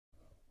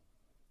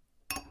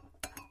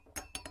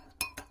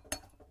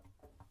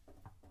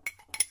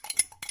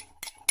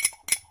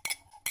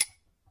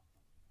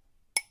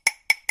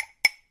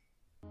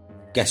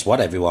Guess what,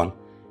 everyone?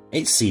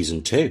 It's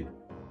season 2.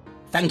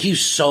 Thank you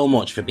so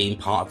much for being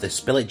part of the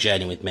Spill It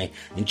journey with me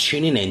and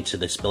tuning in to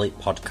the Spill It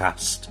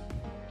podcast.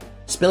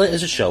 Spill It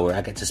is a show where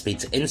I get to speak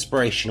to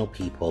inspirational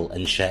people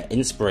and share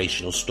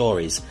inspirational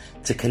stories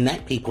to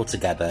connect people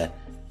together,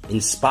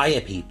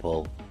 inspire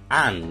people,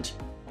 and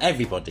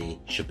everybody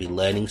should be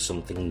learning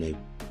something new.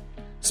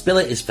 Spill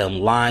It is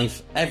filmed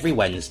live every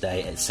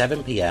Wednesday at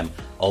 7 PM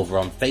over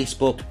on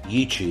Facebook,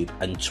 YouTube,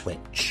 and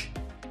Twitch.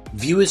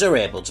 Viewers are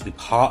able to be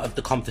part of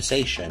the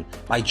conversation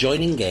by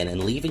joining in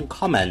and leaving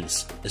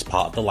comments as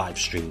part of the live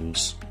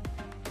streams.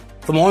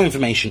 For more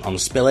information on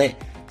Spill It,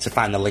 to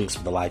find the links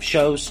for the live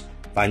shows,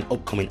 find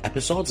upcoming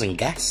episodes and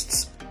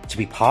guests, to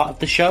be part of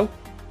the show,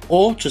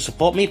 or to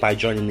support me by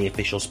joining the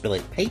official Spill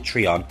It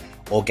Patreon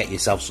or get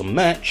yourself some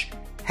merch,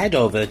 head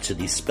over to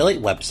the Spill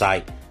It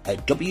website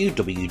at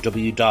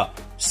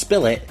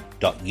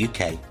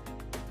www.spillit.uk.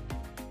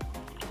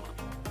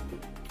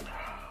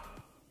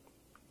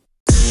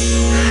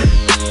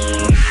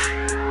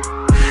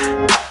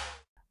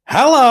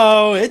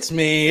 Hello, it's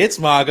me, it's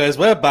Marcus.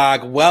 We're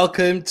back.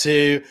 Welcome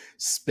to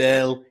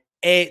Spill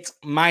It.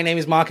 My name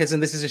is Marcus,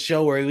 and this is a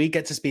show where we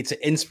get to speak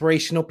to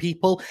inspirational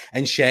people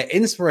and share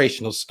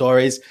inspirational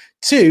stories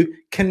to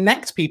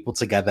connect people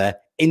together,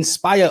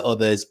 inspire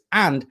others,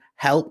 and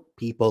help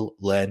people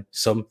learn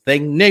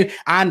something new.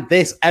 And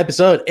this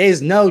episode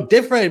is no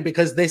different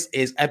because this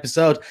is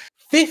episode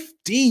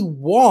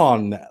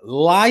 51,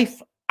 Life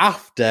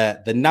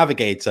After the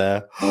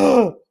Navigator.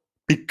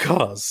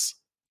 Because,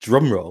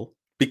 drumroll,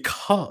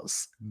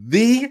 because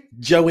the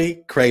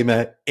Joey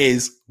Kramer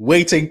is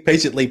waiting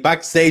patiently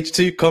backstage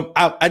to come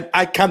out, and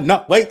I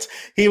cannot wait.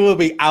 He will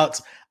be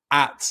out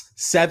at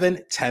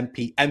 7:10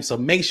 PM, so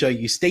make sure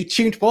you stay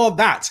tuned for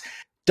that.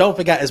 Don't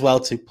forget as well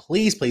to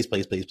please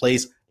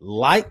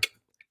like,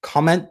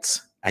 comment,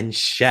 and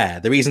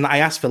share. The reason that I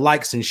ask for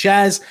likes and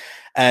shares,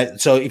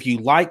 so if you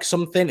like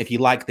something, if you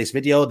like this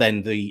video,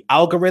 then the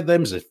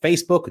algorithms of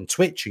Facebook and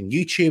Twitch and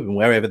YouTube and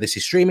wherever this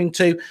is streaming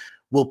to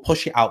will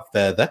push it out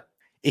further.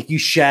 If you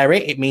share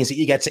it, it means that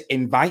you get to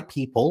invite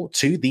people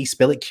to the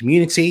Spill It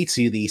community,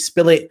 to the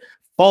Spill It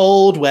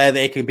fold, where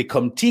they can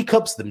become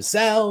teacups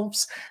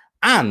themselves.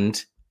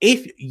 And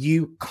if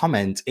you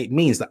comment, it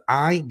means that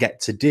I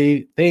get to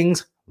do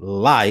things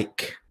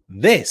like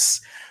this.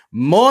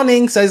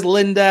 Morning, says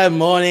Linda.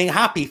 Morning.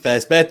 Happy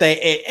first birthday.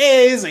 It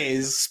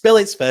is Spill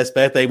It's first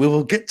birthday. We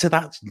will get to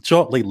that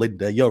shortly,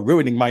 Linda. You're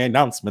ruining my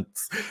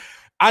announcements.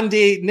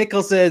 Andy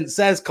Nicholson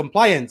says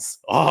compliance.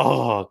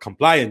 Oh,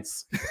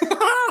 compliance.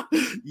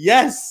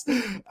 Yes.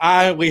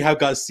 We have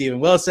got Stephen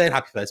Wilson.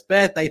 Happy first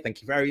birthday.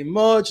 Thank you very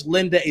much.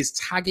 Linda is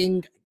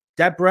tagging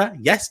Deborah.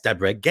 Yes,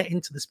 Deborah, get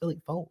into the Spill It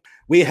fold.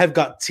 We have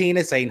got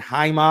Tina saying,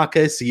 hi,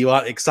 Marcus. You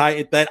are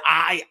excited? Then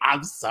I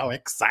am so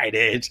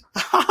excited.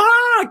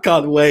 I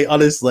can't wait,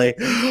 honestly.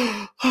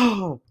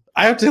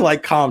 I have to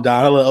calm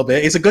down a little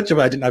bit. It's a good job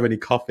I didn't have any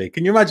coffee.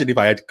 Can you imagine if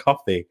I had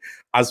coffee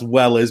as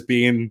well as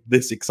being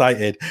this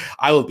excited?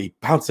 I will be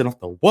bouncing off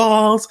the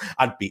walls.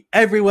 I'd be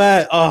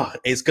everywhere. Oh,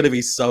 it's going to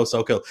be so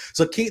cool.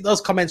 So keep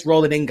those comments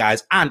rolling in,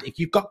 guys. And if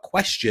you've got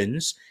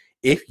questions,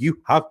 then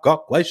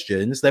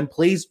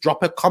please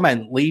drop a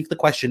comment. Leave the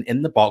question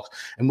in the box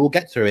and we'll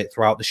get through it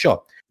throughout the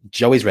show.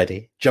 Joey's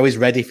ready. Joey's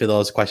ready for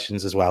those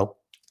questions as well.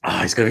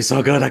 Oh, it's going to be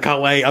so good. I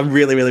can't wait. I'm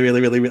really,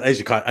 as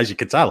you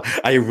can tell,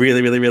 I am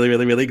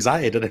really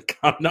excited and I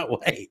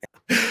cannot wait.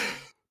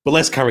 But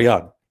let's carry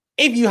on.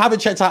 If you haven't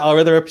checked out our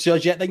other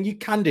episodes yet, then you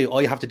can do.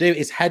 All you have to do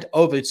is head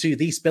over to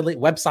the Spill It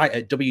website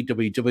at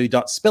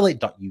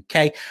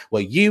www.spillit.uk,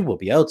 where you will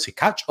be able to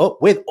catch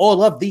up with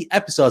all of the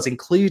episodes,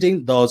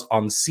 including those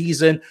on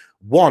season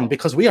 1,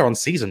 because we are on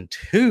season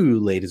 2,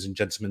 ladies and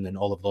gentlemen, and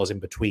all of those in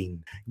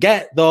between.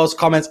 Get those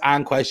comments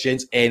and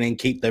questions in and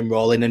keep them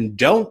rolling, and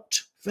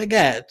don't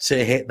forget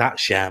to hit that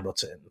share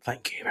button.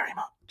 Thank you very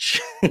much.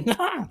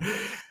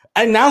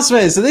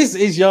 Announcement. So this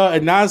is your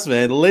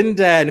announcement.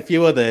 Linda and a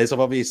few others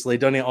have obviously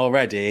done it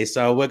already,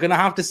 so we're going to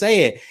have to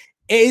say it.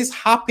 It is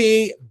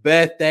happy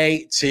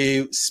birthday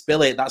to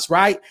Spill It. That's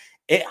right.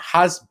 It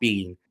has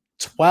been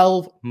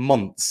 12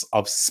 months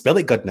of Spill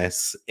It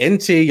goodness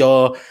into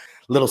your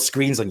little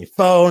screens on your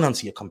phone,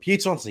 onto your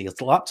computer, onto your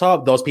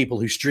laptop, those people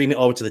who stream it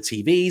over to the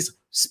TVs.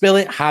 Spill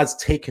It has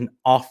taken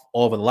off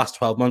over the last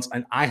 12 months,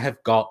 and I have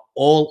got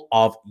all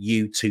of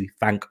you to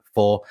thank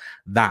for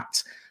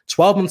that.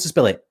 12 months of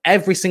Spill It,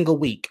 every single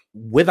week,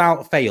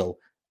 without fail,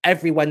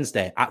 every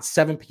Wednesday at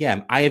 7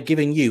 PM, I have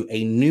given you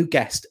a new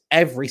guest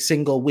every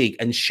single week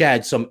and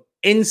shared some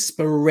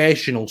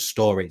inspirational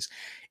stories.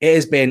 It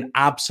has been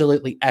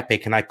absolutely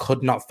epic, and I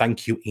could not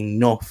thank you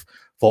enough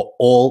for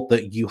all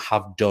that you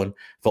have done,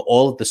 for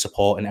all of the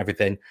support and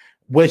everything.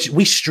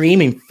 We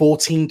stream in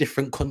 14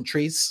 different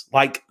countries.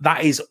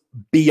 That is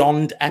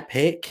beyond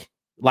epic.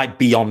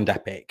 Beyond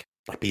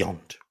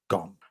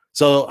gone.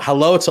 So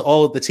hello to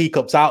all of the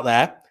teacups out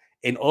there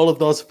in all of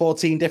those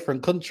 14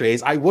 different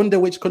countries. I wonder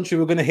which country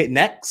we're going to hit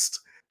next.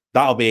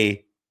 That'll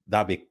be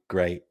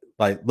great.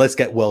 Let's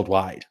get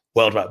worldwide.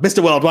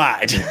 Mr.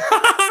 Worldwide.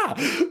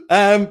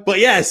 But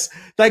yes,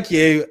 thank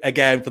you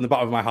again from the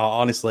bottom of my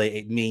heart. Honestly,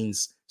 it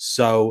means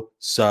so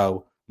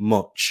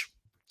much.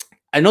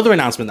 Another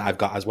announcement that I've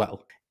got as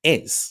well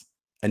is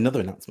another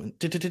announcement.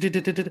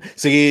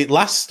 So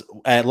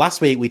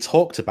last week we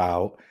talked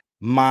about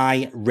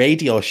my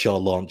radio show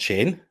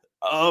launching.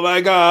 Oh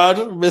my god,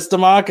 Mr.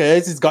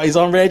 Marcus, he's got his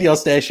own radio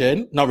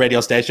station. Not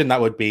radio station,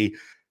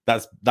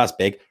 that's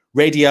big.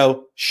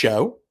 Radio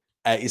show.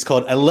 It's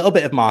called A Little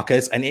Bit of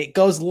Marcus, and it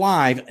goes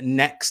live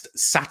next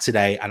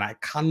Saturday, and I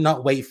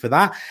cannot wait for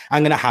that.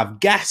 I'm going to have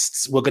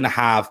guests. We're going to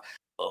have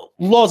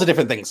loads of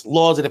different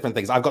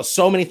things. I've got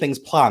so many things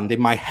planned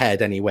in my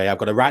head anyway. I've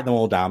got to write them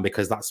all down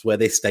because that's where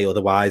they stay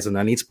otherwise, and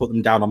I need to put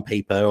them down on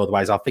paper,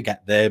 otherwise I'll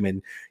forget them,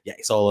 and yeah,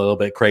 it's all a little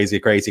bit crazy.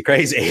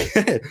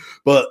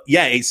 But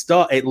yeah,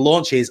 it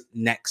launches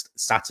next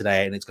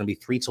Saturday, and it's going to be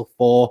 3 till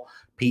 4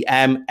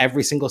 p.m.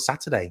 every single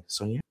Saturday.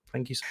 So yeah,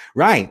 thank you.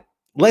 Right.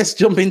 Let's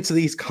jump into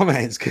these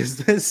comments because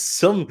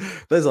there's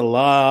a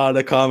lot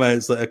of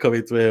comments that are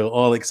coming through,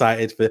 all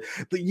excited for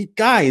you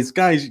guys,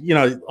 you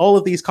know, all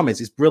of these comments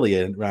is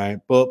brilliant,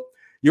 right? But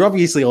you're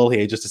obviously all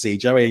here just to see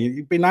Joey.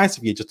 It'd be nice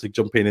of you just to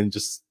jump in and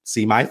just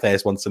see my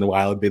face once in a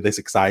while and be this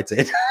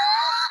excited.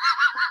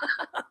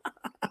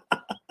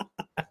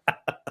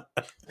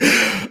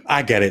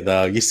 I get it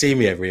though. You see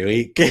me every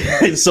week.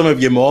 Some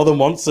of you more than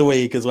once a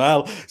week as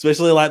well,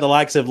 especially like the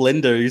likes of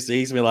Linda, who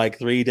sees me like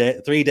 3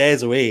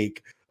 days a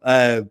week.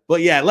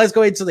 But yeah, let's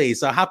go into these.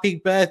 So happy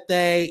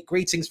birthday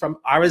greetings from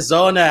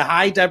Arizona.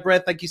 Hi Deborah,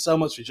 thank you so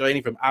much for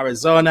joining from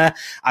Arizona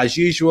as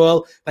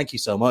usual. Thank you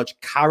so much.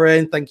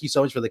 Karen, thank you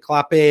so much for the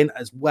clapping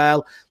as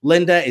well.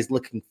 Linda is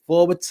looking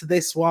forward to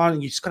this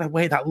one. You just gotta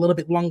wait that little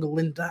bit longer,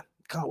 Linda.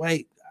 Can't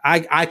wait.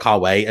 I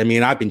can't wait. I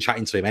mean, I've been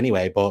chatting to him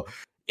anyway, but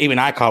even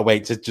I can't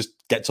wait to just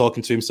get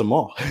talking to him some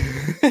more.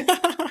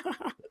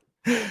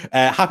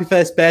 Happy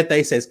first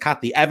birthday, says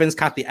Kathy Evans.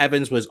 Kathy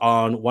Evans was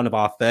on one of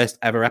our first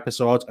ever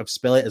episodes of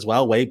Spill It as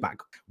well, way back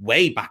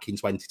in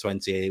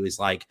 2020. It was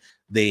like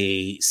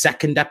the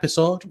second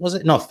episode, was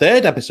it? No,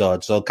 third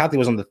episode. So Kathy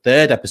was on the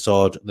third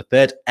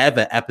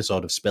ever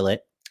episode of Spill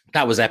It.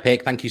 That was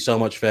epic. Thank you so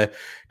much for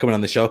coming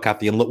on the show,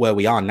 Kathy. And look where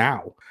we are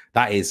now.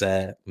 That is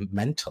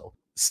mental.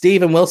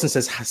 Stephen Wilson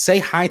says, say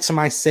hi to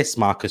my sis,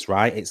 Marcus,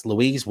 right? It's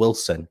Louise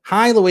Wilson.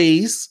 Hi,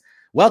 Louise.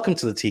 Welcome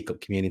to the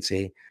Teacup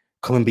community.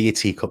 Come and be a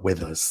teacup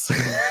with us.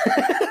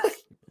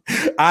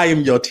 I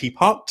am your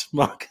teapot,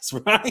 Marcus,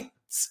 right?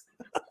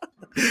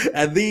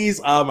 And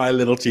these are my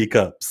little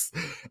teacups.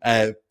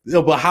 But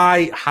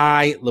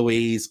hi,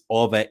 Louise,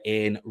 over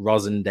in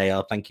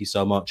Rosendale. Thank you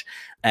so much.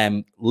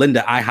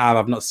 Linda,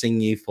 I've not seen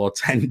you for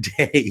 10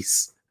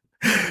 days.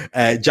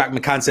 Jack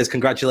McCann says,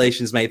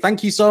 congratulations, mate.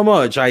 Thank you so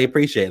much. I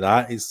appreciate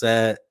that.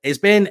 It's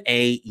been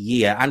a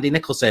year. Andy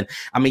Nicholson,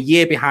 I'm a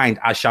year behind.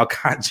 I shall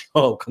catch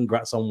up.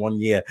 Congrats on 1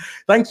 year.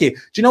 Thank you. Do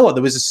you know what?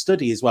 There was a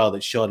study as well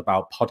that showed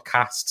about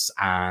podcasts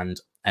and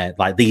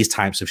like these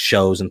types of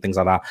shows and things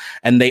like that.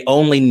 And they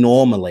only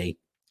normally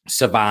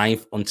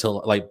survive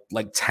until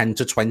like 10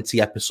 to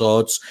 20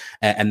 episodes,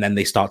 and then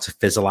they start to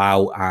fizzle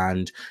out,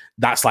 and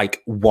that's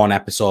like one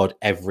episode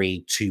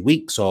every 2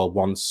 weeks or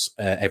once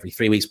every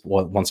 3 weeks,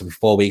 or once every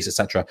 4 weeks,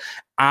 etc.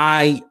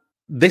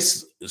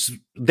 This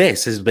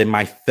has been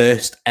my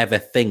first ever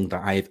thing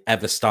that I've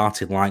ever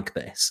started like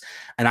this,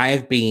 and I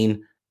have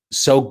been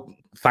so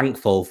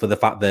thankful for the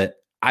fact that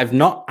I've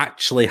not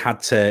actually had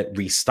to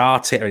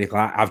restart it or anything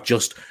like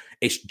that.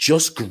 It's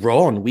just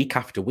grown week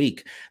after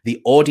week.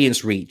 The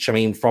audience reach, I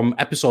mean, from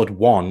episode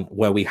 1,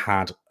 where we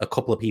had a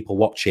couple of people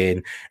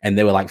watching and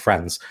they were like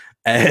friends,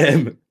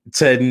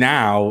 to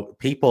now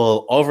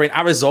people over in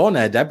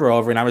Arizona, Deborah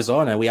over in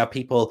Arizona, we have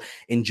people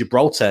in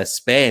Gibraltar,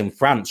 Spain,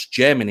 France,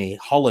 Germany,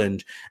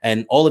 Holland,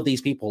 and all of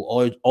these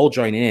people all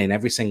joining in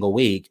every single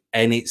week.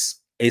 And it's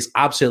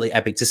absolutely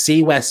epic to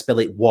see where Spill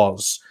It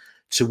was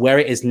to where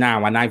it is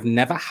now. And I've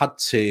never had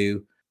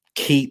to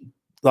keep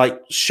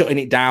like shutting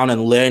it down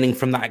and learning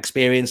from that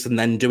experience and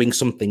then doing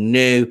something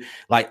new.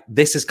 Like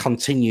this has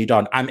continued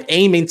on. I'm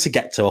aiming to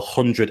get to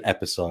 100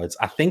 episodes.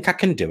 I think I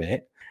can do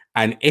it.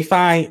 And if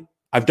I've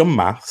done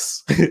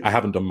maths, I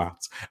haven't done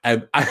maths.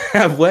 I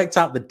have worked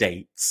out the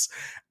dates.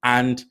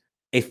 And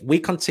if we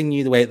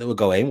continue the way that we're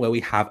going, where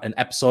we have an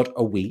episode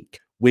a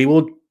week, we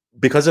will,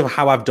 because of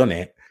how I've done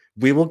it,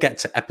 we will get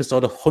to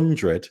episode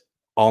 100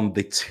 on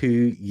the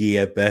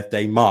 2-year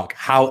birthday mark.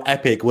 How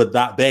epic would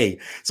that be?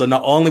 So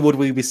not only would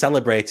we be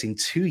celebrating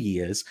 2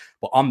 years,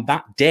 but on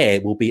that day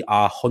will be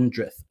our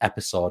 100th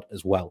episode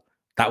as well.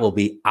 That will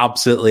be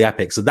absolutely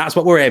epic. So that's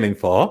what we're aiming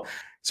for.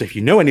 So if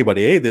you know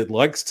anybody that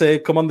likes to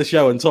come on the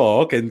show and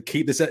talk and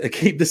keep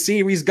the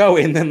series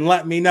going, then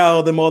let me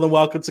know. They're more than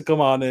welcome to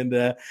come on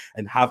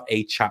and have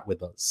a chat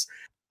with us.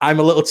 I'm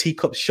a little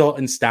teacup short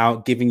and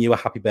stout, giving you a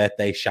happy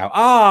birthday shout.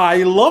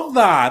 I love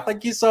that.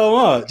 Thank you so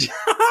much.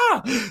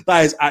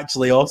 That is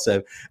actually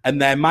awesome. And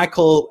then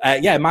Michael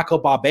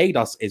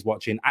Barbados is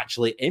watching,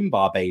 actually in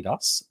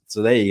Barbados.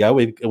 So there you go.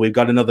 We've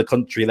got another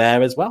country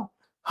there as well.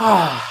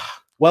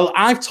 Well,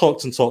 I've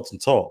talked and talked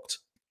and talked.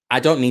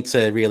 I don't need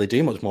to really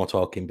do much more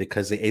talking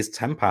because it is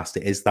 10 past.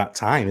 It is that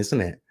time,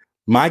 isn't it?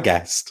 My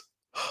guest,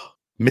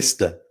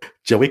 Mr.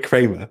 Joey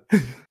Kramer.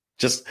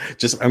 just,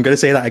 I'm going to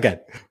say that again.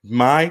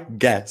 My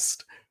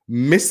guest,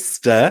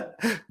 Mr.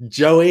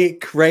 Joey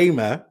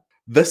Kramer,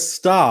 the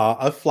star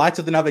of Flight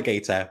of the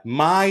Navigator.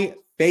 My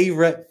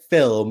favorite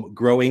film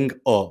growing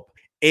up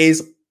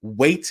is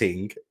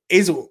waiting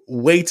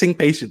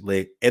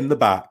patiently in the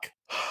back.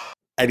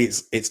 And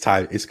it's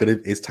time.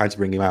 It's time to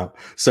bring him out.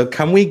 So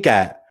can we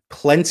get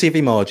plenty of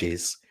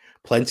emojis,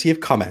 plenty of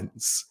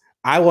comments?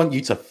 I want you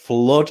to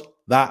flood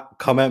that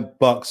comment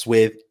box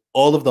with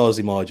all of those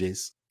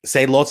emojis.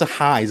 Say lots of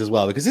highs as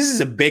well, because this is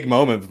a big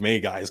moment for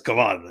me, guys. Come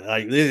on.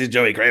 Like, this is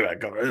Joey Kramer.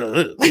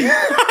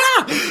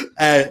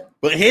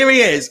 But here he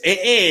is. It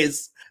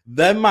is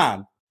the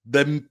man,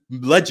 the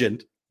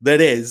legend that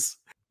is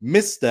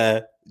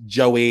Mr.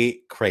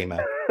 Joey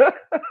Kramer.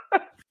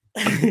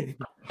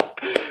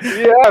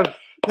 Yes.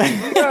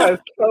 Yes.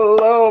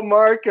 Hello,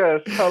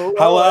 Marcus.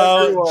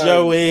 Hello,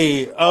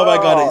 Joey. Oh my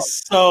God,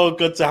 it's so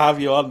good to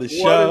have you on the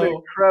show. What an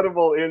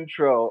incredible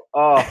intro.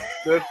 Oh,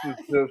 this is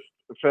just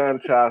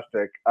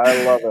fantastic.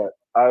 I love it.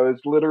 I was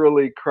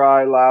literally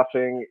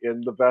laughing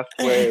in the best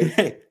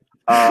way.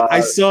 I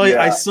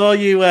saw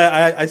you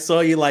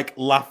like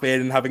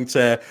laughing and having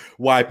to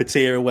wipe a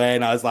tear away,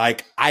 and I was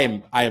like,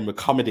 I am a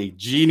comedy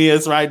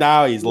genius right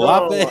now. He's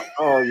laughing.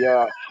 Oh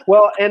yeah.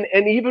 Well, and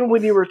even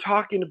when you were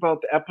talking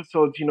about the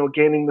episodes,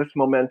 gaining this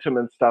momentum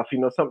and stuff,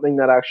 something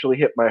that actually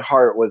hit my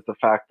heart was the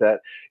fact that,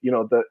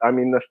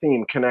 the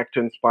theme, connect,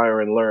 inspire,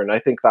 and learn. I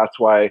think that's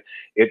why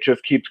it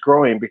just keeps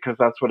growing, because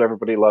that's what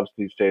everybody loves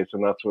these days,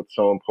 and that's what's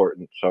so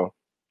important. So,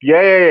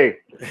 yay!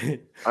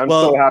 I'm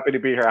so happy to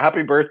be here.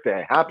 Happy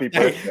birthday. Happy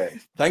birthday.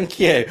 Thank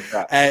you.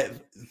 Yeah.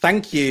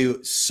 Thank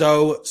you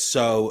so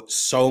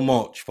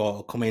much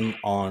for coming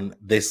on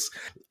this.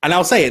 And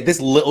I'll say it,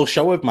 this little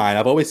show of mine.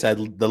 I've always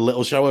said the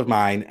little show of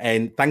mine.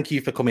 And thank you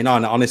for coming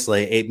on.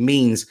 Honestly, it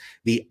means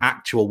the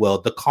actual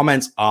world. The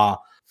comments are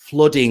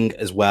flooding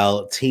as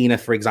well. Tina,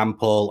 for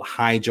example,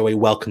 hi, Joey.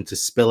 Welcome to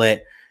Spill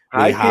It.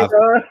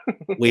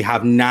 We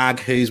have Nag,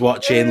 who's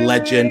watching.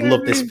 Legend.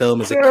 Love this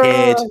film as a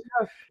kid.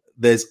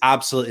 There's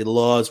absolutely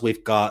loads.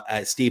 We've got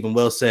Stephen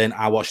Wilson.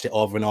 I watched it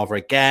over and over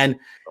again.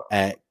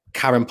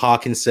 Karen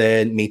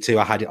Parkinson. Me too.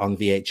 I had it on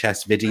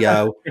VHS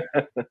video.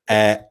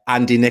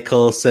 Andy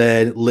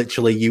Nicholson.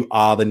 Literally, you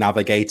are the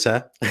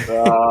navigator.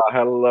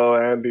 Hello,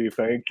 Andy.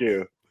 Thank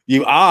you.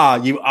 You are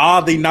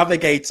the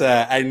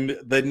navigator, and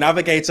the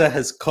navigator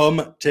has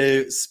come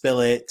to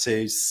spill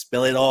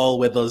it all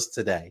with us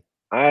today.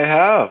 I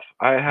have.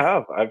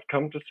 I've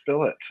come to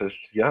spill it.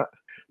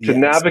 To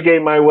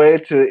navigate my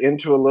way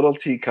into a little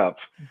teacup.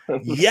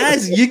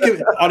 Yes, you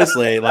can.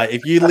 Honestly, like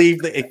if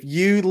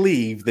you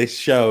leave this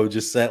show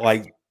just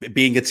like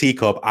being a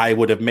teacup, I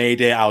would have made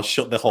it. I'll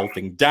shut the whole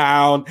thing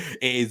down.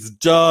 It is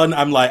done.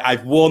 I'm like,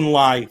 I've won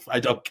life.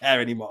 I don't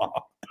care anymore.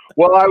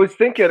 Well, I was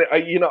thinking,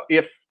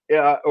 if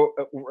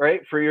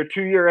right for your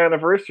 2-year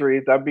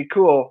anniversary, that'd be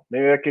cool.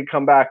 Maybe I could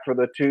come back for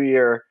the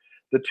 2-year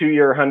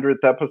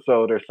 100th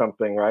episode or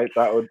something. Right,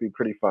 that would be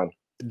pretty fun.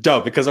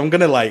 No, because I'm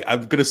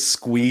gonna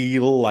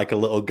squeal like a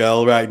little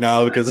girl right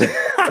now, because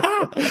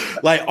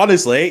like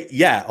honestly,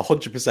 yeah,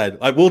 100%.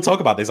 Like we'll talk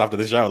about this after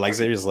the show. Like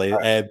seriously,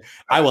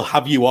 I will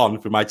have you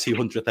on for my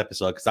 200th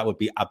episode, because that would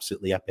be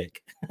absolutely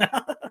epic.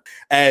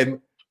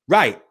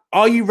 Right,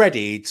 are you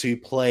ready to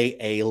play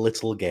a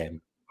little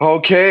game?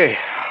 Okay.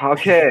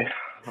 Cool.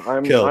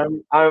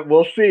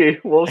 We'll see.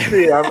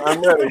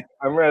 I'm ready.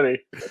 I'm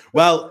ready.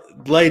 Well,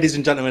 ladies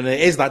and gentlemen,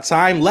 it is that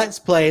time. Let's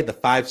play the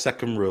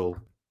 5-second rule.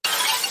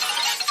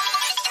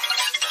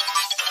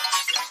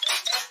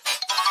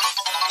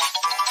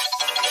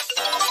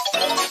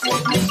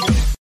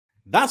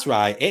 That's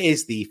right. It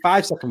is the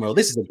 5-second rule.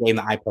 This is a game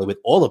that I play with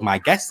all of my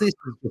guests. This is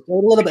just a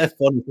little bit of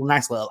fun. It's a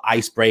nice little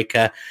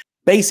icebreaker.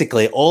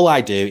 Basically, all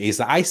I do is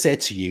that I say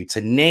to you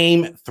to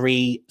name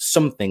 3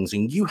 somethings,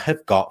 and you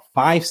have got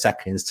 5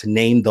 seconds to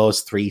name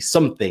those 3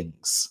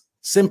 somethings.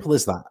 Simple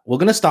as that. We're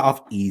going to start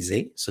off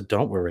easy, so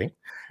don't worry.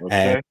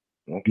 Okay.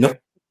 Nothing to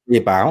worry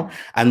about.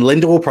 And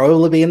Linda will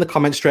probably be in the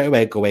comments straight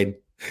away going,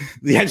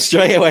 yeah,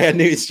 straight away. I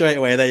knew it straight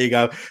away. There you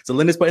go. So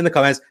Linda's put in the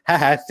comments,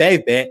 haha,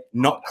 fave bit,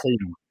 not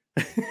clean.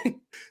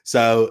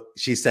 So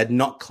she said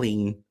not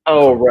clean.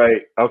 Oh,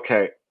 right.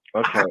 Okay.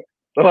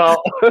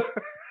 Well,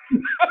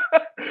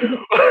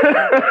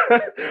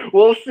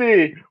 we'll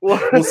see.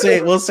 We'll see.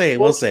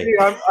 Well,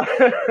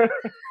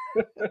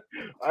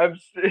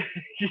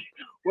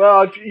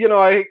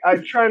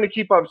 I'm trying to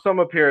keep up some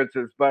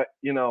appearances, but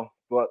yeah,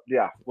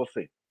 we'll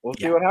see. We'll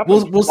see what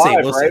happens. We'll see.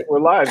 Right? We're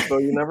live, so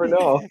you never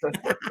know.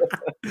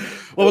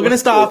 Well, we're going to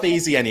start off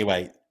easy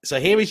anyway. So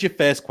here is your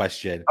first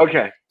question.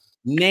 Okay.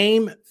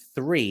 Name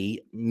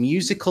 3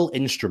 musical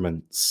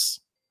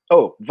instruments.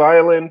 Oh,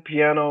 violin,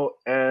 piano,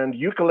 and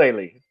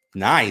ukulele.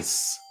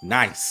 Nice.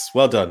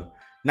 Well done.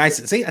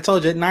 Nice. See, I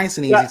told you, nice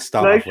and easy to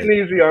start off with. Nice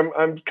and easy.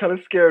 I'm kind of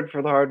scared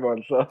for the hard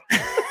one. So,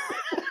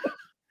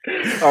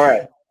 all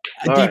right.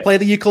 Do you play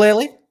the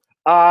ukulele?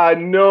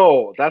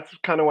 No. That's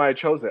kind of why I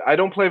chose it. I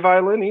don't play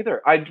violin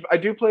either. I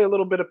do play a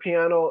little bit of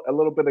piano, a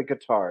little bit of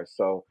guitar.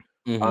 So,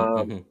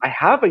 I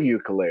have a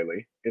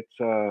ukulele.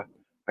 It's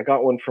I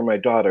got one for my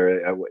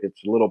daughter.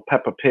 It's a little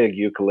Peppa Pig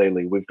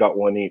ukulele. We've got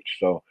one each.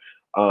 So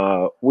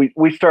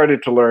we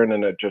started to learn,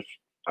 and it just,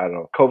 I don't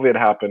know, COVID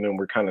happened, and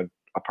we're kind of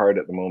apart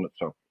at the moment.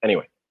 So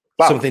anyway,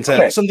 wow, something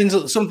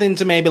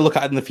to maybe look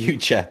at in the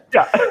future.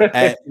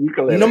 Yeah.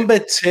 Number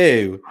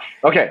 2.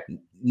 Okay.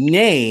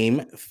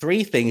 Name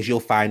 3 things you'll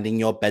find in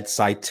your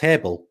bedside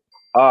table.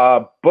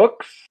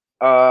 Books.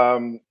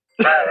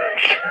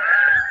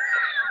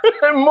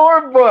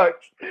 More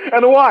books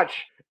and a watch.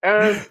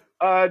 And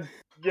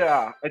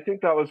yeah, I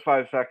think that was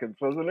 5 seconds,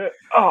 wasn't it?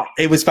 Oh,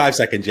 it was 5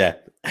 seconds. Yeah.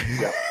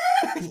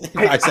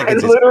 5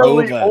 seconds. I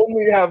literally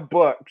only have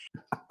books.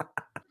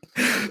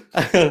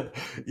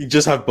 You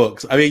just have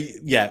books. I mean,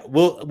 yeah,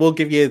 we'll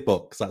give you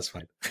books. That's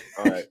fine.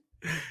 All right.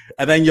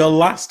 And then your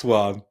last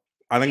one,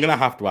 and I'm gonna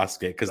have to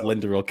ask it because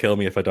Linda will kill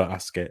me if I don't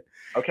ask it.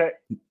 Okay.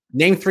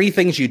 Name 3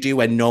 things you do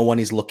when no one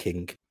is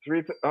looking.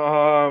 3.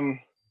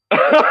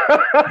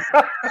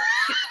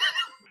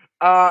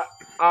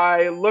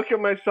 I look at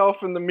myself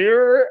in the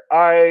mirror.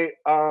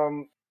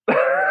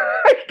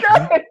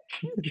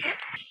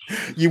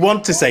 You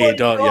want to say it,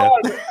 don't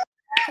you?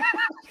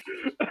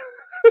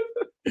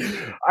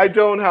 I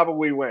don't have a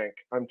wee wank.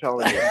 I'm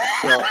telling you.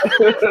 No.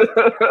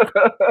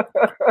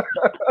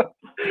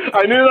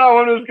 I knew that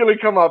one was going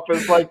to come up.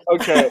 It's like,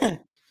 okay,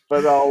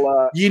 but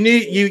I'll. You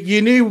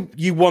knew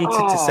you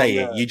wanted to say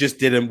it. You just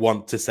didn't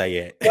want to say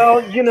it.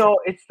 Well, you know,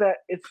 it's the.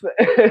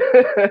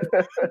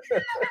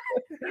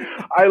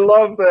 I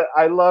love that.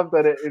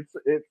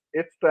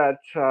 It's that.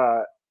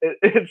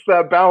 It's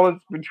that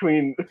balance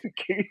between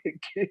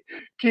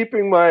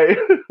keeping my.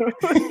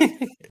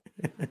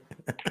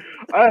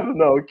 I don't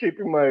know,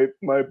 keeping my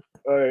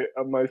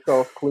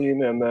myself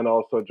clean, and then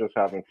also just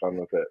having fun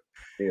with it.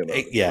 You know.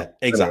 Yeah,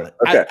 exactly.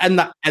 Okay. And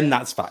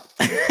that's fine.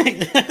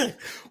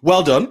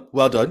 Well done.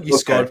 You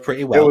scored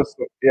pretty well.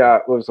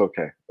 It was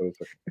okay.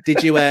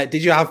 Did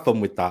you have fun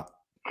with that?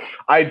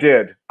 I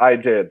did.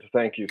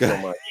 Thank you so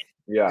much.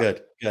 Yeah.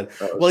 Good.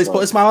 Well, it's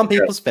put a smile on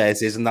people's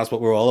faces, and that's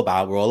what we're all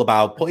about. We're all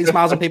about putting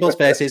smiles on people's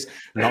faces,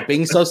 not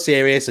being so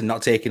serious and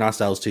not taking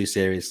ourselves too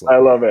seriously. I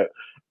love it.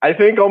 I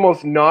think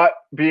almost not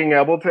being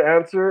able to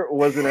answer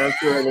was an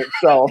answer in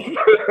itself.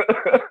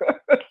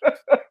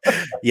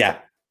 Yeah,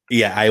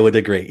 I would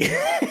agree.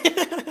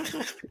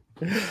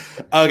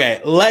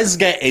 Okay, let's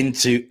get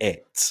into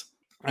it.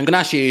 I'm going to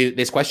ask you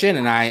this question,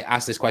 and I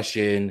ask this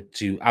question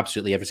to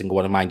absolutely every single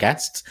one of my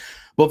guests.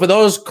 But for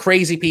those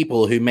crazy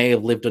people who may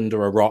have lived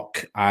under a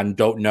rock and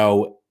don't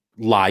know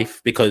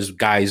life, because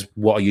guys,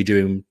 what are you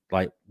doing?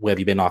 Like, where have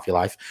you been half your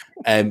life?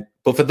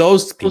 But for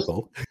those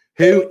people,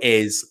 who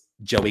is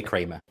Joey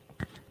Kramer?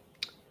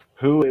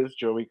 Who is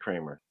Joey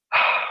Kramer?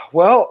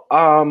 Well,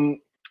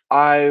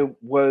 I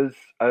was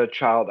a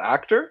child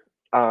actor.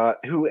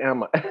 Who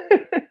am I?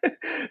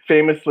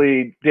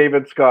 Famously,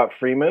 David Scott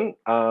Freeman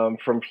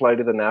from Flight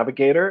of the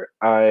Navigator.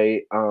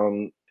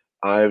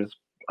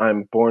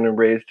 I'm born and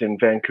raised in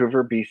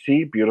Vancouver,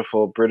 BC,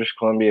 beautiful British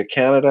Columbia,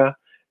 Canada,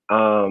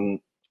 and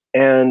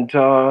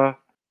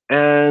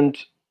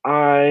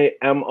I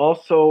am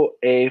also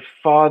a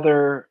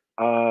father,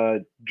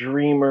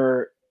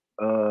 dreamer,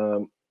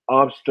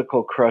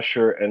 obstacle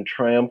crusher, and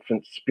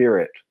triumphant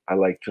spirit, I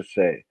like to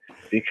say,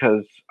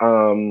 because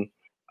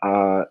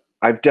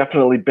I've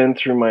definitely been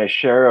through my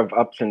share of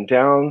ups and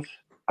downs.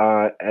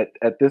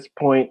 At this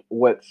point,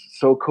 what's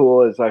so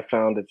cool is I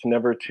found it's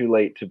never too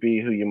late to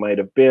be who you might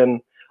have been.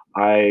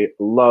 I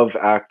love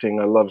acting.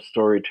 I love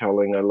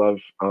storytelling. I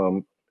love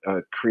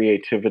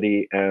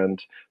creativity.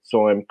 And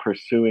so I'm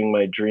pursuing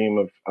my dream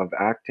of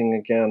acting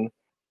again.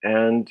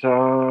 And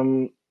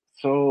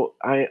so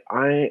I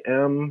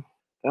am,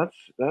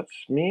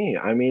 that's me.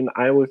 I mean,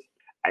 I was,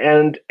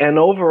 and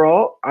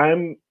overall,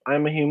 I'm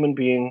a human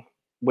being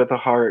with a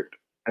heart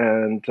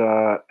and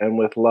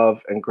with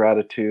love and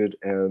gratitude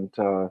and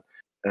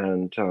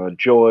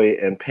joy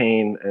and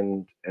pain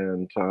and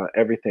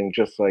everything,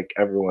 just like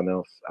everyone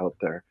else out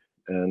there.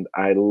 And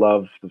I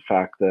love the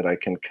fact that I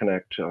can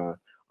connect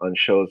on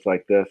shows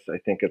like this. I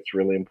think it's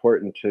really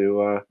important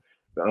to.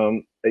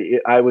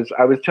 I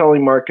was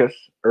telling Marcus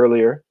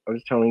earlier. I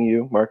was telling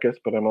you, Marcus,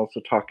 but I'm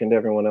also talking to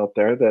everyone out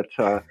there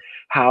that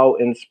how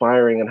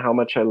inspiring and how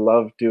much I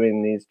love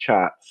doing these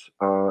chats.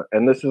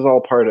 And this is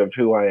all part of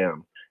who I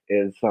am.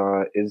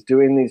 Is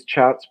doing these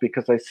chats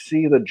because I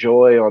see the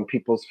joy on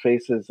people's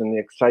faces and the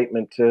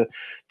excitement to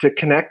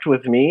connect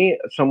with me,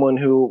 someone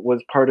who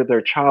was part of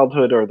their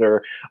childhood or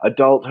their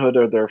adulthood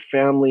or their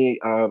family,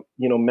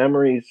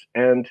 memories.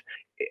 And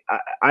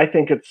I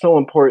think it's so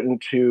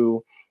important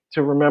to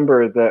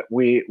remember that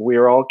we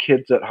are all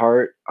kids at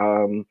heart.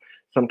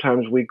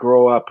 Sometimes we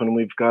grow up and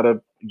we've got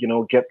to,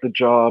 get the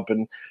job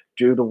and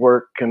do the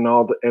work and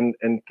all the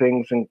and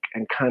things and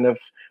kind of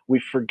we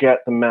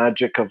forget the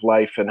magic of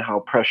life and how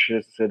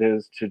precious it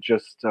is to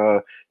just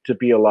to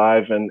be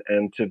alive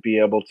and to be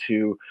able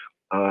to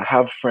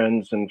have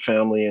friends and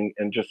family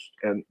and just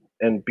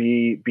and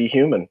be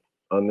human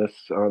on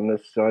this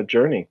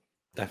journey.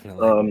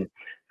 Definitely.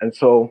 And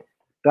so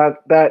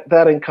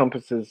that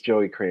encompasses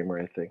Joey Kramer,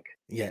 I think.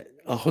 Yeah,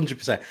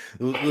 100%.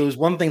 There was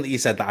one thing that you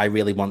said that I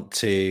really want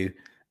to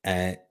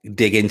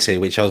dig into,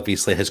 which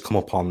obviously has come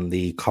up on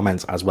the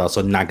comments as well.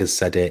 So Nag has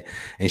said it,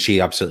 and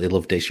she absolutely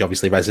loved it. She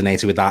obviously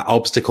resonated with that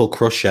obstacle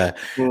crusher,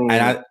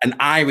 and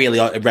I really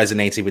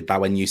resonated with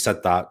that when you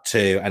said that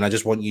too. And I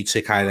just want you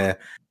to kind of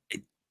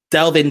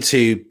delve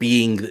into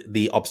being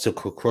the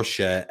obstacle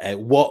crusher.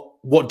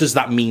 What does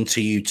that mean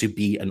to you to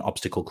be an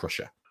obstacle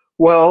crusher?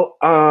 Well,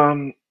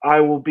 I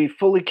will be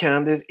fully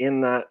candid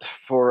in that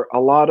for a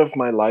lot of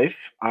my life,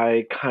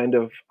 I kind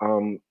of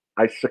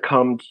I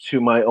succumbed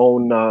to my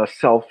own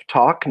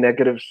self-talk,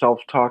 negative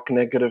self-talk,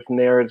 negative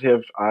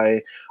narrative.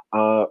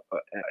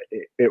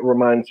 It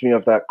reminds me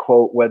of that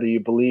quote: "Whether you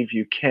believe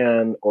you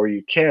can or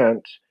you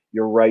can't,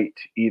 you're right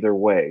either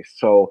way."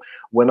 So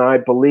when I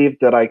believed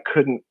that I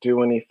couldn't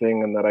do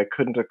anything and that I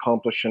couldn't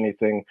accomplish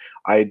anything,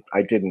 I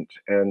didn't.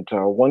 And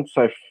once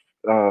I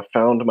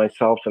found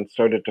myself and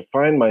started to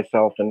find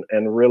myself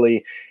and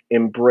really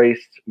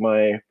embraced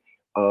my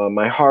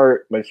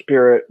heart, my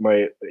spirit,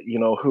 my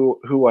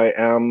who I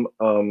am,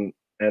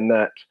 and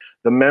that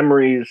the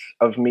memories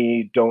of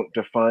me don't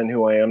define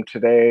who I am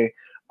today.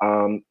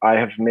 I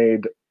have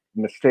made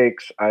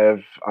mistakes. I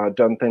have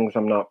done things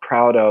I'm not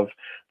proud of,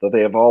 though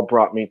they have all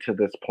brought me to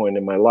this point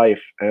in my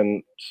life.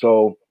 And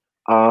so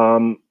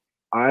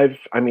I've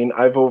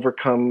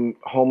overcome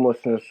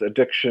homelessness,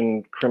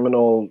 addiction,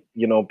 criminal,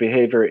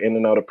 behavior in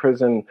and out of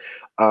prison,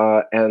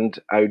 and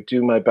I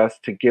do my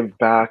best to give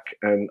back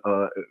and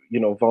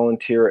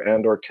volunteer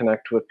and or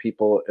connect with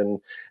people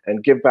and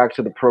give back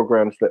to the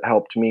programs that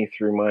helped me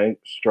through my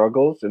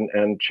struggles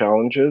and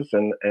challenges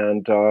and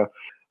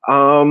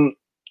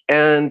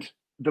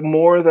the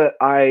more that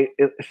I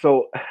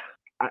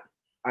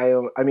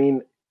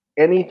mean,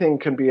 anything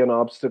can be an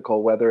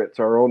obstacle, whether it's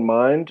our own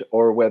mind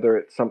or whether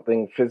it's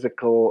something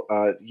physical,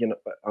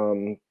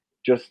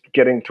 just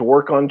getting to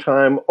work on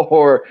time,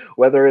 or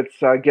whether it's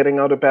getting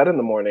out of bed in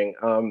the morning.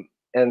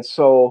 And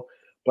so,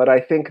 but I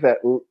think that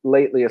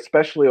lately,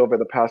 especially over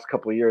the past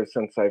couple of years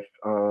since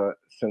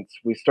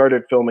we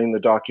started filming the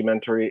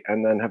documentary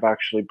and then have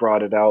actually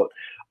brought it out,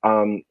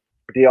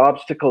 the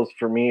obstacles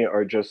for me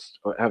are just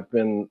have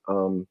been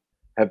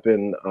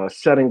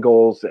setting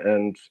goals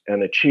and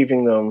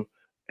achieving them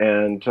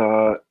and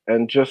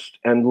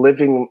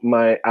living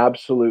my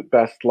absolute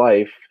best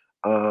life,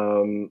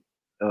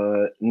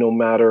 no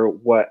matter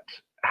what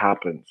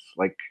happens.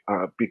 Like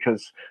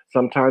because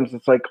sometimes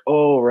it's like,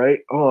 oh right,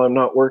 oh I'm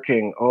not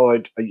working, oh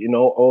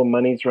oh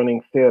money's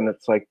running thin.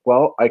 It's like,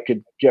 well, I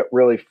could get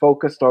really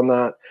focused on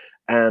that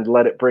and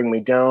let it bring me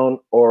down,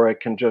 or I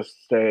can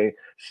just stay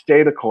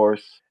the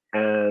course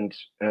and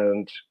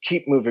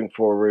keep moving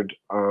forward.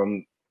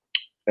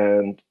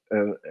 And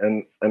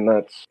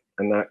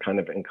that kind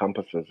of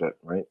encompasses it,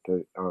 right?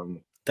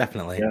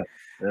 Definitely.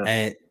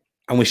 Yeah.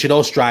 And we should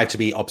all strive to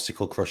be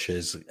obstacle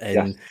crushers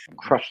and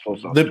crush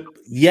those obstacles.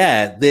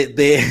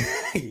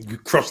 You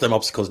crush them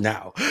obstacles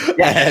now.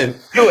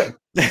 Do it.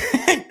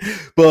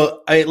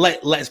 But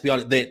let's be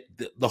honest,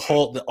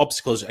 the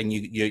obstacles, and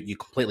you're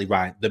completely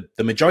right.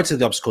 The majority of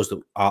the obstacles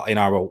that are in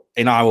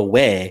our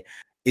way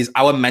is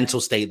our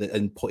mental state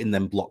and putting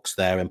them blocks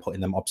there and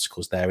putting them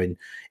obstacles there, and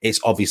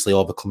it's obviously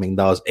overcoming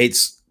those.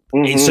 It's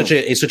such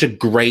a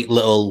great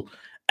little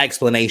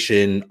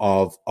explanation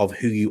of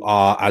who you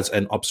are as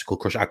an obstacle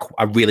crusher.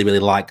 I really, really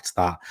liked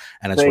that,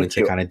 and I just wanted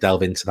to kind of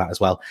delve into that as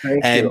well.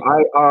 Thank you.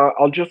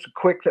 I'll just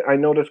I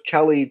noticed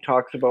Kelly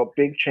talks about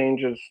big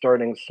changes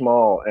starting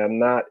small,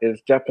 and that is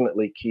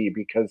definitely key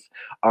because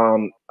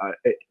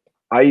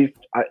I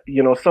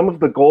some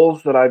of the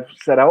goals that I've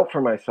set out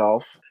for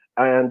myself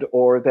and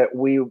or that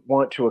we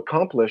want to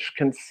accomplish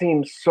can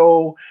seem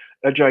so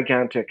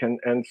gigantic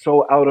and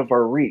so out of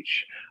our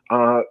reach.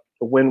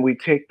 When we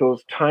take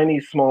those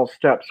tiny small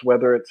steps,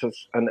 whether it's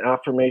an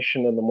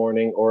affirmation in the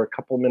morning or a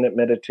couple-minute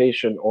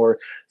meditation or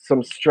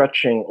some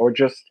stretching or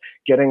just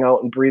getting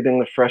out and breathing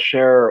the fresh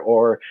air,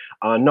 or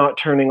not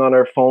turning on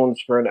our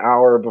phones for an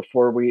hour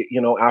before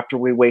after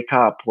we wake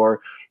up,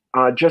 or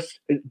just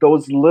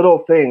those little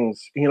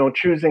things,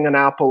 choosing an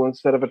apple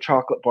instead of a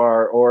chocolate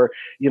bar, or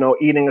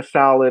eating a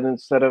salad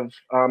instead of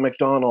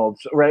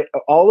McDonald's, right?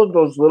 All of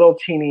those little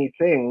teeny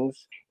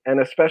things, and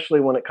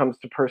especially when it comes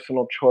to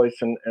personal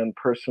choice and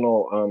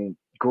personal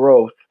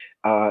growth,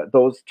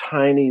 those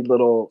tiny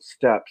little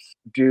steps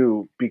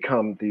do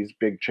become these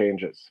big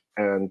changes,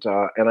 and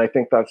I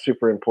think that's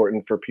super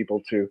important for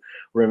people to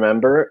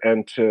remember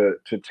and to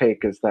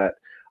take, is that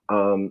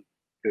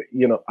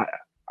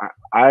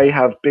I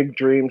have big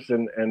dreams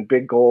and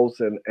big goals,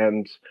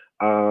 and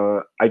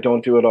I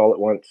don't do it all at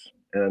once.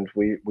 And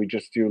we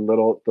just do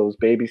those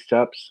baby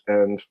steps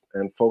and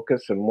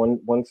focus, and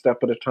one step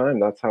at a time.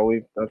 That's how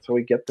we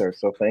get there.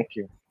 So thank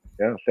you.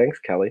 Yeah, thanks,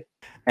 Kelly.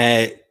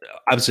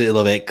 Absolutely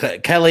love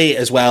it, Kelly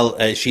as well.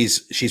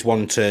 She's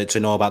one to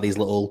know about these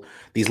little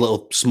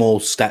small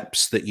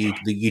steps that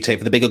you take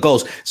for the bigger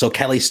goals. So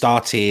Kelly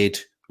started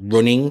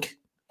running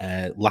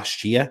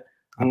last year.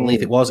 I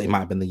believe it was. It might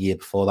have been the year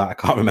before that. I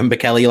can't remember,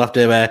 Kelly. You'll have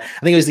to. I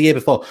think it was the year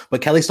before.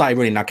 But Kelly started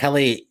running. Now,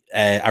 Kelly,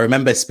 I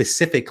remember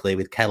specifically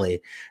with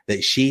Kelly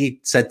that she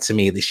said to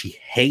me that she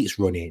hates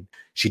running.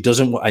 She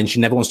doesn't, and she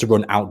never wants to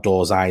run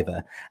outdoors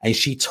either. And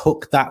she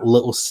took that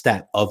little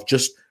step of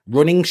just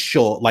running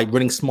short, like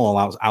running small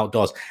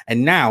outdoors.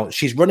 And now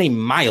she's running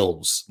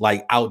miles,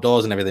 like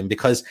outdoors and everything,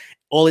 because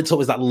all it took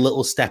was that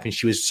little step, and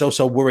she was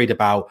so worried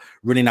about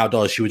running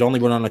outdoors. She would only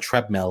run on a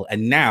treadmill,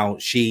 and now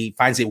she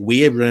finds it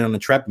weird running on a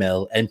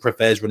treadmill and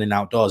prefers running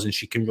outdoors, and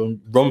she can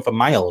run for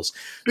miles.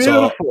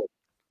 Beautiful. So,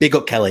 big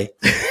up, Kelly.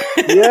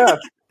 Yes.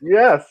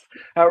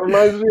 That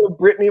reminds me of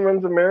Brittany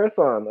Runs a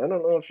Marathon. I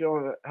don't know if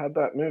y'all had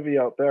that movie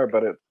out there,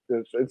 but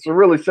it's a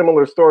really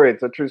similar story.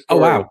 It's a true story.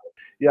 Oh, wow.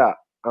 Yeah.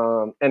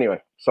 Anyway,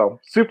 so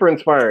super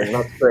inspiring.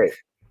 That's great.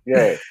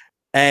 Yay.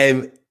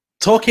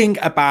 Talking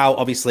about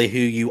obviously who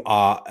you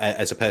are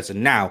as a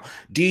person now,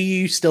 do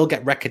you still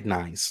get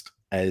recognized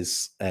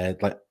as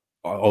like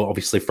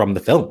obviously from the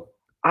film?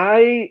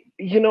 I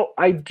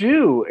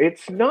do.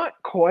 It's not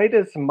quite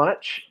as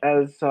much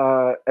as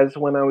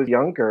when I was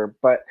younger,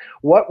 but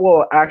what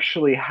will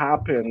actually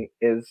happen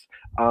is,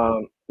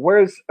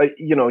 whereas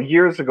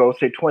years ago,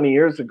 say 20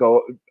 years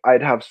ago,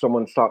 I'd have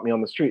someone stop me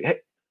on the street.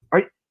 Hey,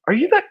 are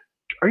you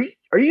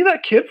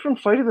that kid from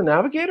Flight of the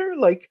Navigator?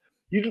 Like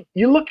you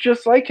look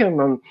just like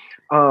him.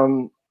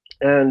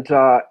 And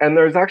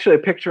there's actually a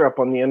picture up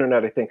on the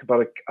internet, I think,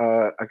 about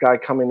a guy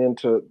coming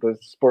into the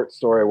sports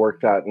store I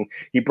worked at, and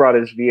he brought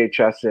his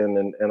VHS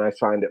in, and I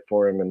signed it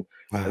for him, and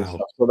stuff.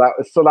 So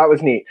that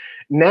was neat.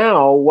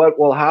 Now, what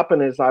will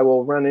happen is I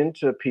will run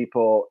into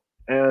people,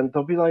 and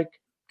they'll be like,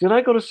 "Did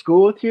I go to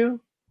school with you?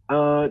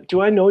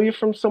 Do I know you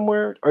from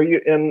somewhere? Are you?"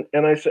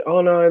 And I say,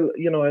 "Oh no,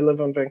 I live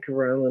on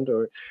Vancouver Island,"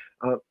 or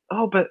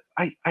 "Oh, but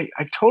I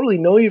totally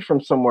know you from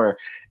somewhere."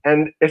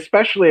 And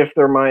especially if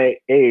they're my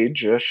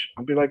age-ish,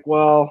 I'll be like,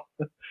 "Well,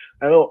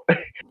 I don't. Do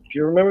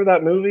you remember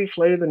that movie,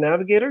 Flight of the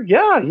Navigator?"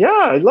 Yeah,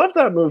 I love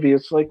that movie.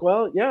 It's like,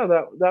 well, yeah,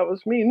 that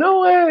was me.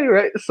 No way,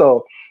 right?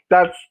 So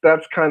that's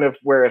kind of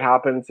where it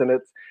happens, and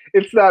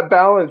it's that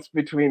balance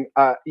between.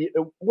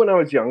 When I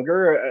was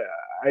younger,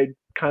 I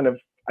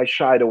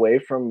shied away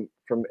from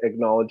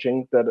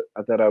acknowledging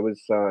that I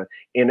was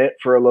in it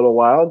for a little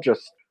while.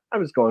 Just I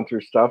was going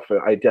through stuff,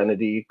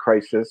 identity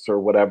crisis or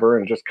whatever,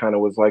 and just kind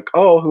of was like,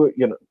 oh,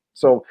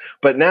 so,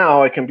 but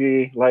now I can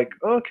be like,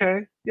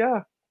 okay,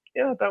 yeah,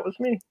 that was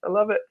me. I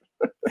love it.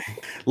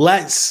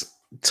 Let's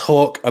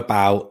talk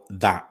about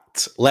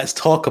that. Let's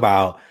talk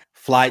about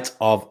Flight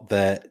of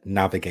the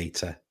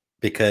Navigator,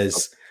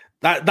 because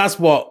that's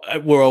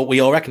what we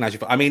all recognize you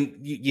for. I mean,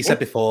 you said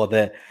before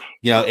that,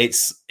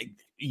 it's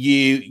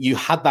you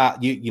had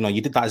that,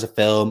 you did that as a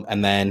film,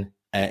 and then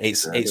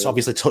it's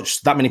obviously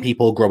touched that many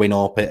people growing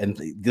up, and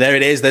there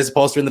it is. There's a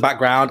poster in the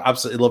background.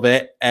 Absolutely love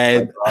it.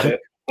 And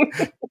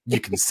you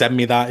can send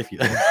me that if you.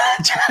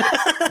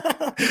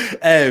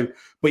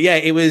 But yeah,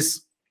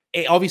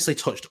 it obviously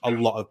touched a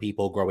lot of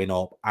people growing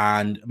up,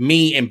 and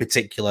me in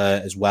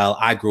particular as well.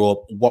 I grew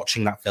up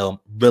watching that film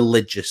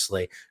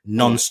religiously,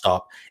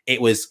 nonstop. It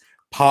was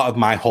part of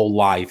my whole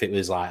life. It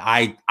was like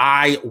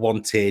I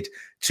wanted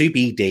to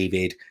be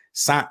David,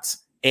 sat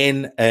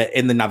in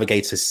the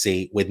navigator's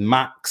seat with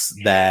Max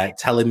there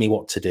telling me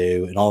what to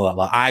do and all that.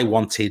 Like, I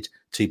wanted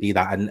to be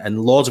that,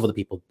 and loads of other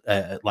people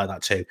like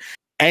that too.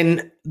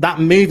 And that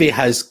movie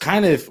has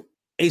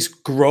it's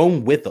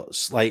grown with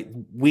us. Like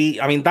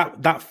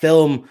that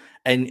film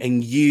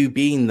and you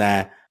being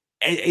there,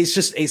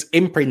 it's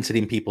imprinted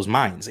in people's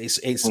minds. It's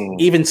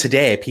even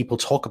today people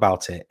talk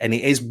about it, and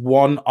it is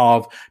one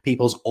of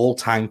people's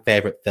all-time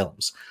favorite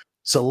films.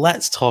 So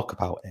let's talk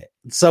about it.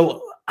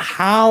 So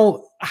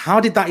how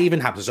did that even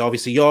happen? So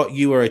obviously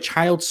you were a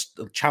child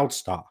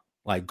star,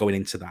 like, going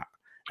into that.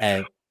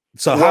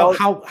 So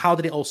how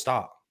did it all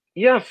start?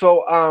 Yeah,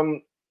 so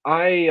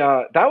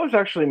I that was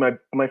actually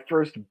my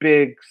first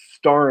big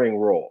starring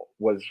role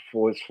was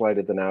Flight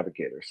of the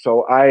Navigator.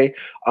 So I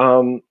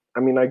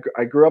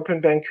grew up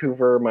in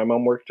Vancouver. My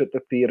mom worked at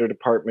the theater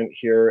department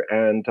here,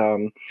 and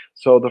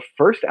so the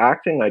first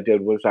acting I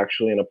did was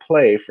actually in a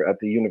play at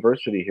the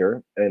university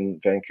here in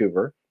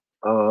Vancouver.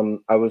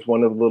 I was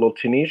one of the little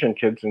Tunisian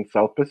kids in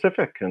South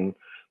Pacific, and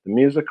the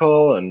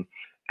musical, and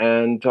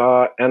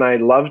I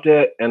loved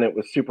it, and it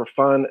was super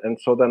fun. And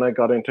so then I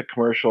got into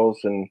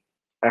commercials and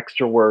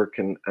extra work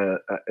and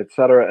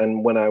etc.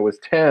 And when I was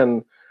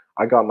 10,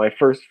 I got my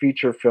first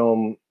feature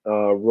film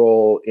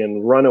role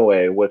in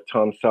Runaway with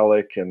Tom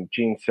Selleck and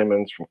Gene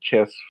Simmons from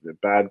Kiss, the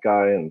bad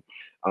guy, and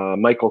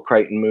Michael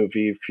Crichton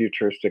movie,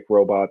 futuristic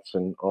robots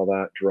and all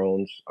that,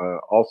 drones,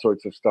 all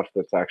sorts of stuff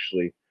that's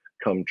actually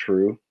come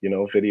true,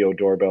 video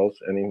doorbells.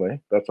 Anyway,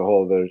 that's a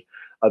whole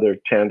other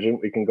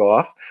tangent we can go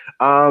off.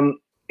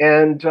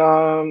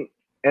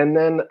 And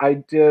then I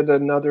did a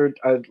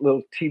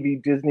little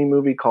TV Disney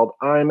movie called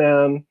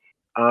I-Man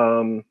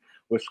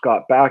with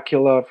Scott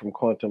Bakula from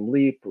Quantum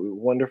Leap,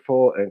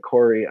 wonderful, and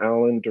Corey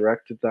Allen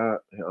directed that,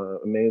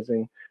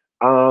 amazing.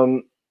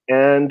 And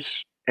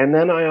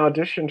then I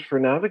auditioned for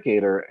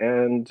Navigator,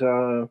 and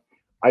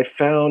I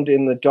found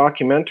in the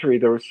documentary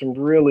there was some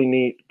really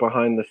neat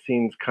behind the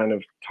scenes kind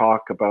of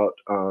talk about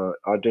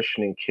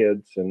auditioning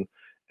kids, and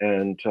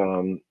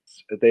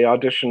they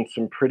auditioned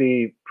some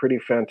pretty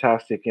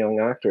fantastic young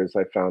actors.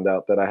 I found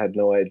out that I had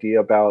no idea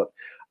about.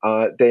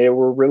 They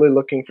were really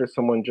looking for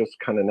someone just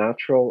kind of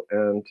natural,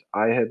 and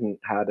I hadn't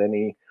had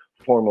any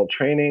formal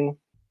training,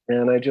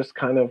 and I just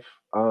kind of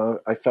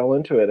I fell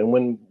into it. And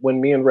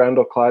when me and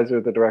Randall Kleiser,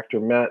 the director,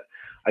 met,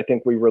 I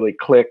think we really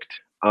clicked.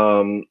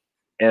 And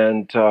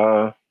and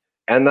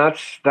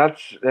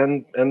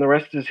the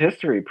rest is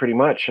history, pretty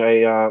much.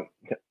 Hey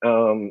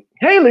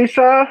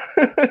Lisa.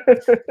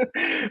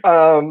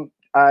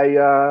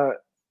 I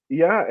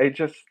Yeah, it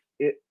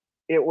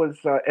was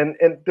and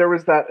there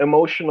was that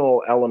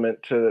emotional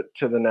element to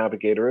the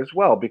Navigator as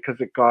well, because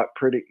it got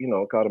pretty,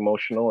 it got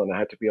emotional, and I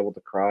had to be able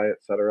to cry,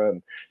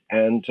 etc.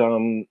 And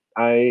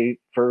I,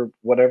 for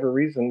whatever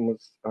reason,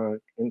 was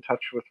in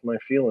touch with my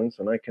feelings,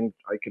 and I could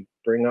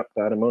bring up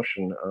that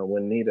emotion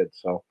when needed.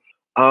 So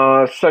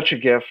such a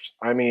gift.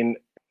 I mean,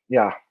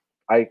 yeah,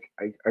 I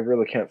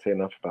really can't say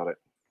enough about it.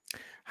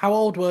 How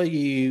old were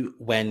you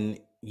when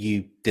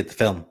you did the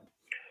film?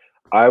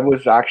 I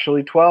was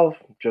actually 12,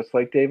 just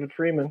like David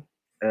Freeman.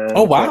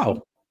 Oh, And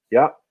wow.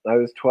 yeah, I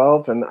was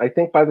 12, and I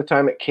think by the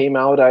time it came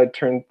out, I'd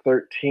turned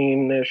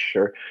 13-ish,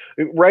 or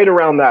right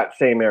around that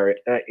same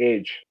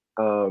age.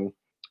 And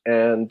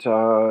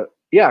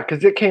yeah,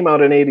 because it came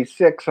out in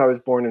 '86. I was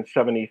born in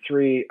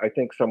 '73. I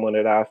think someone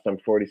had asked. I'm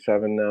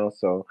 47 now,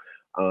 so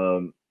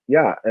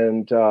yeah,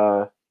 and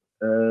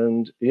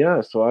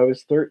yeah, so I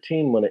was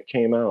 13 when it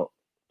came out,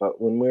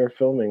 but when we were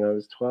filming, I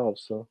was 12.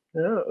 So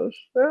yeah, it was.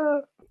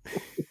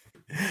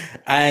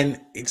 And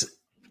it's,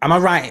 am I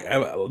right?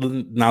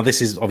 Now, this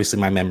is obviously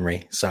my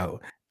memory. So,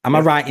 am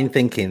I Yeah. right in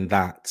thinking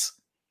that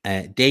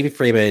David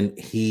Freeman,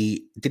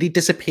 he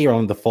disappear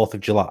on the 4th of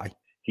July?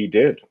 He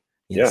did.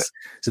 Yeah. Yes.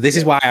 So this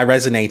is why I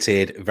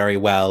resonated very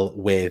well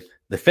with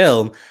the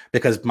film,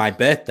 because my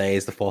birthday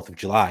is the 4th of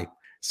July.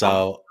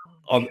 So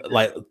on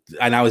like,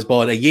 and I was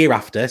born a year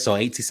after, so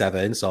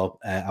 87. So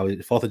I was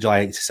 4th of July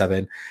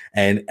 87,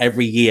 and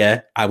every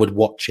year I would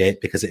watch it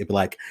because it'd be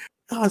like,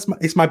 oh,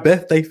 it's my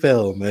birthday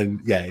film,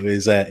 and yeah, it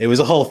was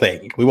a whole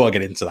thing. We won't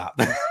get into that.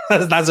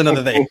 That's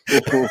another thing.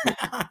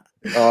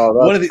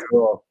 Oh, that's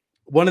cool.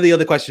 One of the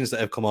other questions that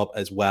have come up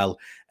as well,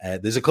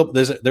 there's a couple.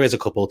 There is a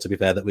couple, to be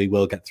fair, that we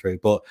will get through.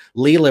 But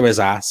Leela has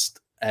asked,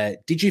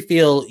 did you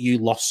feel you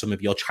lost some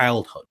of your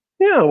childhood?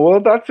 Yeah, well,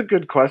 that's a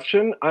good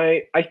question.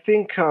 I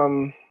think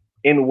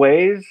in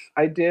ways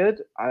I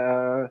did.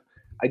 I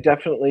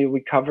definitely, we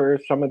cover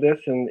some of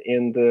this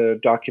in the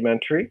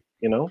documentary,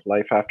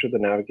 Life After the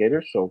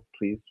Navigator. So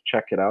please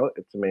check it out.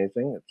 It's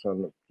amazing. It's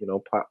on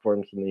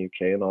platforms in the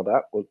UK and all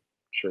that. We'll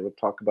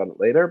talk about it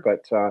later.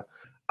 But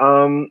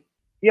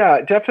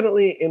yeah,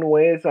 definitely in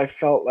ways I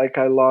felt like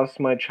I lost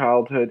my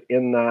childhood,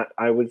 in that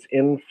I was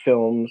in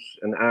films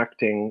and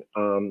acting.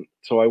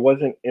 So I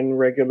wasn't in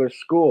regular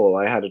school.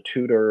 I had a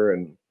tutor,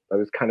 and I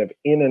was kind of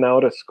in and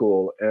out of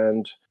school.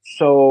 And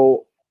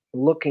so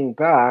looking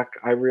back,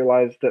 I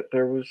realized that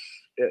there was,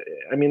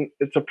 I mean,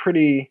 it's a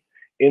pretty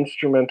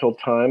instrumental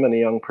time in a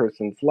young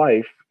person's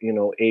life,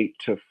 8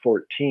 to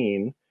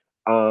 14,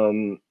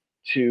 to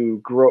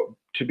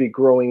be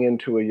growing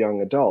into a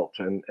young adult,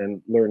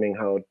 and learning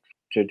how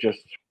to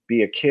just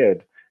be a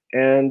kid.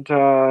 And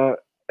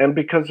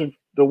because of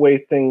the way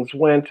things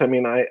went, I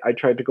mean, I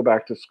tried to go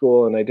back to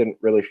school, and I didn't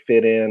really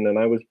fit in, and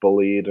I was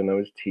bullied, and I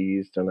was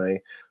teased, and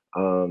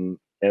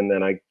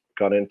then I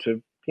got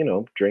into,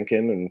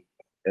 drinking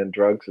and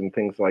drugs and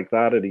things like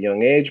that at a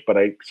young age. But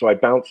I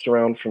bounced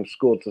around from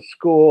school to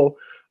school.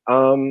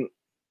 Um,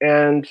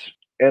 and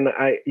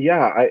I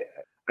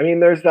mean,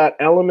 there's that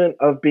element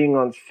of being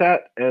on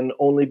set and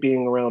only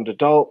being around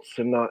adults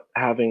and not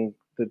having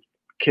the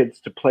kids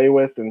to play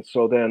with. And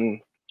so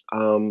then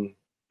I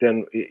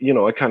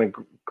kind of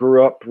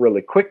grew up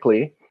really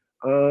quickly.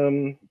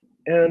 And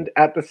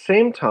at the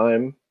same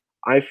time,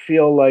 I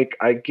feel like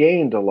I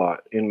gained a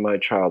lot in my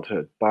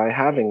childhood by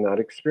having that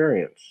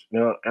experience.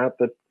 Now, at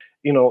the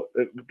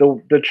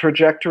the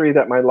trajectory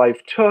that my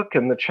life took,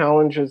 and the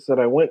challenges that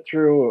I went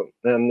through,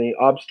 and the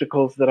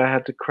obstacles that I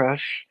had to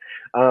crush,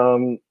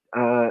 it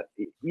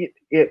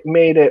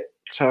made it,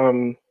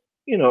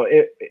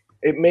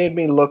 it made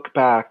me look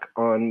back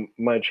on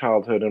my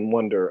childhood and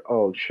wonder,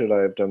 oh, should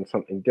I have done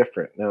something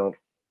different? Now,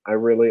 I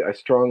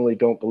strongly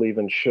don't believe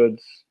in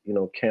shoulds,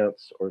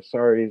 can'ts or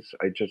sorries.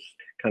 I just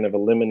kind of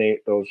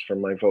eliminate those from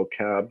my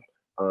vocab.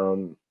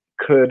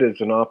 Could is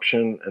an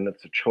option, and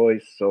it's a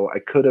choice. So I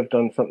could have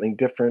done something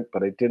different,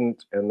 but I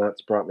didn't, and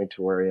that's brought me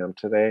to where I am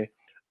today.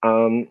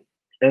 And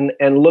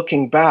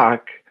looking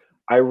back,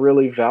 I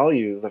really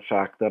value the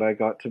fact that I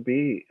got to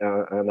be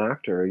an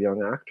actor, a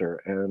young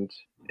actor, and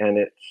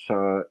it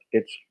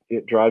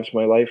drives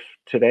my life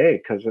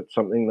today, because it's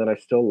something that I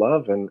still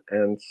love.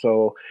 And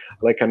so,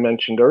 like I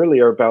mentioned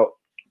earlier about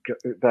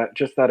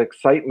that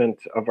excitement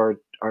of our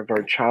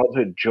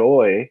childhood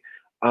joy.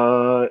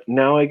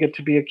 Now I get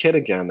to be a kid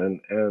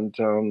again, and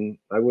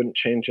I wouldn't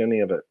change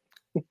any of it.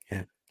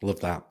 Yeah, love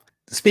that.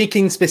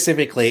 speaking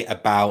specifically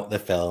about the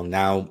film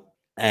now,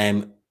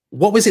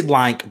 what was it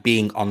like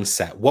being on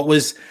set? What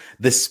was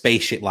the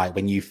spaceship like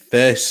when you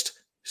first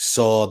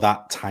saw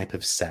that type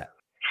of set?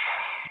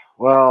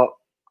 Well,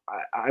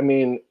 I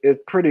mean,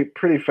 it's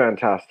pretty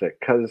fantastic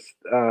because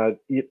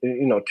you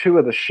know, two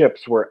of the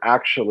ships were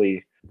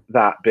actually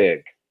that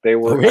big. They Oh,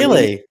 were, I mean,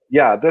 really?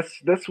 yeah.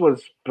 This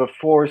was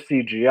before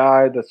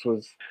CGI. This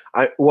was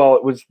well,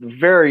 it was the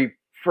very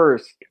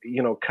first,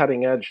 you know,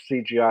 cutting edge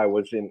CGI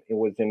was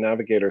in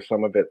Navigator.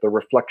 Some of it, the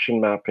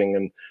reflection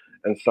mapping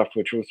and stuff,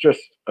 which was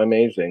just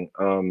amazing.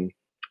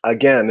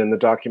 Again, in the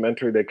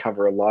documentary, they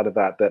cover a lot of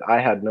that I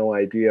had no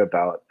idea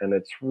about, and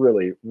it's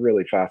really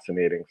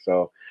fascinating.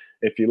 So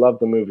if you love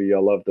the movie,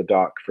 you'll love the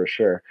doc for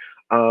sure.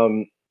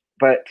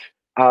 But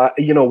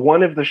you know,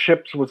 one of the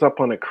ships was up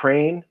on a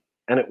crane,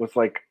 and it was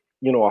like,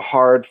 you know, a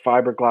hard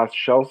fiberglass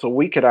shell, so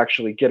we could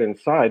actually get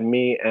inside.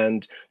 Me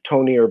and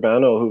Tony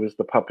Urbano, who was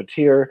the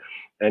puppeteer,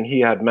 and he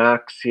had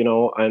Max, you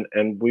know,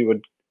 and we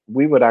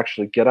would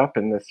actually get up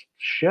in this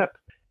ship,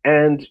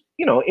 and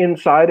you know,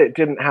 inside it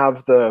didn't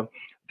have the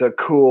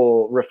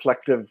cool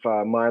reflective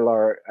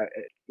mylar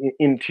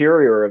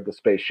interior of the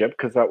spaceship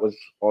because that was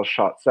all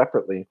shot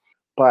separately.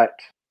 But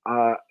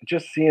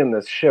just seeing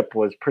this ship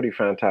was pretty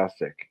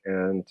fantastic.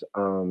 And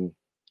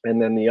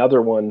then the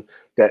other one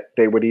that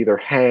they would either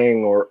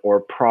hang or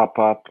prop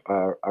up,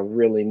 a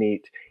really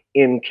neat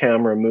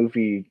in-camera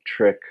movie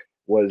trick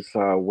was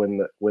when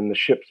the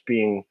ship's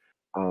being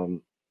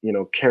you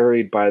know,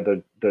 carried by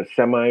the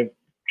semi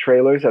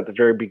trailers at the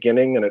very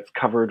beginning, and it's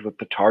covered with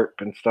the tarp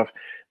and stuff.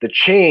 The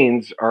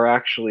chains are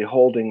actually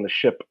holding the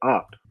ship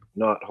up,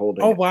 not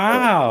holding. Oh, it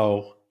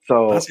wow. down.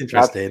 So that's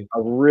interesting. That's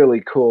a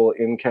really cool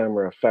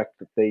in-camera effect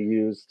that they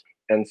used.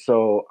 And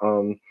so,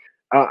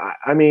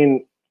 I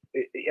mean,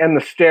 and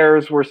the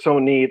stairs were so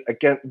neat.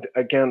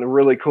 Again,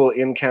 really cool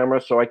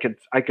in-camera. So I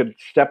could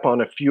step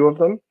on a few of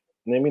them.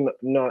 Maybe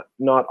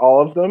not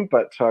all of them,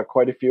 but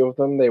quite a few of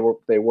them.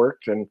 They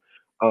worked, and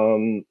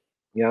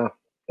yeah.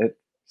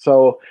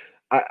 So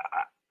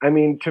I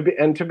mean, to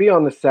be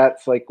on the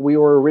sets, like we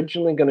were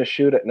originally going to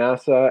shoot at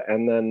NASA,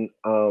 and then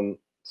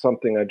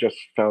something I just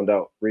found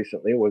out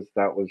recently was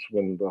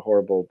when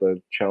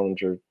the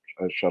Challenger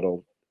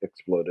shuttle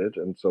exploded,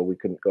 and so we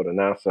couldn't go to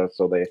NASA.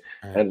 So they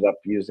ended up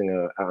using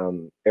a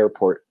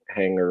airport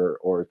hangar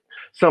or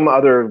some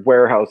other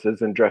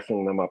warehouses and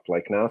dressing them up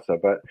like NASA.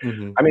 But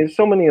I mean,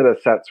 so many of the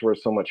sets were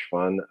so much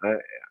fun.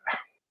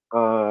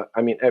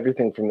 I mean,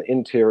 everything from the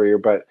interior,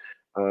 but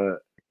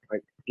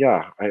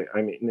yeah,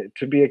 I mean,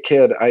 to be a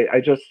kid,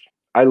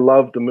 I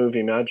love the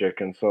movie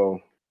magic, and so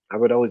I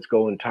would always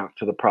go and talk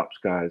to the props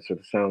guys or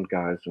the sound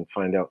guys and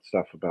find out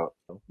stuff about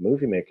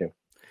movie making.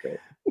 So.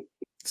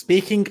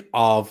 Speaking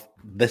of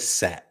the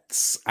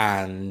sets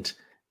and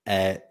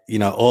you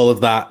know, all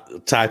of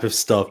that type of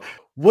stuff,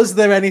 was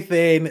there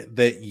anything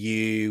that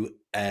you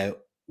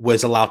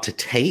was allowed to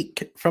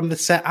take from the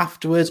set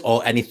afterwards,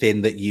 or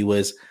anything that you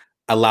was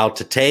allowed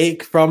to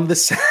take from the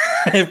set?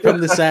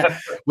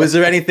 Was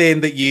there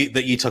anything that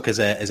you took as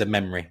a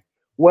memory?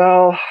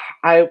 Well,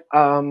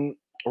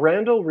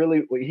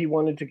 Randall he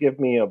wanted to give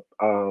me a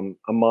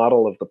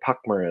model of the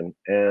Puckmarin,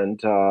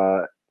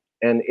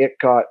 and it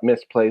got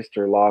misplaced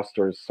or lost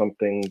or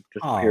something,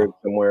 disappeared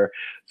somewhere.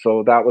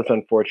 So that was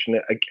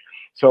unfortunate.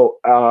 So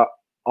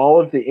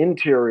all of the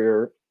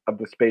interior of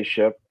the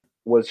spaceship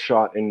was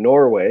shot in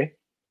Norway,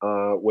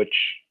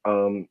 which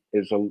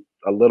is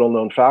a little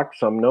known fact.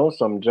 Some know,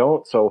 some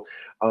don't. So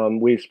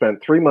we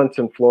spent 3 months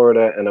in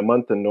Florida and a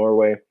month in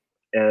Norway,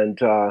 and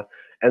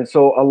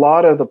so a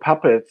lot of the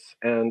puppets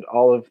and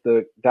all of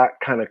that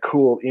kind of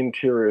cool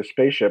interior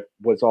spaceship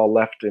was all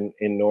left in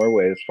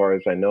Norway, as far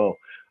as I know.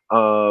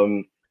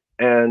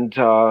 And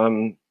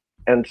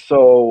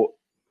so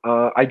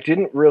I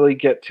didn't really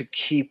get to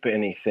keep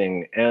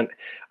anything. And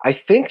I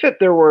think that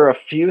there were a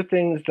few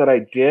things that I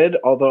did,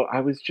 although I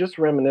was just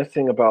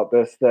reminiscing about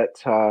this,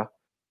 that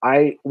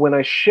when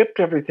I shipped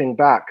everything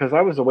back, because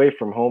I was away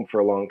from home for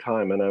a long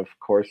time, and of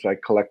course I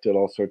collected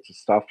all sorts of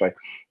stuff.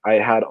 I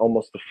had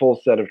almost a full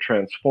set of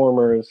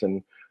Transformers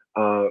and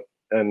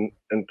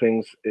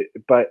things,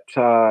 but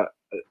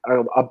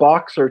a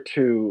box or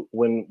two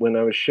when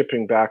I was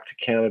shipping back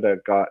to Canada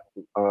got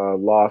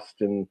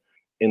lost in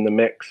the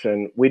mix,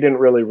 and we didn't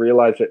really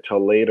realize it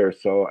till later.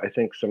 So I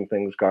think some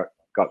things got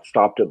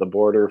stopped at the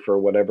border for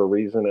whatever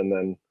reason, and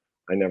then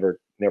I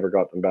never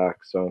got them back.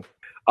 So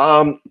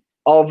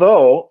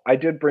although I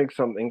did bring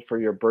something for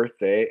your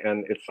birthday,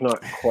 and it's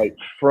not quite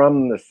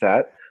from the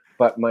set,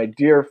 but my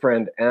dear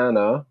friend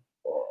Anna.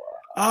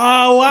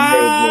 Oh,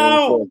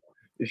 wow!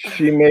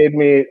 She made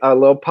me a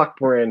little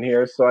Puckmarin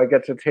here, so I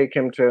get to take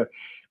him to.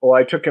 Well,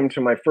 I took him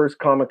to my first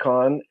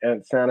Comic-Con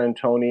at San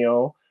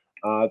Antonio,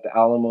 at the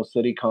Alamo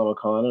City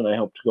Comic-Con, and I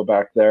hope to go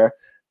back there.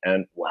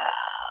 And wow,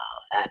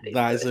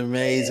 that's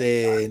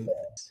amazing!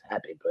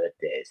 Happy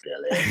birthday,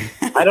 Silly.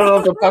 I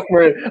don't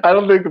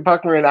think the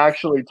Puckmarin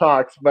actually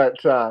talks, but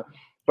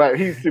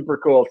he's super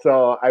cool.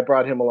 So I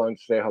brought him along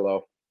to say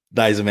hello.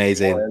 That is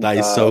amazing. And, that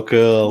is so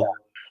cool.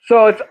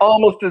 So it's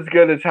almost as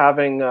good as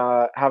having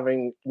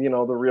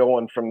the real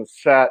one from the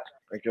set.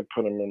 I could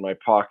put him in my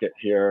pocket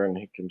here, and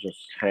he can just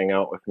hang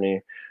out with me.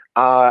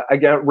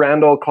 Again,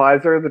 Randall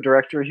Kleiser, the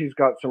director, he's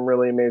got some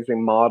really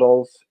amazing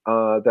models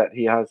that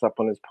he has up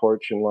on his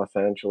porch in Los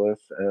Angeles,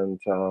 and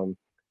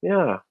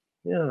yeah,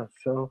 yeah.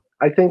 So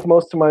I think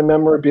most of my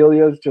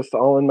memorabilia is just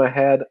all in my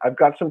head. I've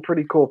got some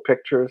pretty cool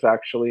pictures,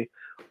 actually,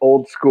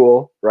 old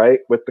school, right,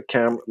 with the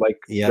camera, like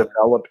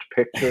developed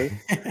pictures.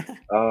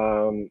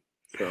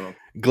 So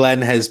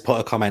Glenn has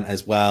put a comment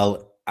as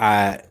well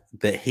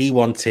that he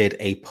wanted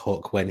a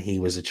puck when he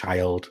was a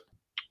child.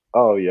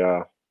 Oh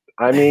yeah,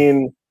 I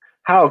mean,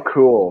 how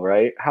cool,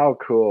 right? How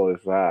cool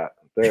is that?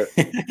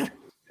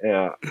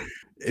 Yeah,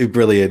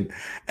 brilliant.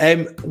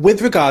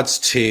 With regards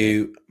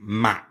to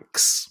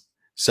Max,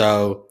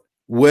 so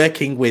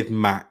working with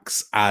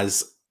Max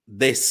as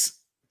this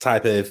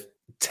type of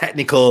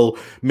technical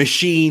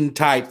machine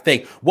type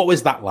thing, what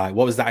was that like?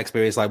 What was that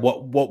experience like?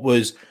 What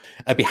was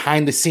a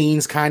behind the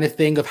scenes kind of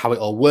thing of how it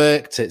all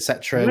worked,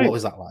 etc.? right. What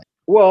was that like?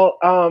 Well,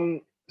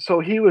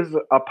 so he was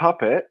a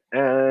puppet,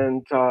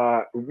 and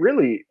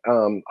really,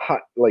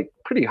 like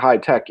pretty high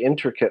tech,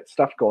 intricate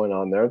stuff going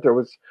on there. There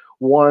was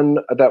one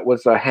that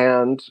was a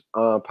hand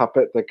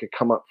puppet that could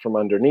come up from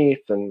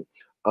underneath, and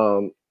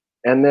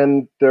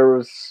then there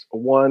was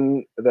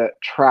one that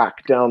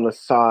tracked down the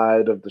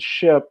side of the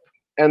ship,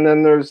 and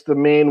then there's the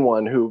main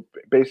one who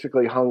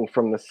basically hung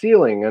from the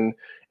ceiling,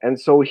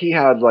 and so he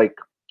had like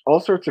all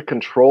sorts of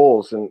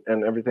controls and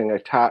everything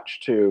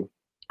attached to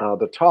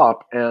the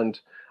top. And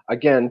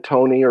again,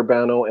 Tony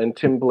Urbano and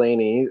Tim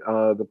Blaney,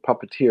 the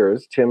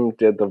puppeteers. Tim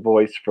did the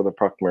voice for the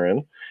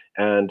Puckmarin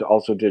and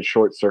also did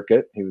Short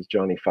Circuit. He was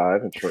Johnny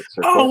Five in Short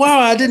Circuit. Oh wow,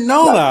 I didn't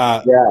know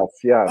that.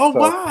 Yes. Oh, so,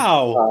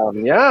 wow.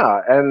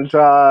 Yeah, and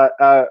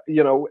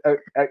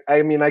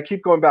I mean, I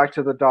keep going back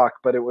to the doc,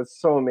 but it was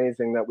so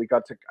amazing that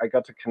I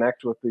got to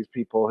connect with these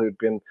people who'd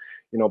been,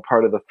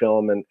 part of the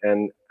film,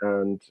 and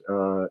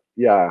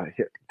yeah,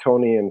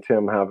 Tony and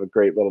Tim have a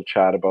great little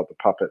chat about the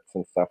puppets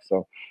and stuff.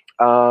 So,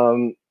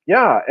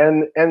 yeah,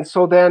 and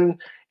so then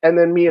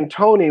me and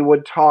Tony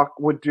would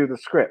do the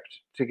script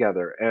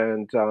together,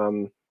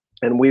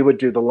 and we would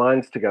do the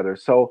lines together.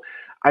 So,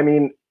 I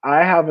mean,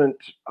 I've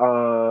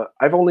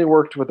only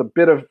worked with a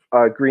bit of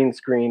green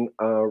screen.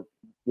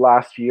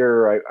 Last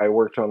year, I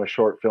worked on a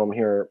short film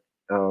here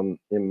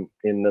in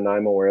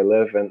Nanaimo where I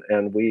live,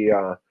 and we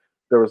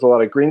there was a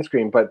lot of green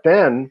screen, but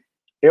then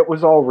it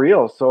was all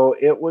real. So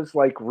it was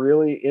like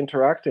really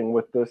interacting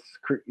with this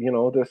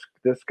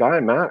guy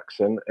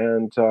Max,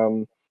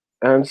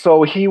 and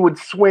so he would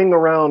swing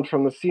around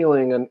from the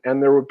ceiling,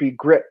 and there would be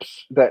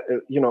grips that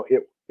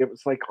it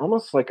was like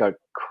almost like a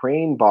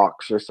crane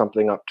box or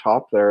something up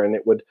top there, and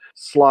it would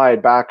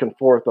slide back and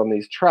forth on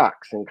these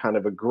tracks in kind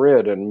of a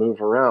grid and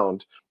move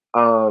around.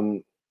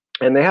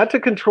 And they had to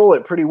control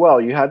it pretty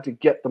well. You had to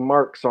get the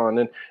marks on,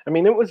 and I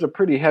mean, it was a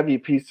pretty heavy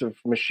piece of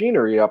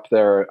machinery up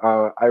there.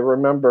 I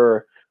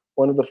remember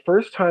one of the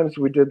first times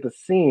we did the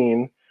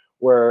scene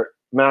where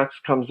Max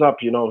comes up,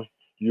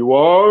 you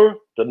are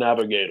the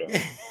navigator.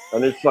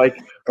 And it's like,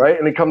 right,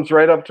 and he comes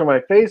right up to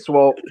my face.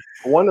 Well,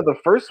 one of the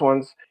first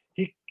ones,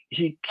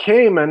 he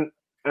came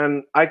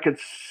and I could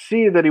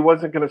see that he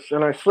wasn't going to,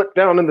 and I slipped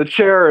down in the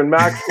chair, and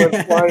Max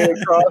went flying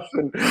across,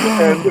 and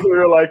we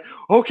were like,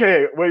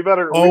 okay, we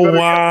better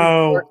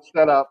wow, get this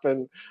set up,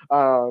 and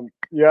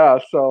yeah,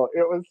 so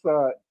it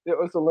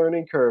was a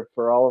learning curve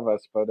for all of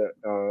us, but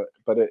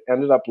it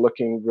ended up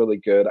looking really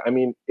good. I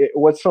mean,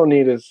 what's so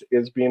neat is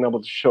being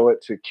able to show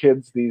it to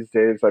kids these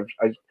days.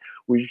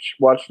 We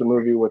watched the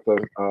movie with a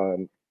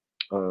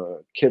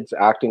kids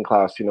acting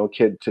class,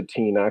 kid to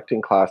teen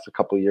acting class a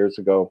couple of years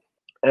ago,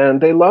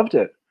 and they loved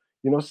it,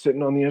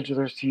 sitting on the edge of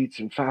their seats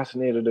and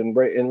fascinated and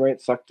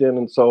right sucked in.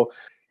 And so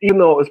even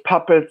though it was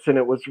puppets and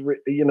it was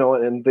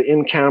and the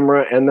in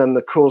camera and then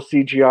the cool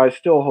CGI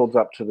still holds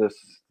up to this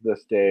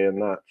day,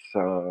 and that's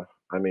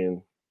I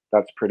mean,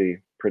 that's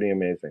pretty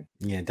amazing.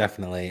 Yeah,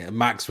 definitely.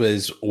 Max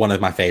was one of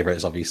my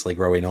favorites, obviously,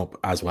 growing up,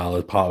 as well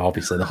as part of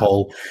obviously the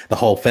whole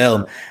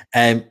film.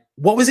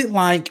 What was it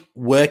like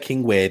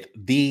working with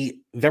the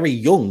very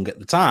young at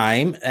the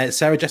time,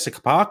 Sarah Jessica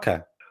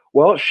Parker?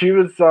 Well, she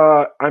was,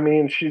 I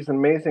mean, she's an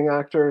amazing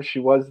actor. She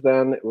was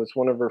then. It was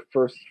one of her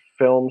first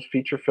films,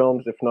 feature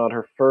films, if not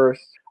her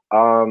first.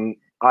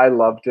 I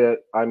loved it.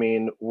 I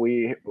mean,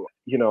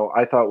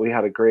 I thought we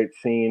had a great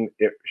scene.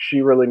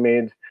 She really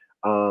made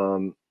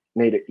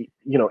it,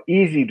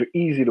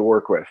 easy to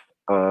work with.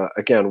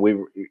 Again,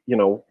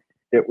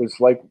 it was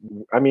like,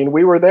 I mean,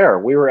 we were there.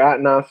 We were at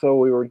NASA.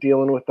 We were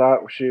dealing with that.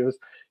 She was,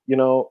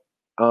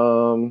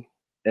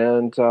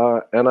 and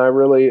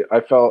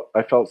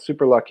I felt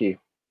super lucky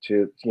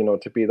to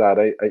be that.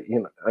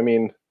 I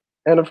mean,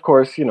 and of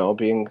course,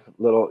 being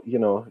little,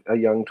 a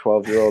young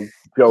 12-year-old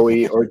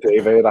Joey or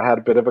David, I had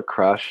a bit of a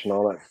crush and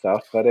all that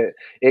stuff, but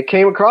it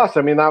came across.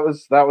 I mean, that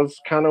was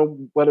kind of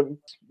what it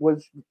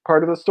was,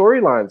 part of the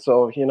storyline.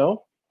 So,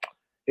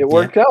 it Yeah.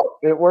 worked out.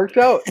 It worked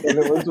out, and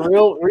it was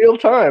real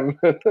time.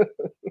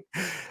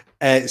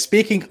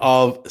 Speaking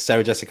of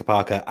Sarah Jessica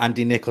Parker,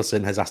 Andy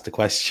Nicholson has asked a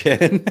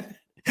question.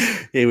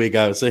 Here we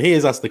go. So he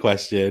has asked the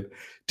question: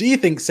 do you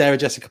think Sarah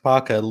Jessica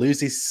Parker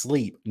loses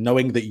sleep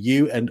knowing that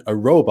you and a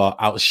robot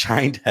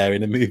outshined her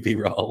in a movie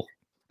role?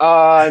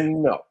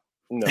 No,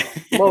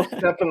 most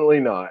definitely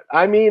not.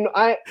 I mean,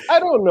 I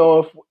don't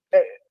know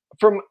if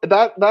from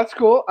that. That's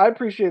cool. I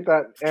appreciate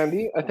that,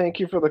 Andy. I thank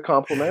you for the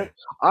compliment.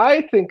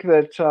 I think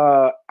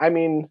that I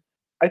mean,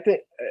 I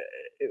think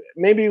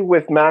maybe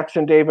with Max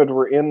and David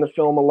we're in the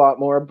film a lot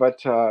more, but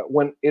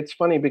when it's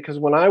funny because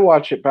when I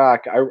watch it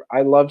back,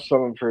 I love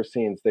some of her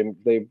scenes.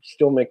 They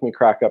still make me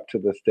crack up to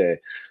this day.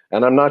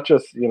 And I'm not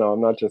just,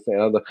 I'm not just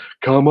saying,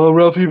 come on,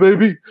 Ralphie,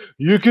 baby,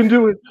 you can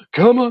do it.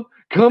 Come on,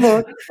 come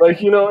on.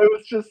 Like, it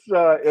was just,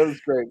 it was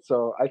great.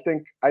 So I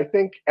think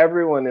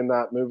everyone in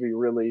that movie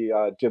really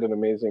did an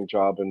amazing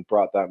job and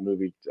brought that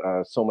movie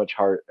so much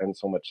heart and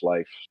so much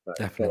life.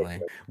 Definitely.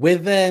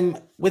 With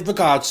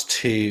regards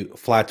to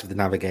Flight of the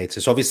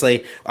Navigators,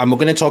 obviously, and we're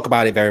going to talk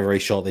about it very, very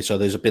shortly. So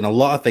there's been a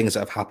lot of things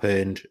that have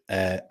happened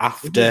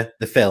after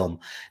the film.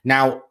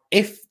 Now,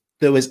 if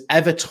there was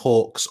ever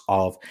talks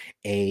of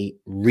a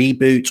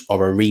reboot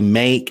or a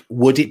remake,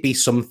 would it be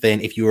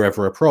something, if you were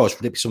ever approached,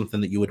 would it be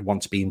something that you would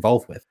want to be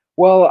involved with?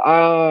 Well,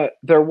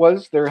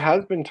 there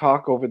has been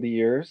talk over the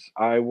years.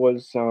 I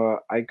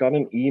got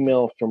an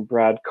email from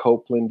Brad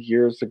Copeland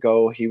years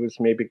ago. He was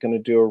maybe going to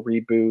do a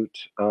reboot.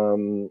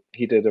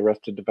 He did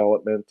Arrested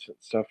Development and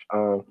stuff,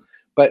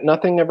 but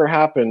nothing ever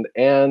happened.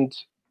 And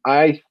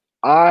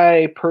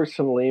I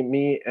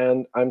personally,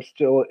 and I'm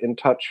still in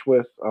touch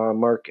with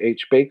Mark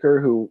H. Baker,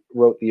 who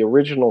wrote the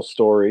original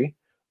story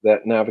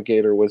that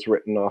Navigator was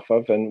written off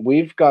of, and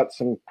we've got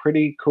some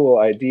pretty cool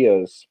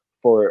ideas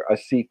for a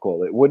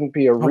sequel. It wouldn't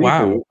be a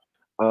reboot.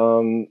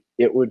 Wow.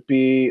 It would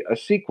be a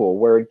sequel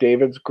where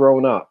David's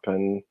grown up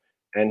and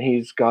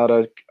he's got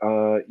a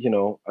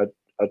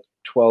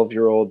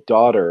 12-year-old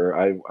daughter.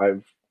 I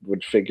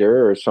would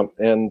figure or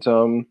something,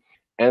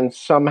 and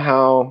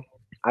somehow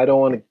I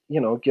don't want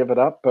to give it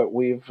up, but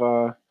we've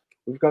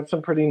got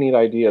some pretty neat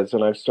ideas,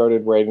 and I've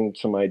started writing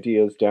some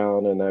ideas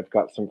down, and I've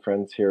got some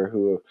friends here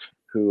who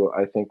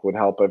I think would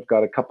help. I've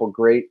got a couple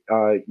great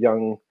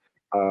young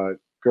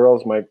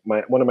girls. My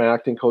one of my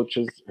acting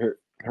coaches,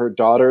 her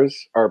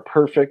daughters are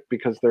perfect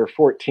because they're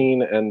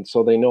 14, and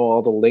so they know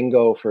all the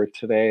lingo for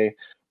today.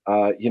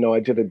 I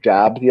did a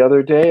dab the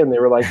other day, and they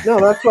were like, "No,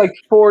 that's like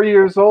 4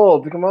 years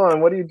old. Come on,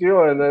 what are you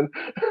doing?" And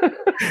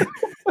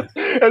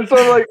and so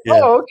I'm like,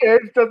 "Oh, okay,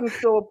 it doesn't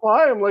still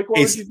apply." I'm like, "What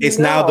would you do now?"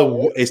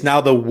 It's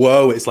now the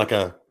whoa. It's like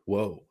a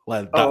whoa.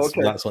 Like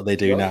that's what they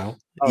do now.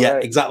 All yeah,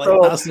 right. exactly.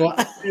 So, that's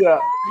what. Yeah,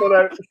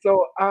 but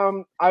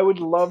I would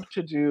love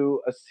to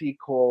do a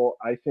sequel.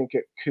 I think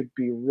it could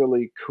be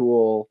really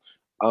cool.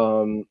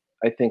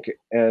 I think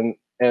and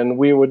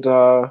we would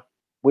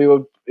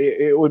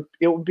it would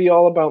be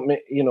all about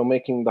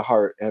making the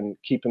heart and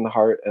keeping the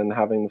heart and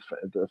having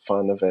the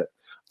fun of it.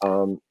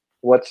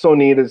 What's so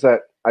neat is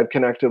that I've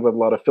connected with a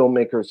lot of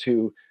filmmakers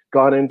who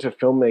got into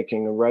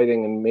filmmaking and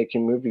writing and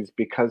making movies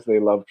because they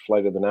loved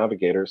Flight of the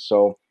Navigator.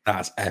 So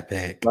that's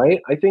epic,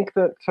 right? I think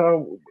that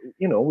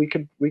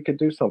we could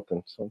do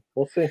something. So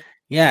we'll see.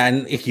 Yeah,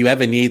 and if you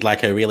ever need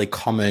like a really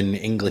common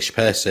English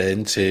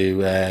person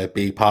to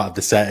be part of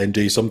the set and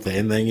do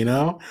something, then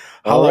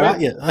holler at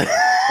you.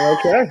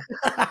 Okay,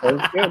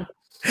 sounds good.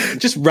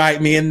 Just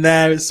write me in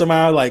there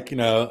somehow, like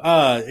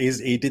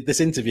he did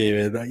this interview,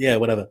 and yeah,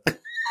 whatever.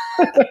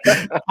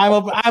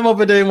 I'm up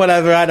for doing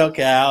whatever. I don't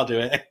care. I'll do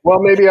it.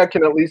 Well, maybe I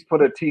can at least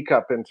put a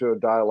teacup into a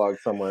dialogue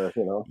somewhere.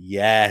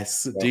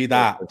 Yes, do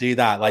that. Do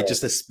that. Like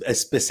just a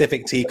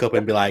specific teacup,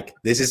 and be like,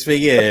 "This is for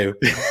you."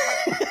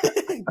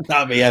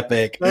 That'd be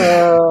epic.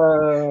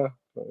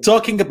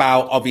 Talking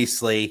about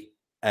obviously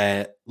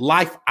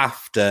life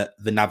after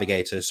the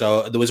Navigator.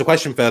 So there was a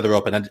question further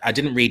up, and I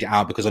didn't read it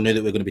out because I knew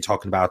that we were going to be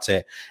talking about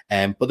it.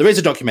 But there is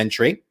a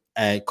documentary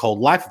called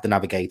Life of the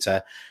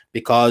Navigator,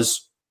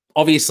 because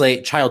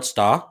obviously child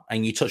star,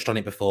 and you touched on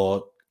it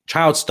before,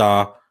 child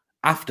star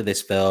after this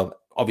film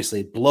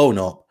obviously blown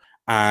up,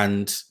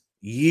 and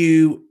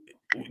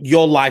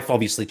your life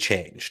obviously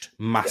changed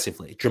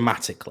massively,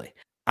 dramatically.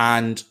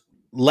 And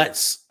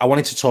I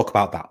wanted to talk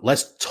about that.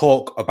 Let's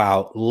talk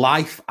about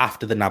life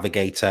after the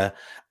Navigator,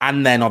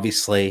 and then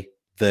obviously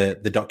the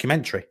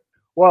documentary.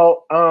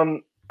 Well,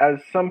 as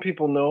some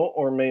people know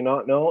or may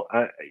not know,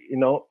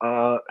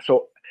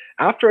 so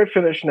after I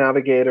finished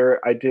Navigator,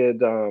 I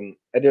did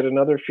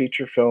another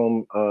feature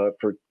film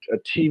for a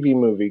TV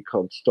movie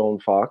called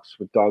Stone Fox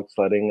with dog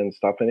sledding and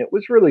stuff, and it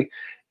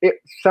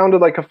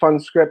sounded like a fun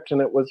script,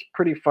 and it was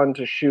pretty fun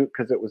to shoot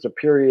because it was a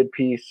period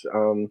piece.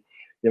 I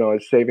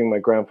was saving my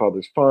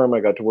grandfather's farm. I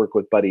got to work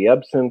with Buddy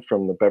Ebsen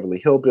from the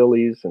Beverly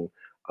Hillbillies, and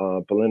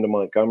Belinda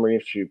Montgomery.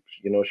 She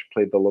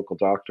played the local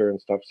doctor and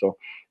stuff. So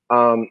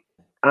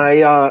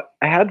I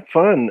had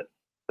fun,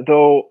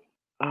 though.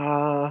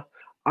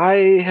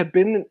 I had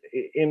been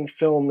in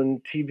film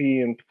and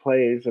TV and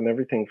plays and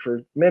everything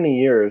for many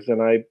years,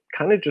 and I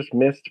kind of just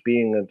missed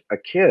being a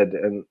kid.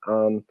 And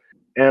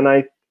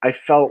I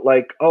felt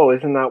like, oh,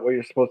 isn't that what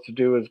you're supposed to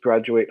do, is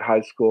graduate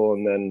high school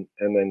and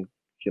then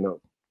you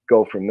know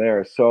go from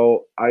there.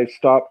 So I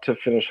stopped to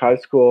finish high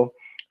school,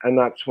 and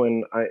that's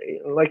when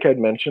like I'd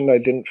mentioned, I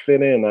didn't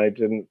fit in. I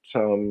didn't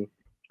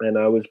and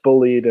I was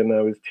bullied and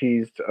I was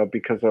teased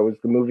because I was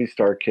the movie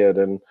star kid,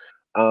 and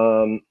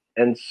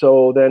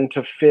so then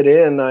to fit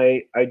in,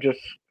 I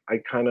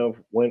kind of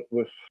went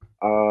with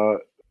I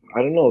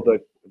don't know,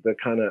 the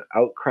kind of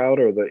out crowd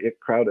or the it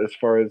crowd, as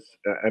far as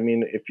I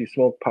mean, if you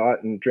smoke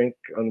pot and drink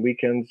on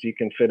weekends, you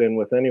can fit in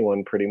with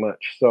anyone pretty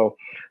much. So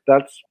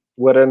that's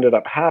what ended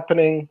up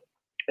happening,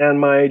 and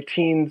my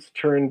teens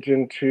turned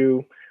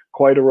into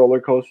quite a roller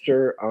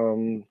coaster,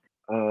 and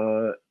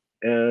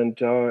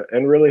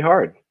really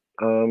hard.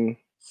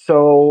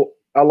 So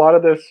a lot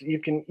of this you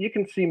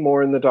can see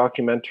more in the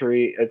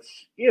documentary.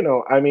 It's,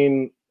 I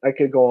mean, I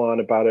could go on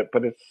about it,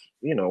 but it's,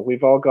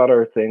 we've all got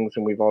our things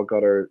and we've all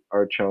got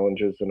our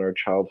challenges and our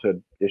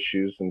childhood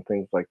issues and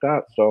things like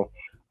that. So,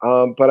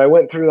 but I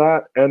went through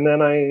that, and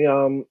then I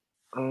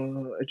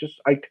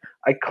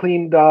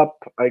cleaned up.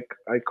 I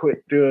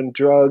quit doing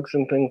drugs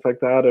and things like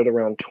that at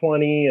around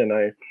 20,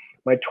 and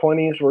my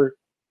 20s were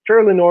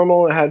fairly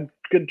normal. I had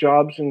good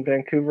jobs in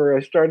Vancouver.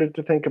 I started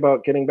to think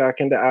about getting back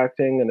into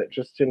acting, and it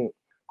just didn't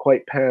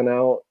quite pan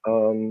out.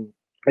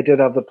 I did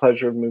have the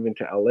pleasure of moving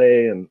to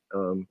LA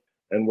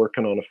and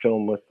working on a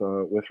film with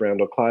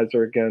Randall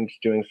Kleiser again,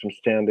 just doing some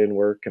stand-in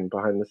work and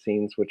behind the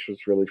scenes, which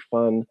was really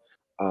fun.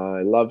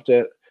 I loved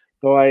it,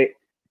 though.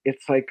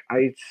 It's like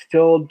I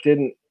still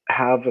didn't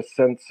have a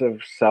sense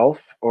of self,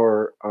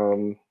 or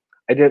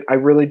I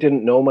really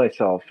didn't know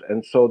myself,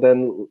 and so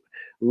then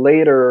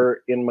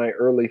later in my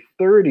early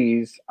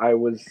 30s, I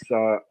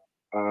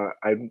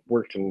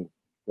worked in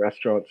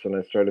restaurants and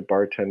I started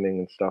bartending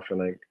and stuff,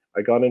 and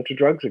I got into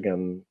drugs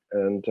again,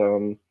 and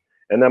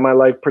then my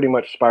life pretty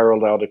much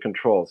spiraled out of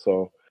control.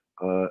 So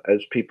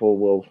as people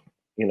will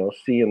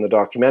see in the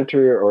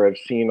documentary or have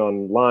seen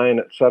online,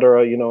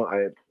 etc.,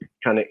 I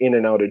kind of in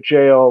and out of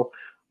jail.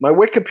 My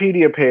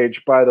Wikipedia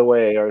page, by the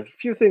way, a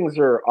few things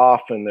are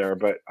off in there,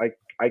 but I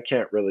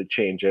can't really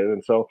change it.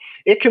 And so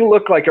it can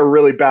look like a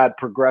really bad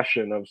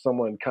progression of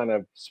someone kind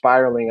of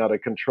spiraling out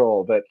of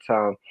control. But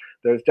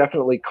there's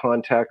definitely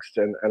context.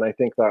 And I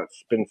think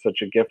that's been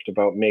such a gift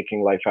about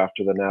making Life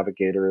After the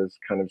Navigator, is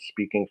kind of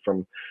speaking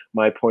from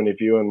my point of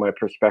view and my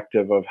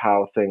perspective of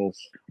how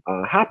things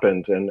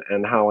happened,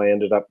 and how I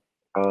ended up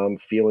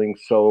feeling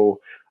so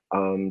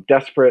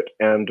desperate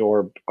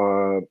or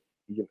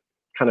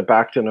kind of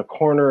backed in a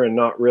corner and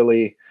not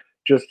really,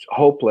 just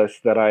hopeless,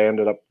 that I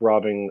ended up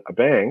robbing a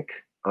bank,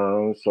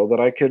 so that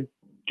I could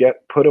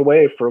get put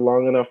away for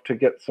long enough to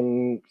get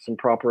some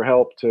proper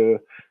help to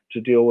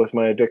deal with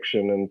my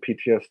addiction and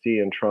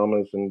PTSD and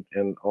traumas and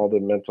all the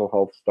mental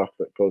health stuff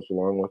that goes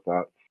along with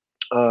that.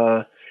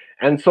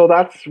 And so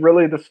that's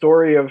really the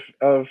story of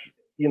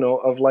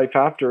Life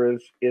After,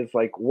 is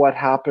like what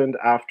happened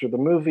after the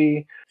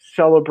movie,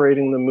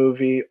 celebrating the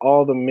movie,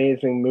 all the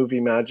amazing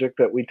movie magic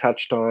that we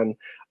touched on.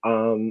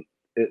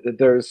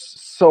 There's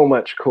so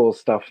much cool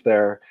stuff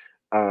there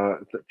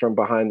from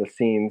behind the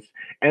scenes,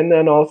 and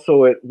then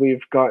also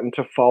we've gotten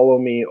to follow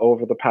me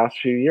over the past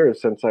few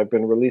years since I've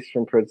been released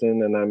from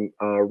prison, and I'm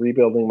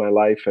rebuilding my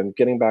life and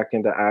getting back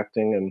into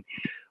acting. And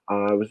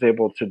I was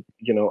able to,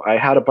 I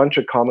had a bunch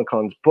of Comic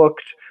Cons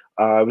booked.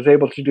 I was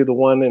able to do the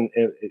one in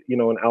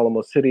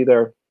Alamo City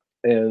there,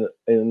 and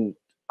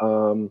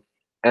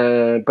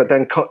but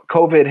then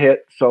COVID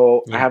hit,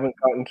 so I haven't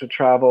gotten to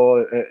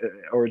travel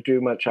or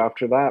do much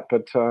after that.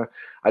 But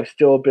I've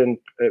still been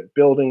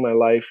building my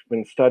life,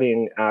 been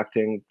studying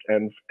acting,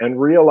 and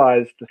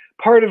realized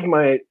part of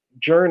my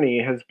journey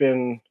has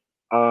been,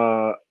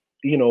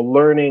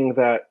 learning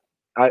that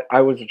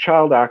I was a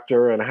child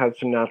actor and I had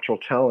some natural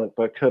talent,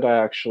 but could I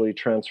actually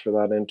transfer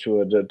that into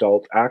an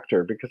adult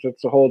actor? Because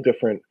it's a whole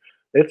different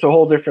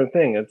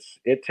thing.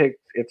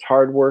 It's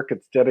hard work,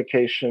 it's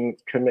dedication,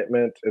 it's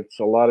commitment, it's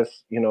a lot of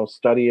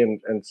study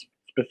and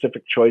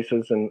specific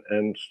choices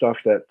and stuff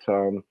that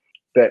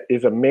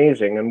is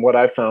amazing. And what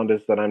I found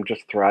is that I'm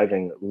just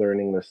thriving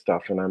learning this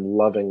stuff, and I'm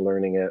loving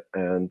learning it.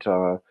 And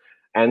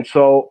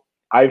so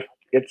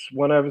it's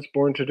what I was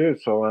born to do.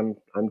 So I'm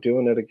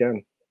doing it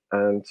again.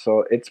 And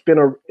so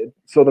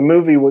so the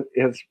movie was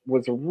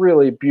a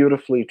really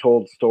beautifully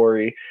told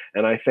story,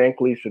 and I thank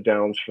Lisa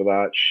Downs for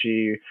that.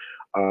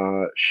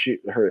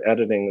 Her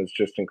editing is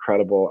just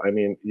incredible. I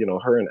mean,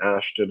 her and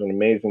Ash did an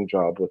amazing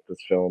job with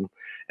this film,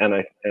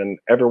 and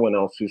everyone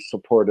else who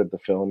supported the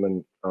film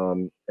and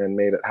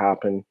made it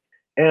happen.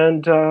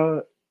 And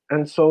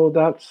so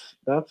that's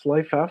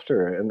Life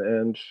After.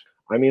 And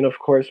I mean, of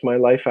course, my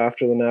life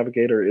after the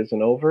Navigator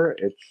isn't over.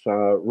 It's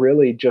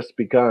really just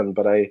begun.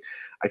 But I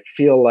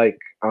feel like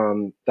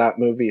that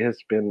movie has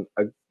been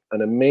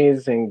an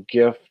amazing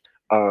gift.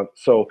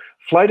 So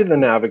Flight of the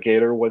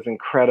Navigator was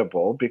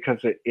incredible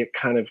because it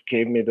kind of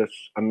gave me this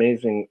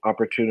amazing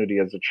opportunity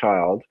as a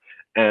child,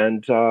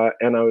 and I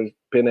was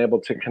been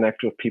able to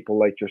connect with people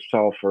like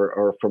yourself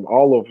or from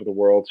all over the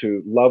world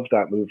who loved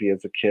that movie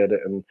as a kid,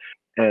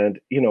 and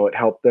it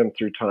helped them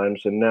through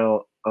times. And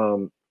now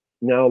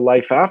now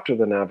Life After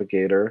the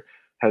Navigator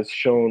has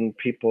shown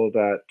people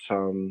that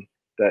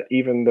that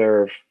even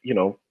their,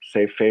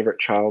 say favorite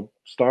child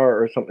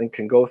star or something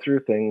can go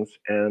through things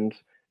and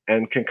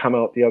can come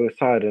out the other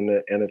side, and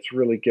it's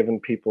really given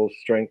people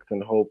strength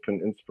and hope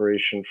and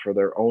inspiration for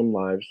their own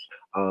lives,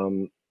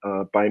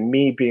 by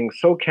me being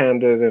so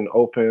candid and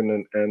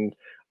open and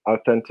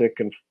authentic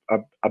and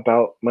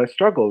about my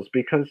struggles,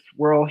 because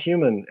we're all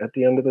human at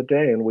the end of the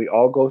day, and we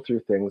all go through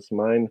things.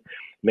 Mine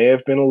may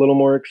have been a little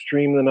more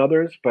extreme than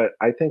others, but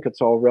I think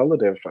it's all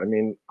relative. I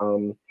mean,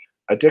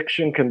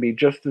 addiction can be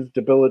just as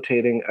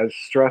debilitating as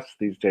stress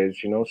these days.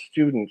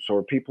 Students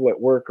or people at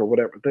work or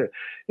whatever.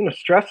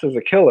 Stress is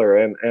a killer,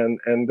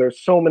 and there's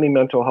so many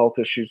mental health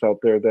issues out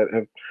there that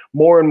have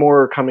more and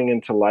more are coming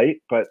into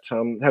light, but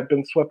have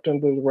been swept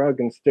under the rug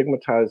and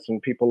stigmatized, and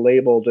people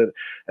labeled it,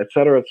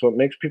 etc. So it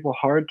makes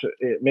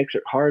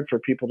it hard for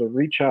people to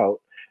reach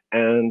out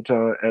and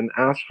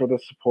ask for the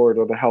support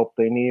or the help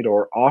they need,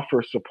 or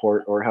offer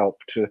support or help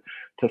to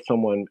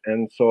someone.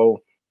 And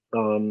so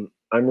I'm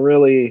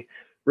really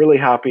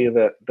happy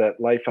that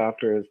Life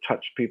After has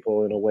touched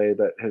people in a way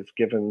that has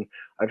given.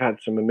 I've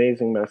had some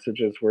amazing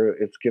messages where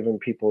it's given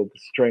people the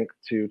strength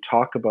to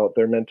talk about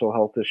their mental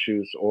health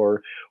issues,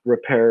 or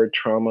repair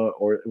trauma,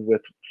 or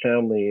with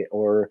family,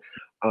 or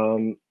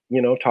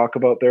talk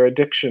about their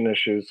addiction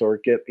issues, or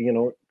get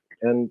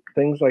and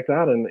things like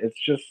that. And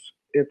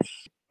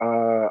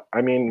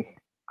I mean,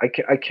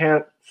 I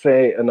can't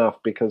say enough,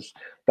 because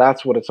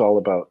that's what it's all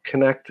about: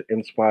 connect,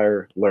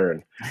 inspire,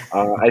 learn.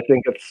 I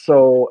think it's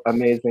so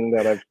amazing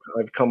that I've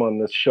come on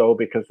this show,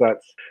 because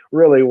that's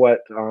really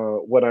what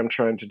I'm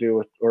trying to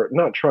do, or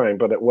not trying,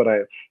 but what I,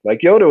 like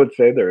Yoda would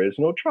say, there is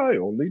no try,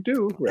 only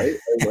do, right?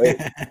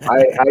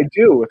 I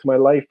do with my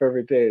life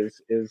every day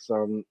is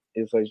I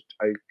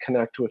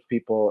connect with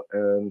people,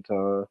 and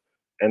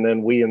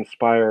then we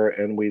inspire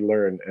and we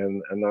learn,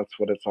 and that's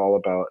what it's all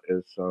about.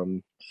 Is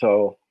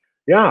so.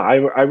 Yeah,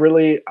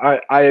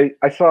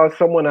 I saw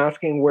someone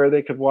asking where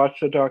they could watch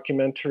the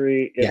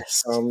documentary.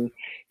 It's Yes.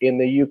 In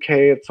the UK,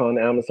 it's on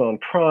Amazon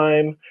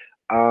Prime,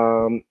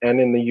 and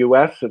in the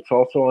US, it's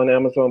also on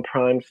Amazon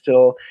Prime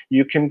still.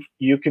 You can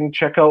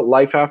check out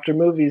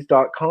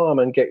lifeaftermovies.com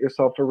and get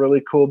yourself a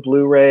really cool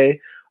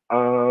Blu-ray.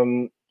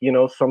 Some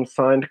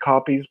signed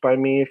copies by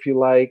me if you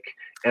like.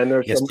 And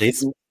Yes,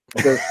 please.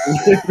 there's,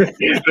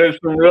 there's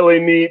some really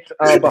neat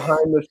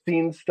behind the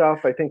scenes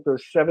stuff. I think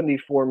there's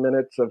 74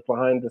 minutes of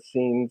behind the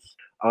scenes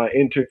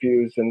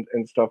interviews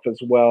and stuff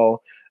as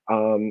well,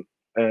 for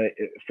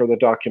the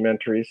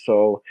documentary.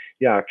 So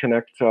yeah,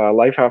 connect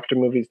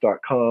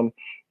lifeaftermovies.com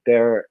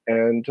there,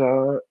 and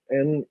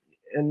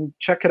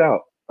check it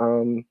out.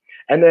 And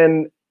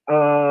then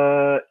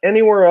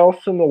anywhere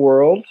else in the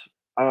world,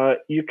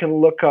 you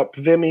can look up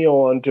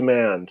Vimeo on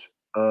demand.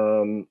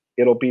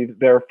 It'll be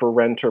there for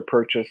rent or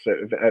purchase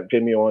at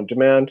Vimeo on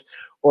demand.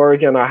 Or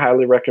again, I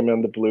highly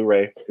recommend the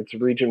Blu-ray. It's a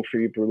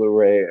region-free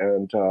Blu-ray,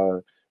 and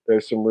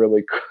there's some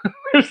really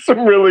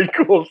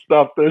cool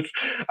stuff. There's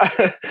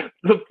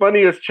the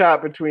funniest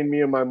chat between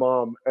me and my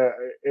mom.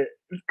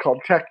 It's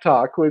called Tech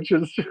Talk, which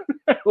is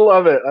I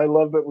love it. I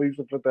love that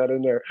Lisa put that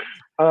in there.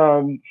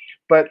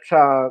 But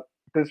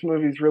this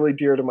movie's really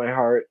dear to my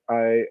heart.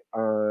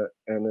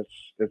 And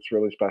it's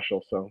really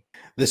special. So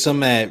there's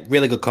some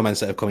really good comments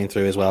that have coming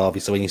through as well.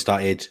 Obviously, when you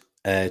started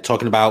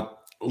talking about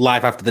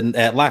Life After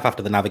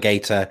the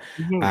Navigator,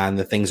 and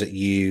the things that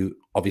you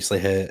obviously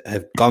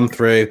have gone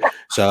through.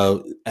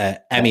 So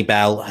Emmy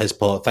Bell has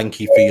put, "Thank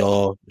you for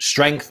your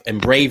strength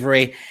and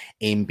bravery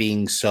in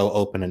being so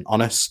open and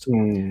honest."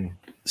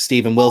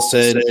 Stephen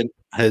Wilson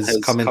has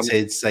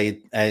commented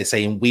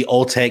saying, "We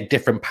all take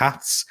different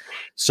paths.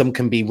 Some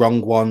can be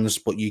wrong ones,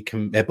 but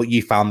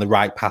you found the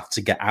right path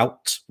to get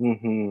out."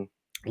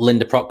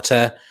 Linda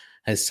Proctor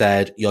has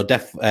said, "You're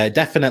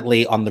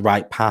definitely on the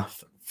right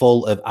path.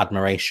 Full of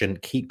admiration.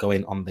 Keep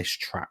going on this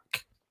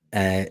track."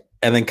 And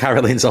then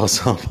Caroline's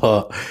also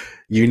put,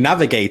 "You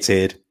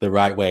navigated the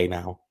right way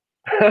now."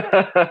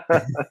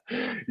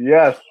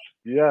 Yes,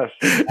 I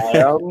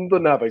am the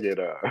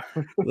navigator.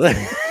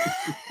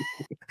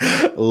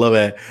 Love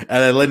it. And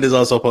then Linda's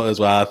also put as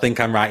well, "I think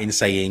I'm right in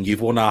saying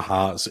you've won our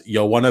hearts.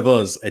 You're one of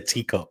us, a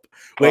teacup."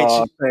 Which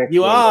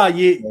you are.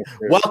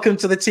 Welcome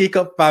to the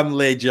teacup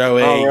family,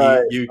 Joey.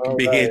 Right, you can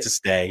be here to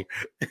stay.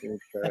 Okay.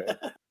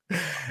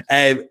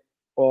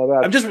 Well,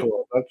 that's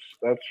cool.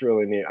 That's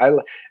really neat. I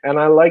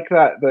like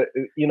that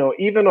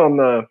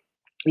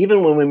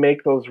even when we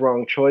make those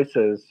wrong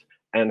choices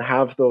and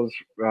have those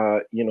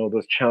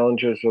those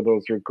challenges or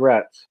those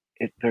regrets,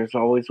 there's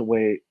always a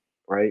way,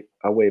 right?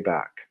 A way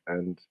back,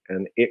 and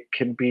it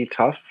can be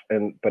tough,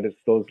 but it's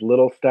those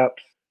little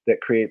steps that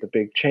create the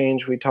big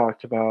change we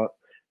talked about,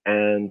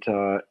 and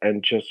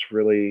just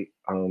really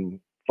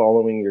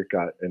following your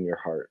gut and your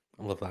heart.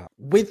 I love that.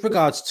 With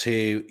regards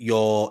to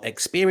your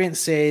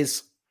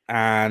experiences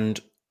and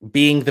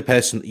being the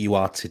person that you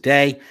are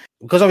today,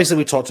 because obviously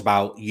we talked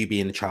about you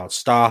being a child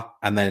star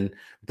and then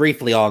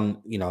briefly on,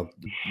 you know,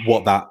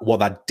 what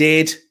that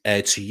did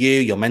to you,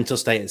 your mental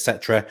state,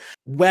 etc.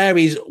 Where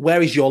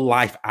is your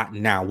life at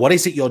now? What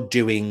is it you're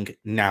doing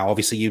now?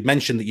 Obviously, you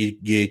mentioned that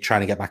you're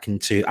trying to get back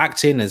into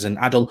acting as an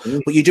adult,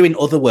 but you're doing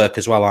other work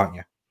as well, aren't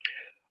you?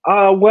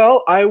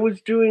 Well, I was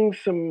doing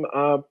some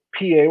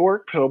PA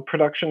work, so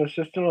production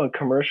assistant on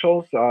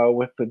commercials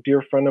with a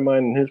dear friend of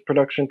mine and his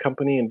production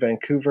company in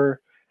Vancouver,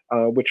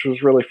 which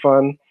was really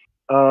fun.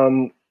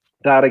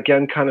 That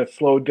again kind of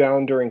slowed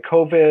down during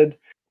COVID,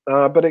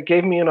 but it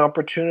gave me an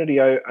opportunity.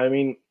 I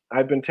mean,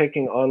 I've been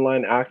taking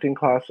online acting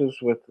classes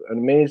with an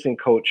amazing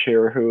coach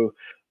here who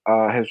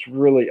has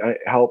really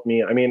helped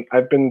me. I mean,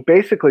 I've been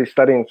basically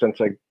studying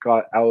since I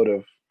got out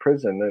of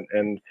prison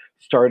and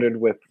started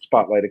with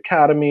Spotlight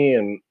Academy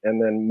and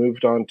then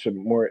moved on to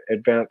more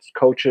advanced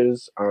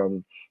coaches.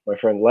 My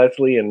friend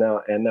Leslie and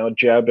now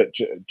Jeb at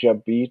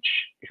Jeb Beach,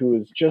 who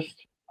is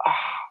just,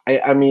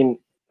 I mean,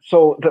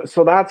 so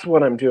that's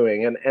what I'm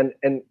doing.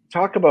 And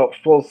talk about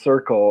full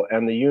circle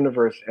and the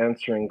universe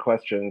answering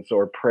questions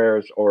or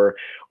prayers or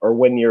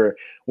when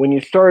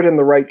you start in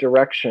the right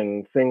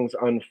direction, things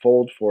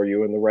unfold for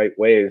you in the right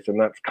ways. And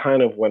that's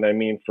kind of what I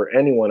mean for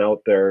anyone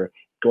out there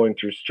going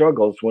through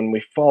struggles. When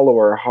we follow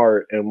our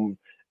heart and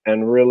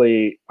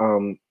really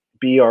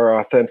be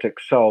our authentic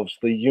selves,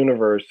 the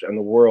universe and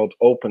the world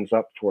opens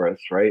up for us,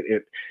 right?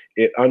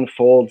 It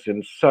unfolds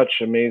in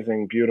such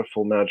amazing,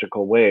 beautiful,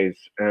 magical ways.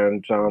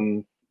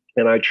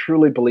 And I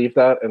truly believe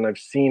that, and I've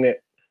seen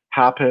it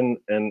happen.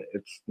 And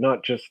it's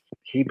not just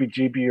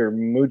heebie-jeebie or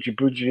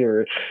muji-booji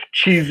or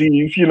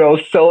cheesy,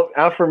 self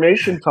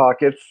affirmation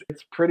talk.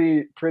 It's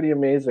pretty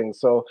amazing.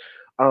 So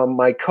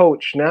my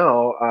coach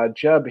now,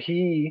 Jeb,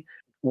 he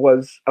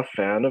was a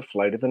fan of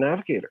Flight of the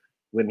Navigator.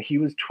 When he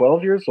was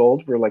 12 years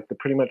old, we're like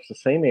pretty much the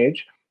same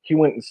age. He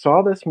went and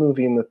saw this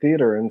movie in the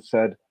theater and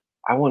said,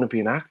 "I want to be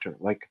an actor.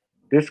 Like,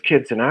 this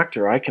kid's an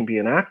actor. I can be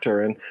an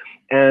actor."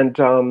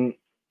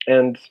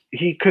 And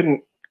he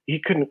couldn't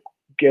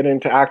get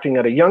into acting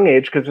at a young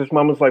age because his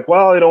mom was like,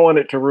 "Well, I don't want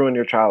it to ruin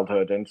your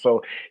childhood." And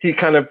so he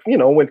kind of,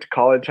 went to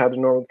college, had a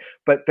normal,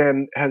 but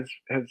then has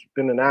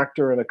been an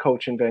actor and a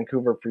coach in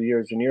Vancouver for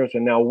years and years.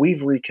 And now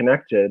we've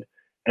reconnected.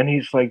 And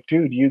he's like,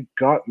 "Dude, you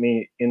got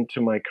me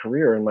into my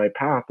career and my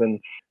path, and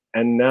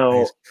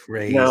now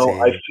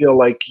I feel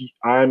like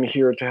I'm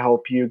here to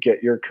help you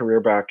get your career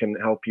back and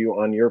help you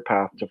on your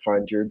path to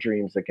find your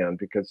dreams again,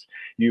 because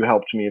you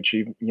helped me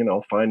achieve,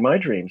 find my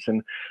dreams."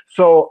 And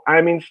so,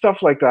 I mean, stuff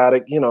like that,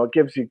 it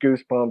gives you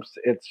goosebumps.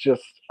 It's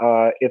just,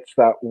 it's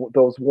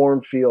those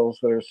warm feels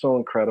that are so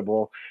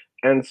incredible.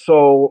 And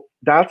so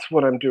that's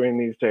what I'm doing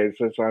these days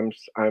is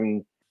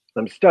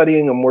I'm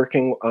studying, I'm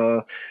working,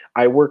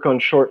 I work on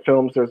short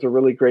films. There's a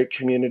really great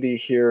community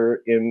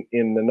here in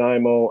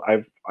Nanaimo.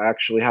 I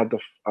actually had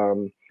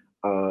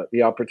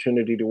the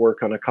opportunity to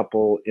work on a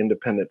couple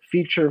independent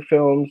feature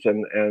films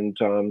and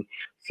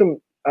some,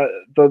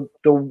 the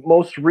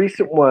most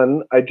recent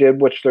one I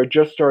did, which they're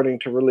just starting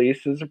to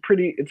release, is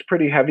it's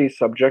pretty heavy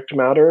subject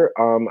matter.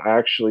 I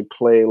actually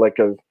play like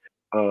a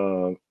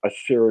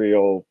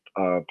serial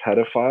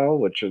pedophile,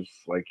 which is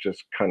like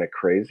just kind of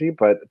crazy.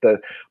 But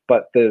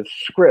the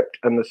script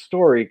and the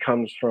story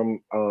comes from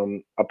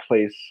a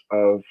place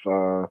of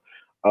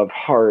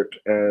heart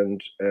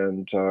and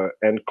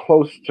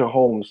close to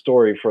home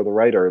story for the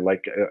writer,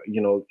 like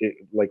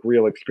like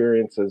real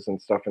experiences and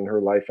stuff in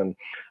her life. And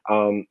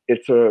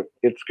it's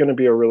going to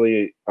be a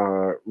really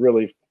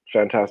really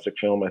fantastic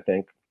film, I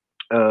think.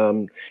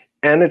 And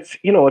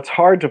it's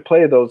hard to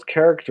play those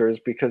characters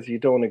because you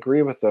don't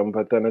agree with them,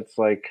 but then it's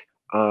like,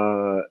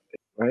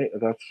 right,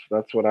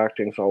 that's what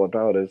acting's all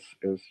about,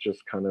 is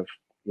just kind of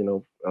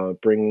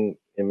bring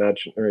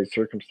imaginary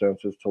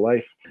circumstances to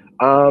life.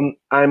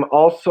 I'm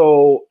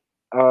also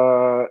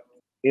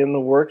in the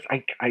works.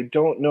 I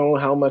don't know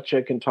how much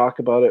I can talk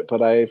about it,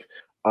 but I've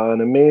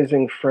an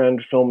amazing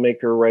friend,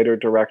 filmmaker, writer,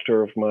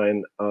 director of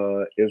mine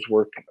is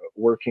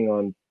working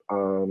on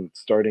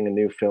starting a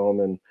new film,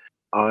 and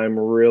I'm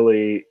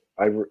really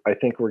I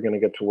think we're going to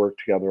get to work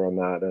together on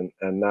that,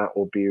 and that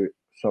will be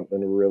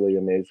something really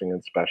amazing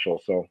and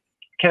special. So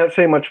can't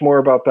say much more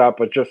about that,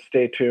 but just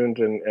stay tuned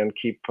and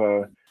keep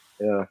your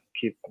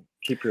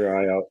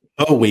eye out.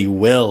 Oh, we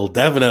will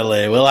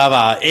definitely. We'll have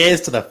our ears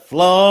to the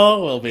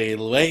floor. We'll be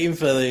waiting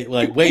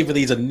for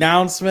these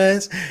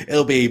announcements.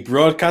 It'll be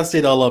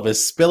broadcasted all over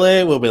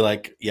Spilly. We'll be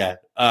like, yeah,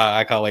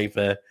 I can't wait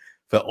for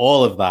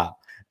all of that.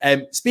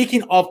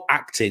 Speaking of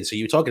acting, so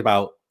you were talking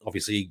about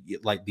obviously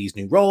like these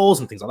new roles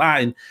and things like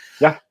that, and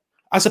yeah,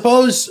 I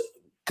suppose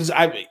because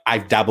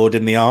I've dabbled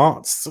in the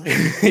arts,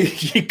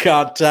 you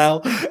can't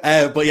tell,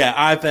 but yeah,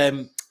 I've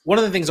one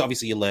of the things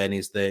obviously you learn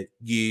is that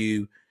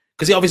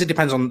because it obviously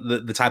depends on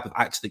the type of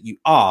actor that you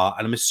are,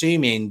 and I'm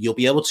assuming you'll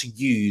be able to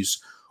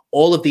use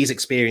all of these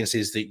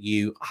experiences that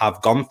you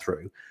have gone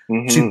through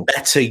to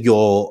better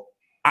your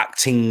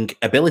acting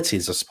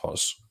abilities, I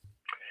suppose.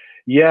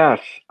 Yes,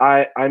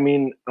 I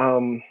mean,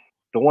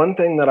 the one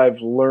thing that I've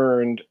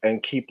learned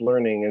and keep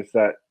learning is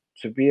that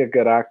to be a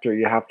good actor,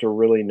 you have to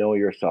really know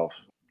yourself.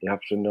 You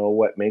have to know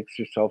what makes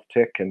yourself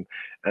tick, and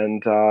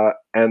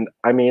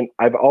I mean,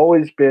 I've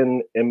always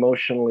been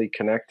emotionally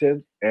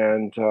connected,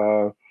 and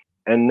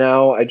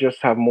now I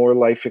just have more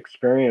life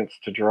experience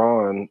to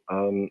draw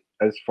on,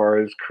 as far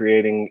as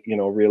creating,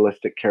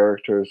 realistic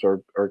characters,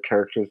 or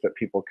characters that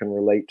people can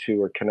relate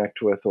to or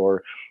connect with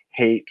or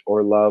hate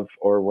or love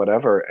or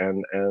whatever.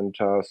 And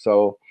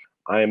so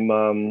I'm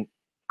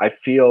I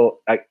feel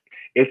like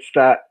it's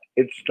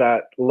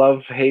that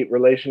love hate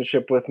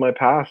relationship with my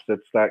past.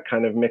 It's that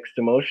kind of mixed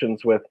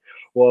emotions with,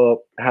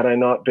 well, had I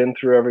not been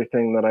through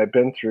everything that I've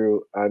been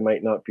through, I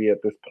might not be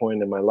at this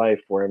point in my life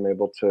where I'm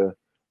able to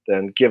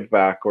then give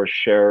back or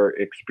share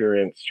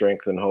experience,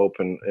 strength, and hope,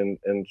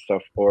 and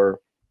stuff. Or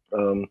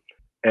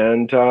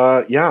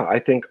yeah, I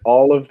think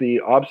all of the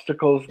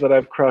obstacles that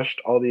I've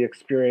crushed, all the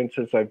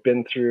experiences I've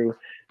been through,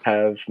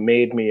 have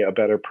made me a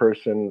better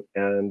person,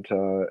 and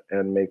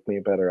make me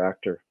a better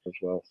actor as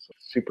well. So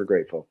super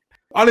grateful.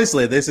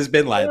 Honestly, this has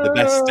been like the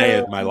best day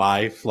of my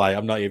life. Like,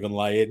 I'm not even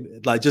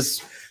lying. Like,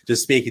 just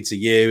speaking to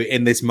you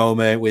in this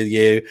moment with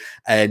you,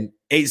 and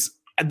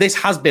this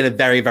has been a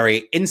very,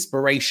 very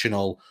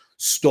inspirational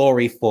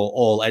story for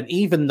all. And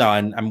even though,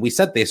 and we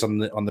said this on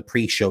the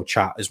pre-show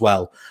chat as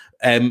well,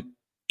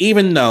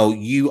 even though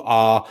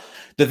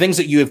the things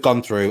that you have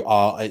gone through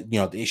are,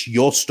 it's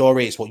your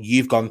story, it's what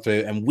you've gone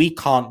through, and we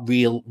can't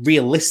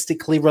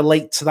realistically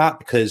relate to that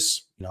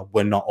because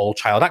we're not all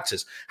child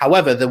actors.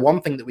 However, the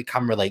one thing that we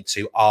can relate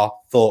to are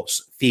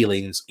thoughts,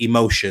 feelings,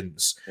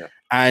 emotions. Yeah.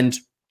 And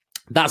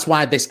that's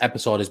why this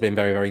episode has been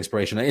very, very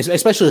inspirational,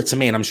 especially to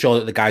me. And I'm sure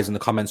that the guys in the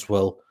comments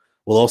will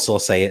also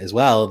say it as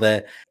well.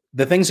 The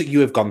things that you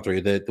have gone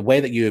through, the way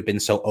that you have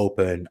been so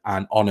open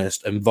and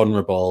honest and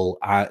vulnerable,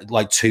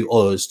 like to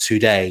us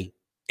today,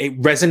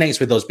 it resonates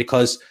with us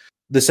because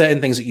there's certain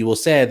things that you will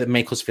say that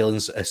make us feel in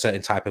a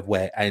certain type of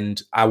way.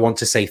 And I want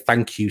to say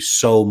thank you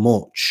so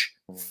much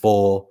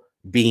for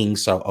being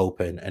so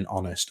open and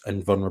honest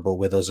and vulnerable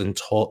with us, and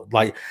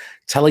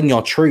telling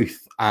your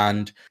truth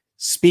and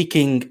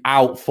speaking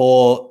out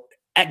for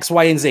X,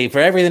 Y, and Z, for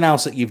everything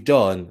else that you've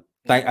done.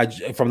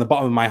 From the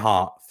bottom of my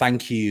heart,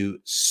 thank you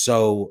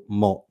so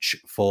much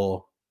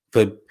for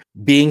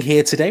being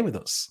here today with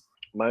us.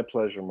 My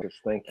pleasure, Marcus.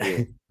 Thank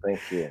you. Thank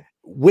you.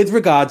 With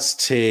regards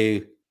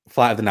to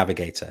Flight of the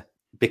Navigator,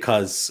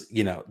 because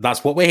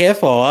that's what we're here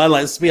for.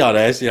 Let's be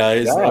honest.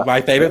 It's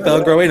my favorite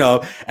film growing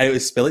up, and it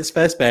was Spirit's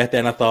first birthday,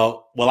 and I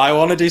thought, well, I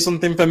want to do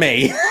something for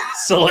me,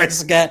 so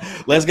let's get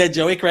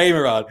Joey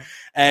Kramer on.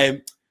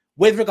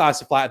 With regards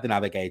to Flight of the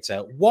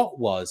Navigator, what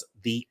was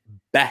the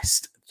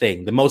best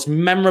thing, the most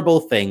memorable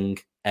thing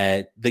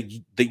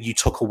that you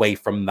took away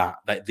from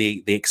that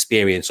the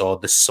experience, or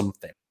the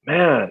something?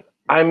 Man,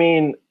 I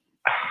mean,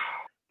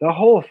 the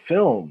whole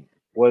film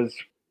was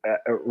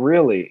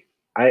really,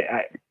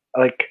 I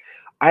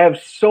have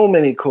so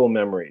many cool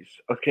memories.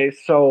 Okay,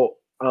 so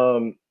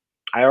I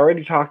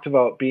already talked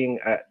about being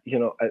at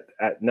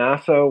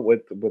NASA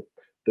with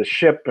the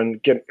ship,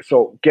 and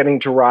getting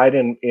to ride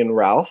in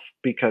Ralph,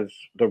 because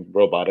the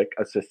robotic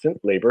assistant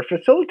labor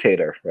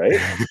facilitator, right?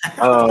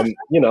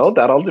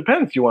 That all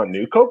depends. You want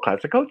new Coke,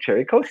 classic Coke,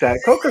 cherry Coke,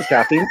 Diet Coke, or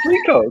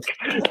caffeine-free Coke?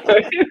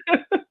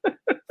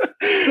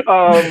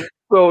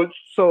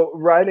 So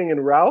riding in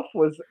Ralph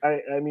was,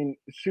 I mean,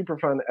 super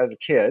fun as a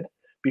kid,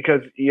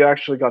 because you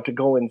actually got to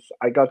go in.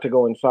 I got to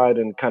go inside,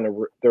 and kind of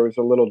there was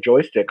a little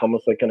joystick,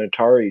 almost like an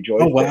Atari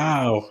joystick. Oh,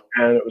 wow!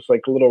 And it was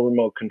like a little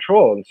remote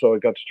control, and so I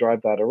got to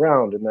drive that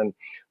around. And then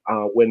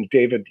when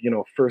David,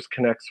 first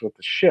connects with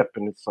the ship,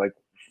 and it's like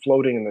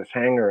floating in this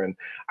hangar, and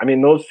I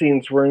mean, those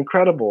scenes were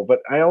incredible. But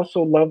I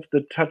also loved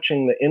the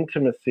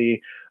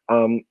intimacy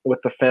with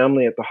the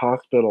family at the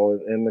hospital,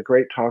 and the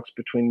great talks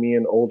between me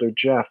and older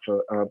Jeff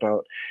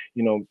about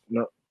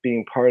not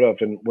being part of,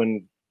 and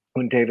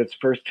when David's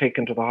first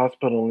taken to the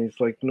hospital, and he's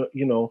like,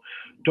 no,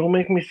 don't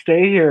make me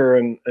stay here,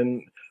 and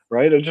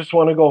right, I just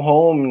want to go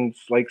home, and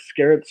it's like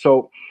scared.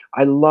 So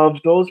I love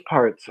those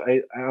parts.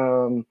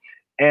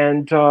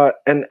 And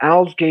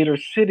Alligator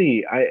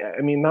City, I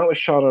mean, that was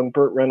shot on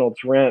Burt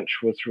Reynolds' ranch,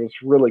 which was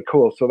really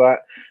cool. So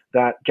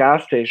that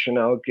gas station,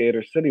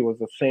 Alligator City, was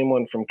the same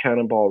one from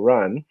Cannonball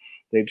Run.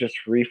 They just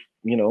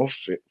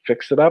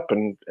fixed it up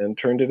and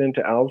turned it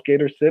into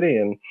Alligator City.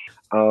 And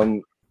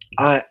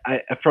I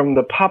from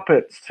the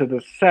puppets to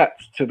the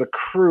sets to the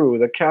crew,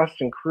 the cast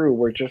and crew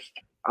were just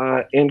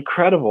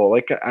incredible.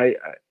 Like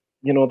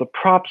the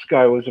props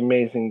guy was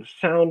amazing. The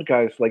sound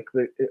guys, like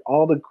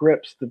all the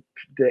grips, the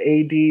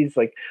ADs.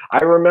 Like I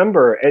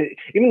remember,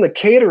 even the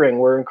catering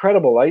were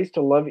incredible. I used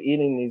to love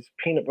eating these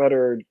peanut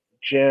butter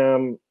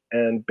jam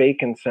and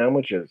bacon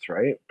sandwiches,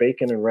 right?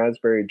 Bacon and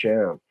raspberry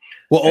jam.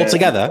 Well, all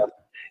together.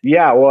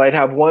 Yeah, well, I'd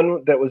have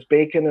one that was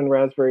bacon and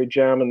raspberry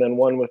jam, and then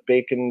one with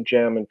bacon,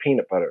 jam, and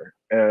peanut butter,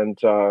 and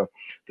the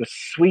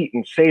sweet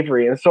and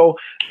savory. And so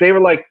they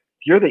were like,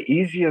 "You're the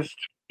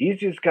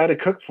easiest guy to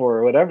cook for,"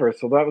 or whatever.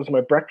 So that was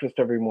my breakfast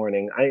every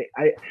morning.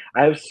 I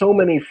have so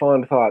many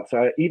fond thoughts.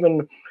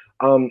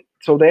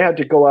 So they had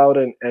to go out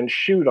and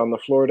shoot on the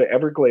Florida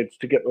Everglades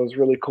to get those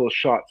really cool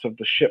shots of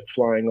the ship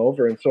flying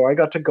over. And so I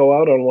got to go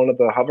out on one of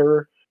the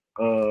hover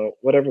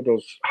whatever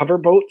those hover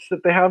boats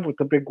that they have with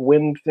the big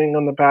wind thing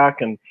on the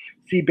back, and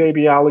see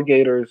baby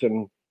alligators.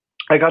 And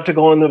I got to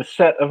go on the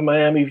set of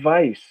Miami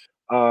Vice,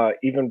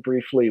 even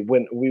briefly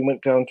when we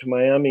went down to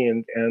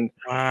Miami,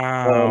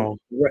 Wow.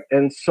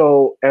 and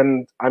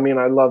I mean,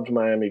 I loved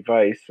Miami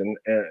Vice, and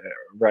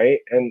right,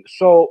 and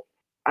so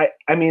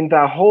I mean,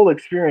 that whole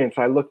experience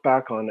I look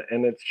back on,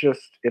 and it's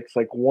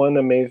like one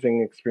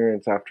amazing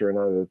experience after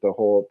another. The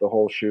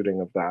whole shooting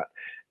of that,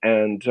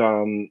 and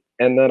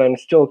that I'm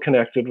still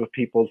connected with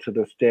people to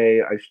this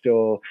day. I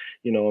still,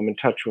 I'm in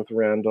touch with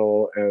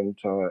Randall and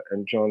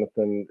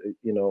Jonathan,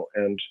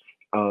 and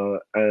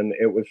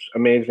it was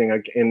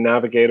amazing. In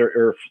Navigator,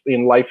 or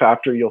in Life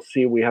After, you'll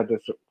see we had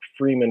this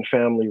Freeman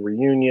family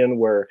reunion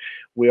where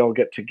we all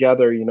get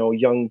together,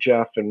 young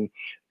Jeff and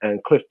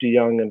Cliff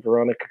DeYoung and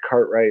Veronica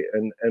Cartwright,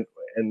 and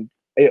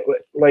it,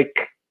 like,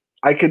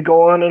 I could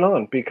go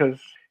on because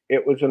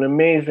it was an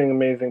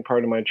amazing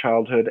part of my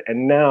childhood.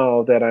 And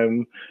now that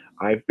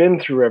I've been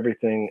through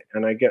everything,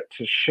 and I get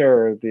to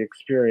share the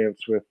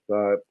experience with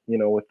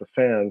with the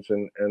fans,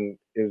 and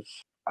is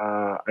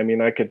I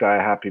mean, I could die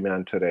a happy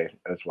man today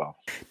as well.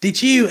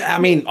 Did you? I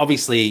mean,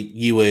 obviously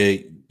you were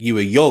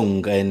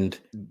young, and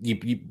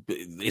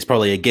it's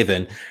probably a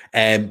given.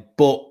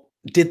 But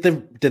did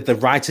the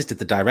writers, did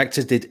the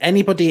directors, did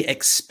anybody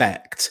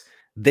expect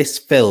this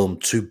film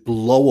to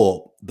blow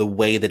up the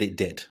way that it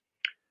did?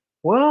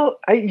 Well,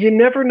 you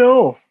never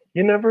know.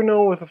 You never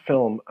know with a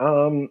film.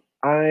 I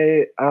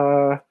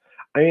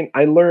mean,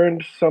 I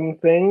learned some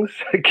things.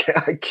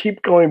 I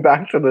keep going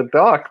back to the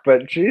doc,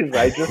 but geez,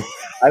 I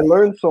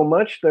learned so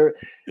much. There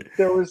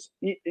was,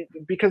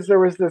 because there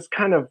was this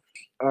kind of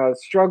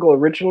struggle.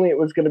 Originally, it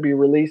was going to be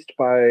released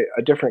by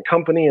a different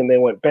company, and they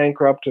went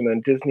bankrupt, and then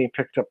Disney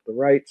picked up the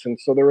rights, and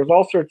so there was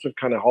all sorts of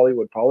kind of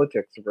Hollywood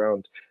politics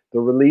around the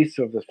release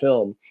of the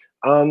film.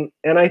 And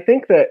I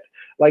think that,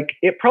 like,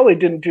 it probably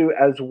didn't do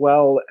as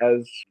well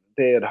as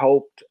they had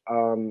hoped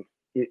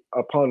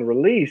upon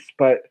release,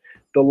 but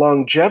the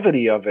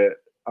longevity of it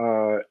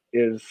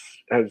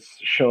has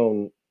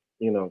shown,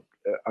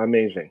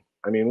 amazing.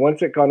 I mean,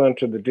 once it got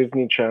onto the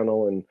Disney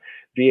Channel and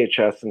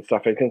VHS and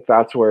stuff, I think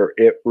that's where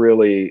it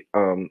really,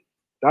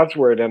 that's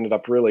where it ended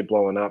up really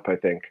blowing up, I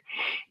think.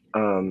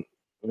 Yeah.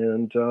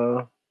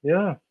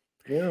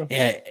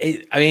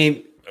 I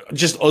mean,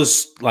 just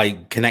us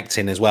like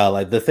connecting as well.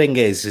 Like, the thing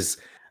is,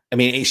 I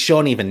mean, it's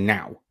shown even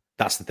now.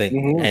 That's the thing.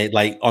 Mm-hmm.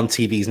 Like, on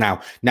TVs now.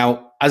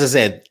 Now, as I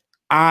said,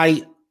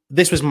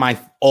 this was my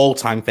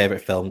all-time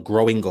favorite film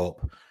growing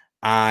up.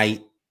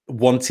 I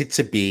wanted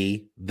to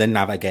be the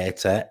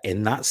navigator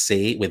in that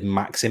seat with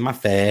Max in my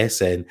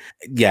face, and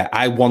yeah,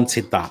 I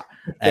wanted that.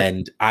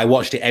 And I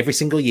watched it every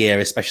single year,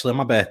 especially on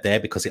my birthday,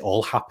 because it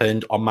all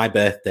happened on my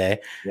birthday,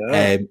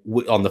 Yeah.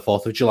 on the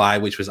 4th of July,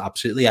 which was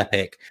absolutely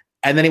epic.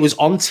 And then it was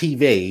on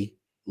TV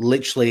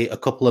literally a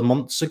couple of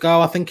months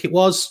ago, I think it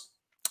was.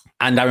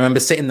 And I remember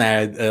sitting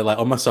there like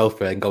on my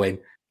sofa and going,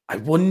 I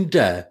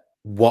wonder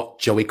what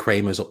Joey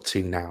Kramer's up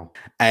to now.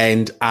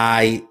 And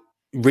I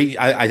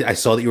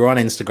saw that you were on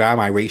Instagram.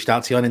 I reached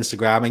out to you on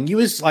Instagram, and you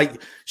was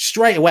like,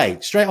 straight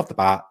off the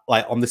bat,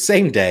 like on the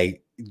same day,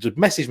 you just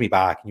messaged me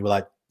back, and you were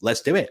like,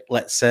 let's do it.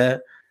 Let's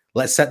set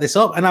this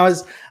up. And I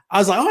was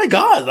like, oh my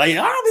God, like,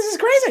 this is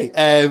crazy.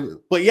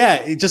 But yeah,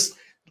 it just,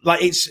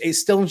 like, it's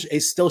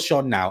still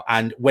shown now.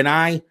 And when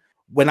I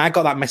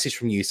got that message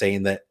from you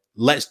saying that,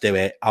 let's do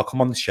it, I'll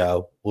come on the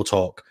show, we'll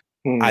talk.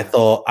 I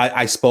thought,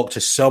 I spoke to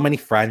so many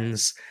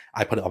friends.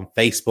 I put it on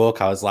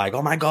Facebook. I was like,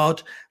 oh my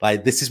God,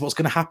 like, this is what's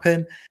going to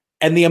happen.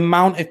 And the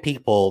amount of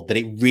people that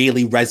it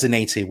really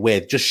resonated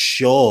with just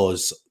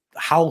shows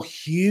how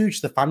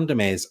huge the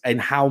fandom is, and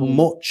how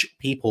much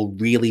people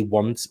really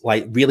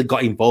really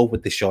got involved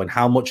with this show, and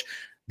how much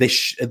the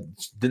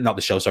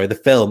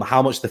film,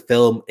 how much the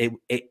film,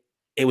 it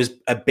was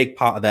a big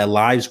part of their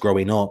lives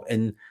growing up.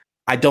 And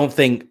I don't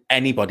think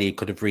anybody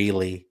could have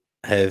really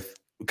have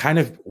kind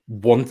of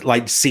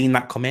seen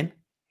that come in.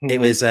 It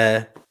was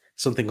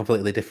something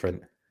completely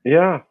different.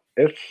 Yeah,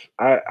 it's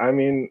I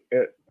mean,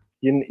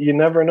 you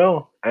never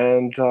know.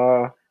 And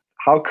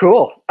how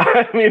cool.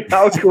 I mean,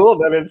 how cool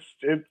that it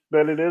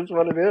is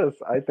what it is.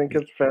 I think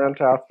it's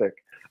fantastic.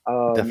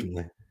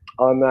 Definitely.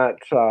 On that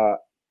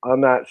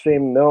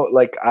same note,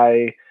 like,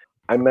 I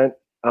meant,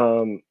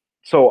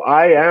 so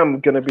I am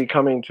going to be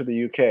coming to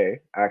the UK,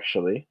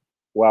 actually,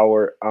 while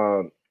we're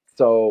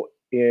so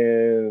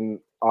in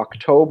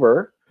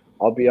October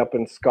I'll be up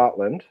in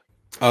Scotland.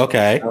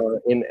 Okay.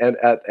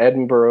 At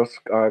Edinburgh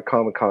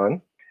Comic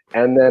Con,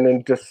 and then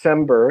in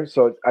December,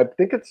 so I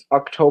think it's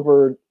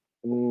October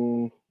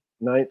 9th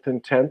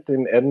and 10th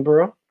in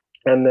Edinburgh,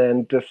 and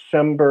then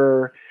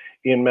December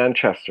in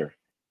Manchester.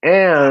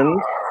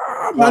 And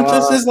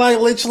Manchester's like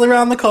literally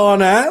around the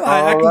corner.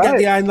 I can get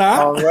behind that.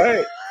 All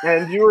right.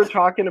 And you were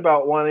talking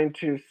about wanting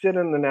to sit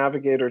in the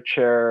navigator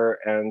chair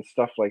and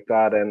stuff like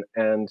that,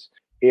 and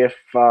if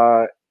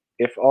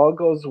all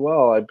goes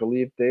well, I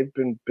believe they've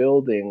been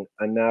building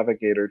a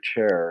navigator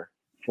chair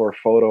for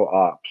photo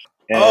ops.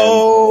 And,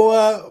 so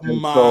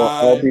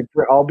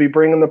I'll be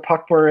bringing the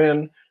Puckmer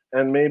in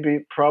and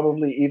maybe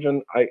probably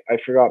even I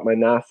forgot my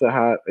NASA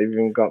hat. I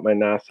even got my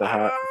NASA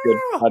hat. A good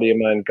buddy of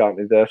mine got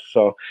me this.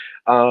 So,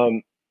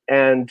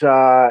 and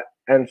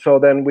so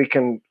then we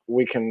can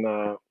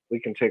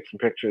take some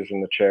pictures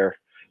in the chair.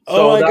 Oh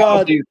So my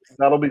God.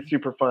 that'll be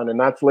super fun, and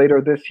that's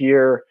later this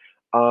year.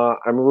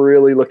 I'm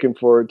really looking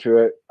forward to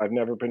it. I've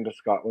never been to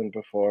Scotland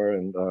before,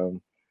 and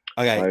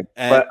okay,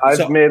 but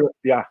I've made it.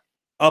 Yeah.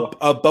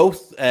 Are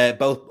both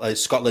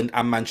Scotland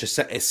and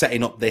Manchester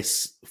setting up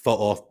this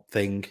photo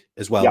thing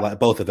as well? Yeah. Like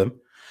both of them?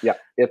 Yeah,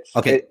 it's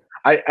okay.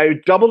 I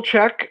double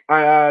check,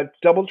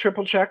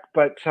 triple check,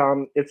 but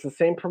it's the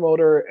same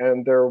promoter,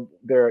 and they're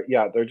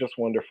just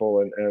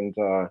wonderful,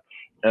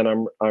 and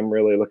I'm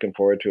really looking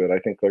forward to it. I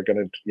think they're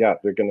gonna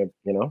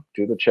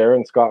do the chair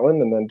in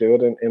Scotland and then do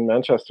it in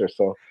Manchester.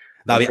 So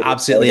that'll be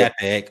absolutely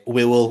epic.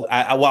 We will. What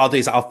I'll do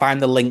is I'll find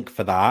the link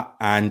for that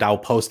and I'll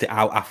post it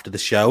out after the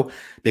show,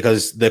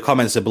 because the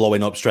comments are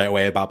blowing up straight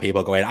away about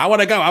people going, "I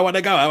want to go, I want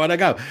to go, I want to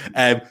go."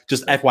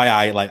 Just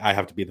FYI, like I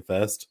have to be the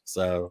first,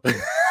 so.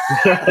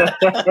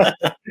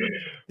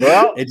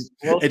 Well,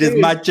 it is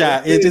mad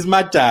time. It is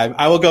mad time.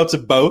 I will go to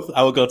both.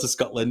 I will go to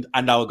Scotland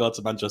and I will go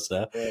to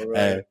Manchester,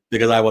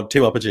 because I want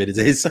 2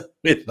 opportunities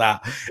with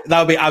that. That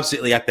would be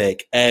absolutely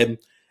epic. And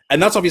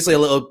that's obviously a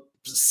little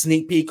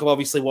sneak peek of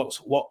obviously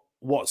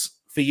what's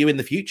for you in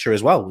the future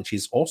as well, which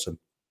is awesome.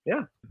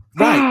 Yeah.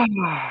 Right.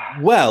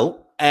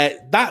 Well,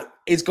 that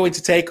is going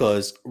to take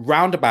us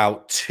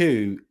roundabout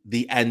to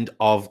the end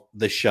of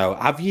the show.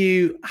 Have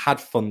you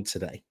had fun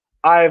today?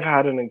 I've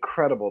had an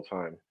incredible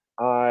time.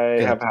 I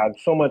have had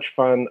so much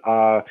fun.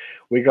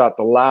 We got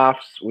the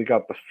laughs, we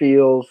got the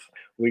feels,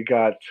 we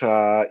got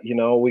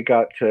we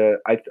got to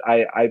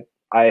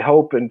I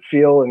hope and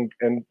feel and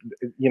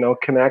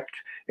connect,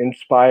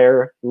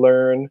 inspire,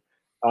 learn.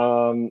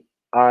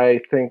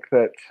 I think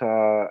that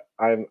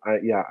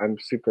I'm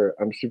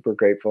super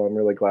grateful. I'm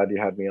really glad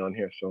you had me on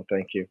here. So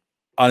thank you.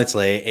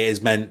 Honestly, it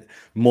has meant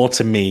more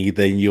to me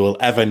than you will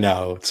ever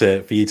know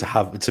for you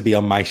to be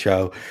on my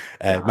show,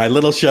 my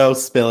little show,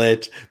 Spill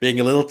It,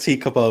 being a little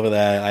teacup over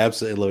there. I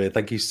absolutely love it.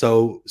 Thank you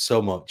so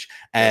much.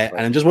 And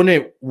I'm just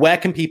wondering, where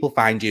can people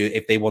find you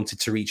if they wanted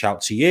to reach out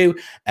to you,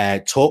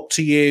 talk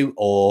to you,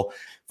 or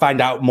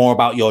find out more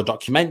about your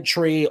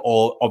documentary,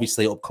 or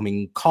obviously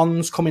upcoming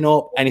cons coming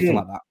up, anything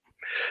like that?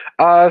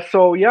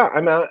 So yeah,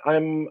 I'm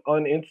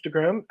on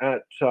Instagram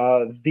at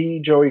the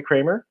Joey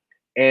Kramer.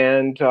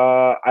 And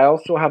I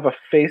also have a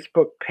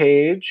Facebook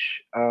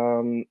page.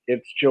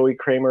 It's Joey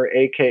Kramer,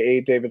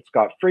 aka David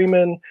Scott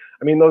Freeman.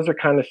 I mean, those are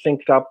kind of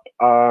synced up.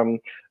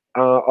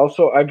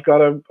 Also, I've got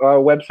a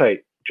website,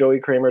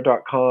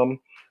 joeykramer.com,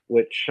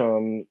 which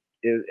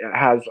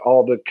has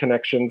all the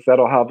connections.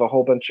 That'll have a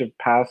whole bunch of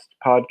past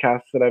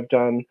podcasts that I've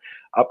done,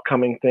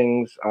 upcoming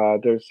things.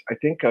 There's, I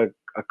think, a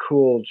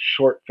cool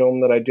short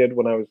film that I did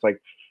when I was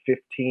like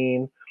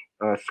 15.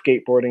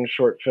 Skateboarding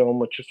short film,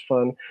 which is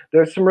fun.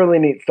 There's some really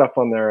neat stuff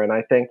on there, and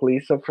I thank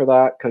Lisa for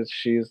that, because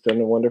she's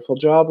done a wonderful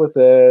job with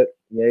it.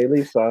 Yay,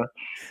 Lisa.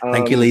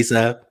 Thank you,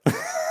 Lisa.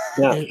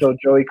 Yeah, so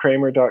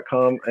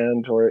joeykramer.com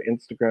and or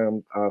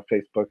Instagram,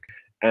 Facebook,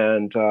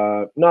 and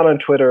not on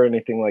Twitter or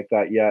anything like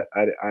that yet.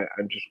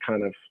 I'm just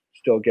kind of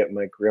still getting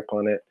my grip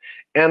on it.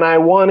 And I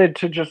wanted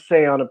to just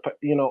say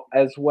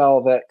as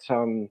well that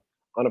on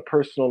a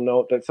personal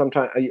note, that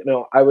sometimes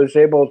I was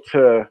able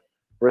to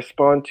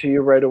respond to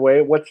you right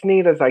away. What's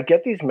neat is I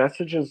get these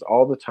messages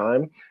all the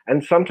time,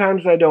 and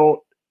sometimes I don't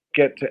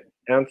get to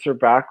answer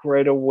back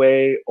right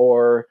away,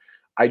 or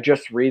I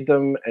just read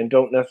them and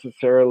don't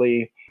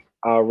necessarily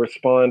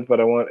respond. But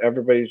I want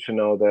everybody to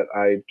know that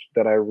I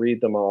read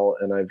them all,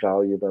 and I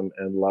value them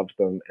and love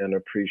them and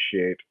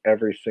appreciate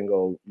every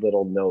single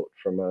little note,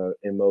 from a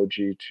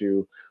emoji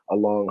to a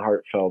long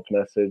heartfelt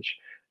message.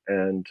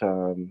 And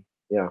I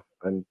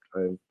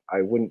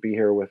wouldn't be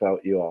here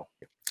without you all.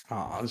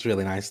 Oh, that's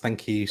really nice.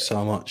 Thank you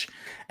so much.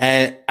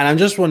 And I'm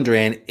just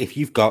wondering if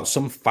you've got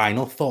some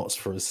final thoughts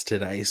for us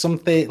today.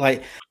 Something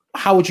like,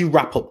 how would you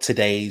wrap up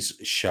today's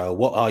show?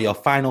 What are your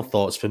final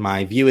thoughts for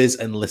my viewers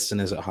and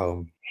listeners at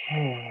home?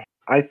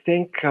 I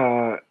think,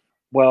 follow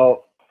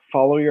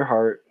your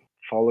heart,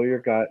 follow your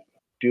gut,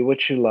 do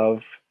what you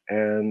love,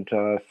 and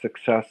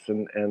success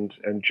and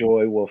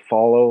joy will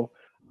follow.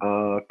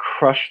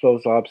 Crush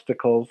those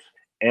obstacles,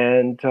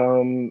 and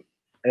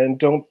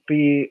don't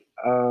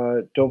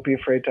be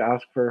afraid to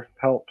ask for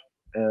help,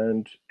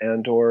 and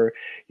or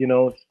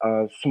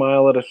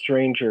smile at a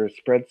stranger,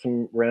 spread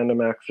some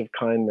random acts of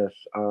kindness,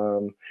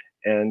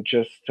 and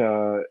just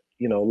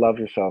love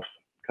yourself,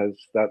 because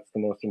that's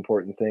the most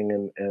important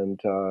thing, and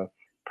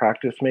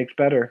practice makes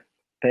better.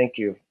 Thank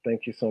you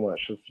so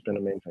much. It's been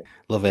amazing.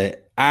 Love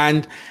it.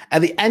 And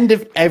at the end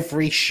of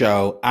every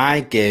show, I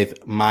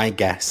give my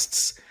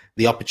guests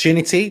the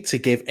opportunity to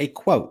give a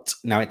quote.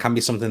 Now, it can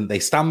be something that they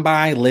stand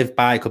by, live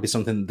by. It could be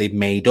something that they've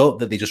made up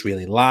that they just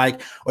really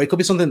like, or it could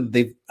be something that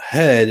they've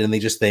heard and they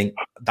just think,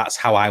 that's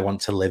how I want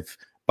to live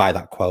by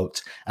that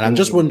quote. And I'm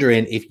just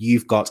wondering if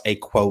you've got a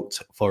quote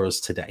for us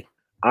today.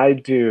 I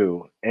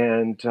do.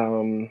 And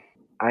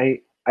I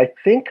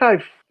think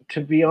I've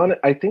to be honest,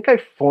 I think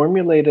I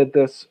formulated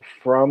this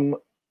from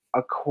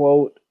a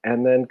quote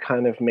and then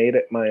kind of made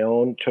it my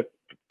own,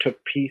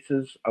 took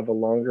pieces of a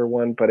longer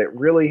one, but it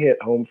really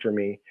hit home for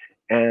me.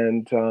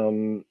 And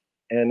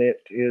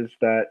it is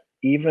that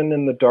even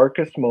in the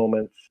darkest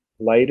moments,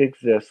 light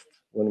exists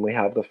when we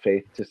have the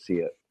faith to see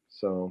it.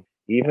 So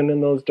even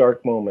in those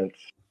dark moments,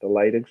 the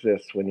light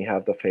exists when you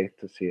have the faith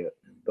to see it.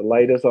 The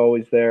light is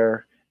always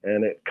there,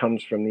 and it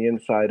comes from the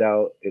inside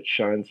out. It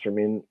shines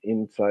from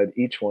inside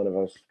each one of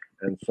us.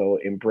 And so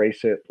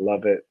embrace it,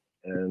 love it,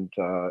 and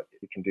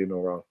you can do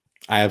no wrong.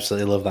 I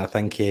absolutely love that.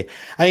 Thank you.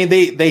 I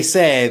mean, they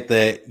say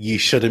that you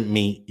shouldn't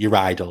meet your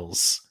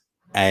idols,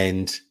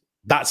 and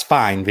that's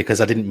fine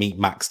because I didn't meet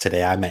Max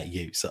today. I met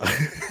you. So.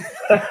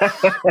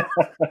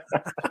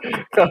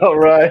 All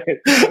right.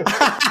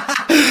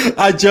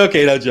 I'm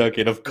joking.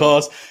 Of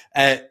course,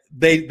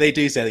 they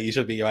do say that you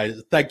should meet your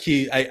idols. Thank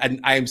you. I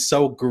am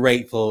so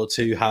grateful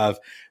to have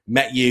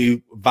met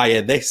you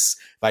via this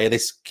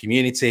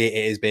community.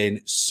 It has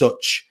been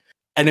such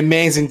an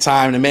amazing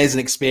time, an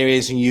amazing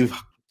experience, and you've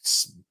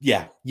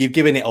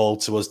given it all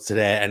to us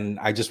today. And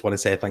I just want to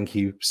say thank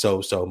you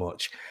so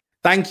much.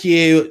 Thank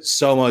you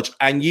so much.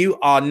 And you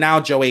are now,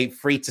 Joey,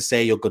 free to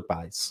say your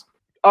goodbyes.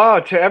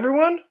 To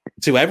everyone?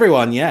 To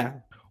everyone, yeah.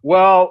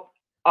 Well,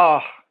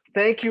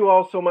 thank you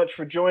all so much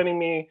for joining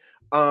me.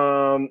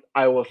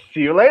 I will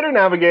see you later,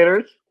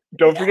 navigators.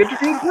 Don't forget to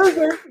feed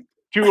Bruiser.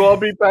 2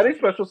 all-beef patty,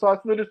 special sauce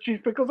that is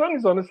cheese, pickles,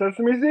 onions on a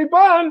sesame seed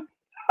bun.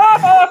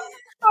 Oh,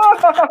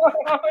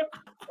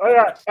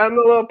 yeah, and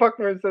the little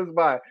Puckman says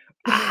bye.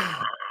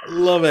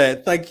 Love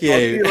it. Thank you. I'll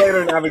see you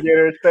later,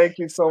 navigators. Thank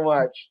you so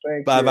much.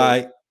 Thank you.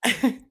 Bye-bye.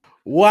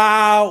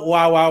 Wow.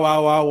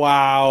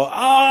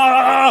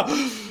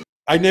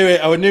 I knew it.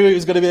 I knew it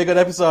was going to be a good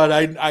episode.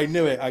 I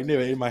knew it. I knew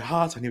it in my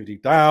heart. I knew it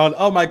deep down.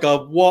 Oh my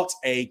God. What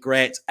a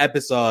great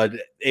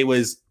episode. It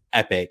was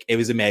epic. It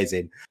was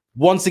amazing.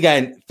 Once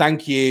again,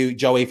 thank you,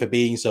 Joey, for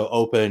being so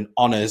open,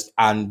 honest,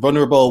 and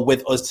vulnerable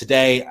with us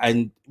today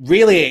and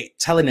really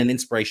telling an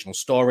inspirational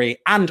story.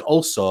 And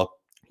also,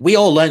 we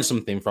all learned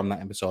something from that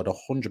episode.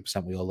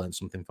 100% we all learned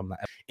something from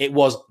that. It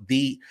was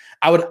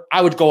I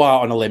would go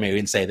out on a limb here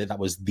and say that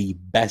was the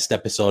best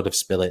episode of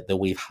Spill It that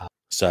we've had.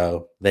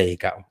 So there you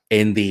go.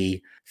 In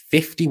the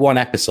 51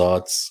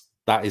 episodes,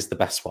 that is the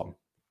best one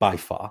by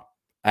far.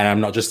 And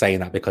I'm not just saying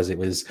that because it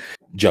was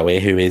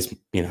Joey, who is,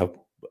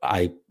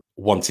 I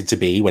wanted to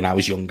be when I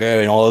was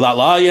younger and all of that.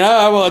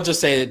 I will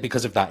just say it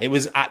because of that. It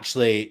was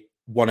actually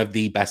one of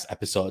the best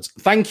episodes.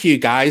 Thank you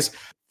guys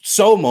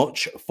so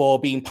much for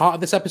being part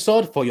of this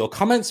episode, for your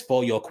comments,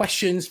 for your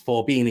questions,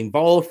 for being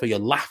involved, for your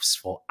laughs,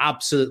 for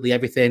absolutely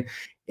everything.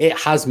 It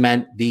has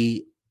meant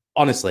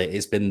honestly,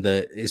 it's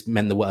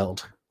meant the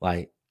world.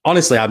 Like,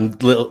 honestly,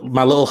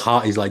 my little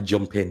heart is like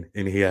jumping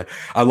in here.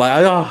 I'm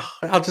like,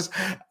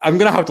 I'm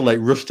going to have to like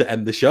rush to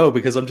end the show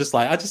because I'm just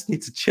like, I just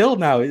need to chill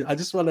now.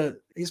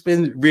 It's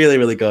been really,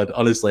 really good.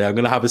 Honestly, I'm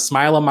going to have a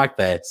smile on my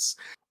face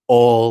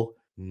all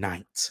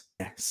night.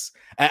 Yes.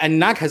 And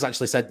Nag has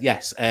actually said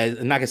yes.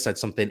 Nag has said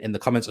something in the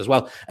comments as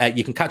well.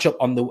 You can catch up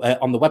on the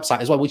website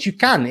as well, which you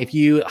can if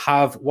you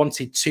have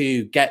wanted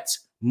to get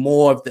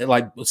more of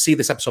see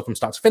this episode from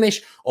start to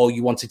finish, or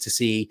you wanted to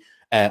see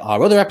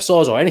our other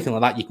episodes or anything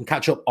like that. You can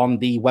catch up on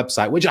the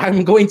website, which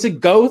I'm going to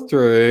go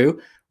through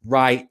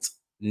right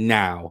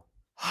now.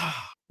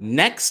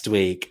 Next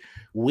week,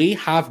 we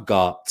have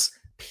got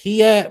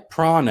Pia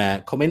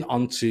Prana coming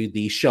onto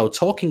the show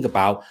talking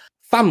about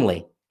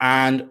family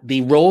and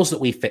the roles that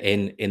we fit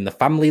in the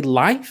family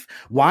life,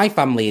 why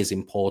family is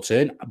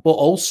important, but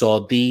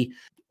also the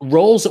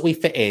roles that we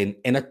fit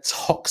in a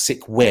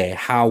toxic way,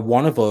 how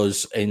one of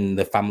us in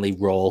the family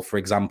role, for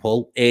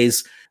example,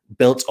 is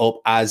built up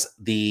as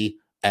the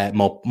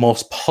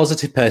most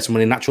positive person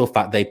when in actual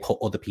fact they put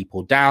other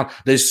people down.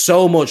 There's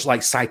so much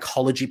like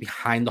psychology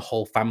behind the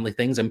whole family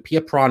things, and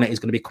Pia Prana is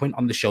going to be coming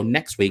on the show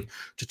next week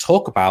to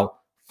talk about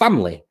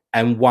family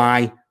and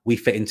why we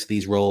fit into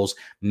these roles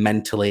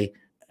mentally,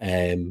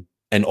 and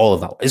all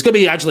of that. It's going to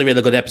be actually a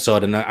really good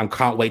episode, and I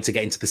can't wait to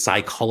get into the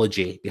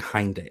psychology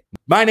behind it.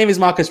 My name is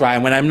Marcus Wright,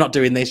 and when I'm not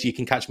doing this, you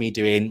can catch me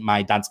doing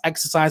my dance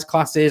exercise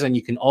classes, and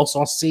you can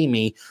also see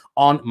me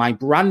on my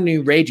brand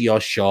new radio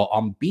show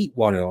on Beat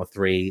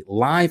 103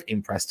 live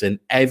in Preston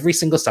every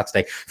single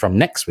Saturday from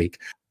next week,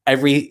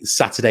 every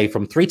Saturday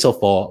from 3 till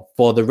 4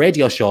 for the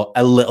radio show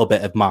A Little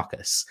Bit of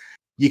Marcus.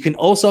 You can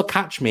also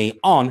catch me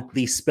on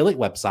the Spill It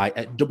website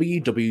at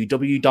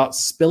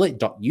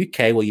www.spillit.uk,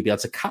 where you'll be able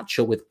to catch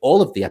up with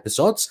all of the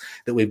episodes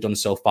that we've done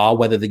so far,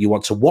 whether you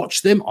want to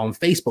watch them on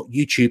Facebook,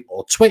 YouTube,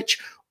 or Twitch,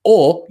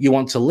 or you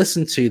want to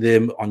listen to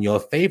them on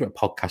your favorite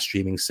podcast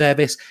streaming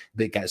service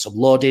that gets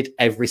uploaded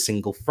every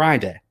single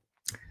Friday.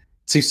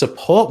 To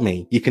support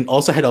me, you can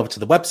also head over to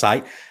the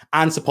website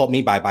and support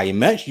me by buying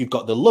merch. You've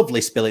got the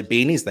lovely Spill It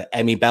beanies that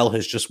Emmy Bell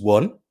has just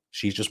won.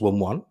 She's just won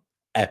one.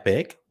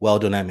 Epic. Well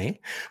done, Emmy.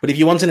 But if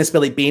you want a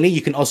Spill It beanie, you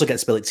can also get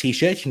Spill It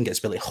t-shirts, you can get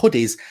Spill It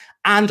hoodies,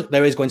 and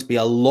there is going to be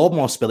a lot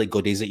more Spill It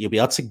goodies that you'll be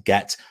able to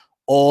get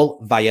all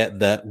via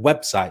the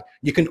website.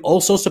 You can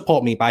also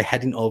support me by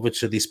heading over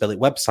to the Spill It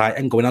website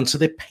and going onto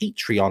the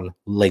Patreon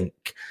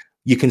link.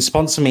 You can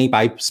sponsor me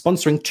by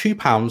sponsoring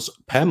 £2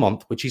 per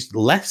month, which is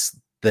less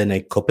than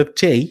a cup of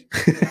tea.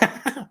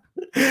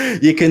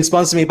 You can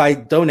sponsor me by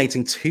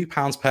donating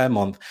 £2 per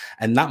month,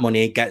 and that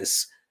money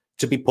gets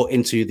to be put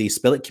into the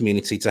Spill It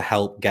community to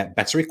help get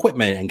better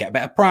equipment and get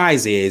better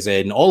prizes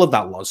and all of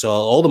that lot. So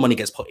all the money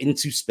gets put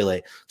into Spill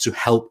It to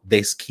help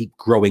this keep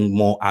growing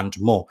more and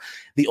more.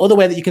 The other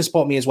way that you can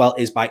support me as well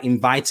is by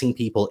inviting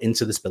people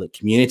into the Spill It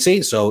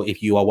community. So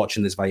if you are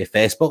watching this via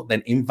Facebook,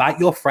 then invite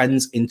your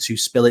friends into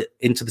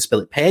the Spill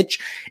It page.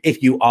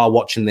 If you are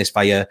watching this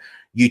via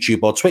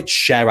YouTube or Twitch,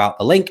 share out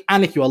the link.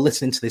 And if you are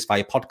listening to this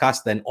via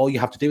podcast, then all you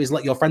have to do is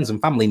let your friends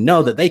and family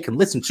know that they can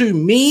listen to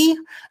me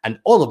and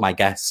all of my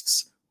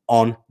guests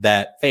on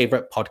their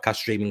favorite podcast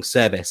streaming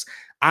service.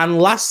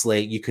 And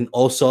lastly, you can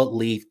also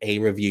leave a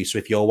review. So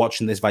if you're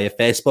watching this via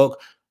Facebook,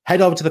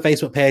 head over to the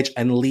Facebook page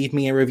and leave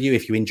me a review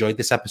if you enjoyed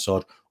this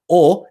episode.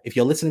 Or if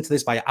you're listening to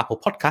this via Apple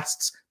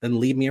Podcasts, then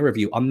leave me a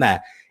review on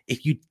there.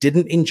 If you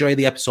didn't enjoy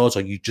the episodes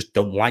or you just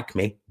don't like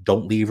me,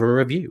 don't leave a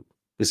review.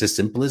 It's as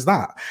simple as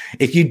that.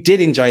 If you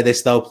did enjoy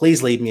this, though,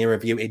 please leave me a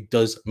review. It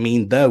does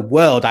mean the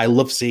world. I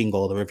love seeing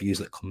all the reviews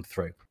that come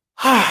through.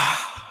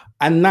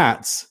 And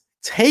that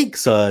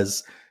takes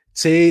us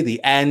to the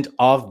end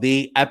of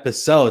the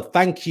episode.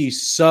 Thank you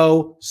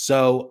so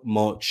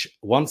much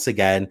once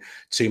again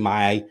to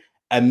my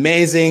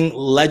amazing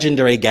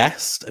legendary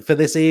guest for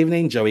this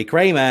evening, Joey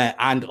Kramer,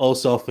 and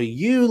also for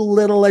you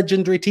little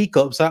legendary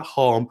teacups at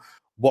home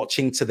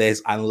watching to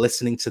this and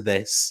listening to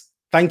this.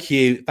 Thank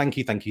you.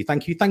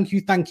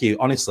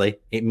 Honestly,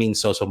 it means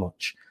so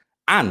much.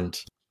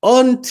 And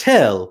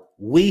until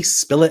we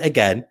spill it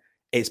again,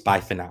 it's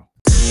bye for now.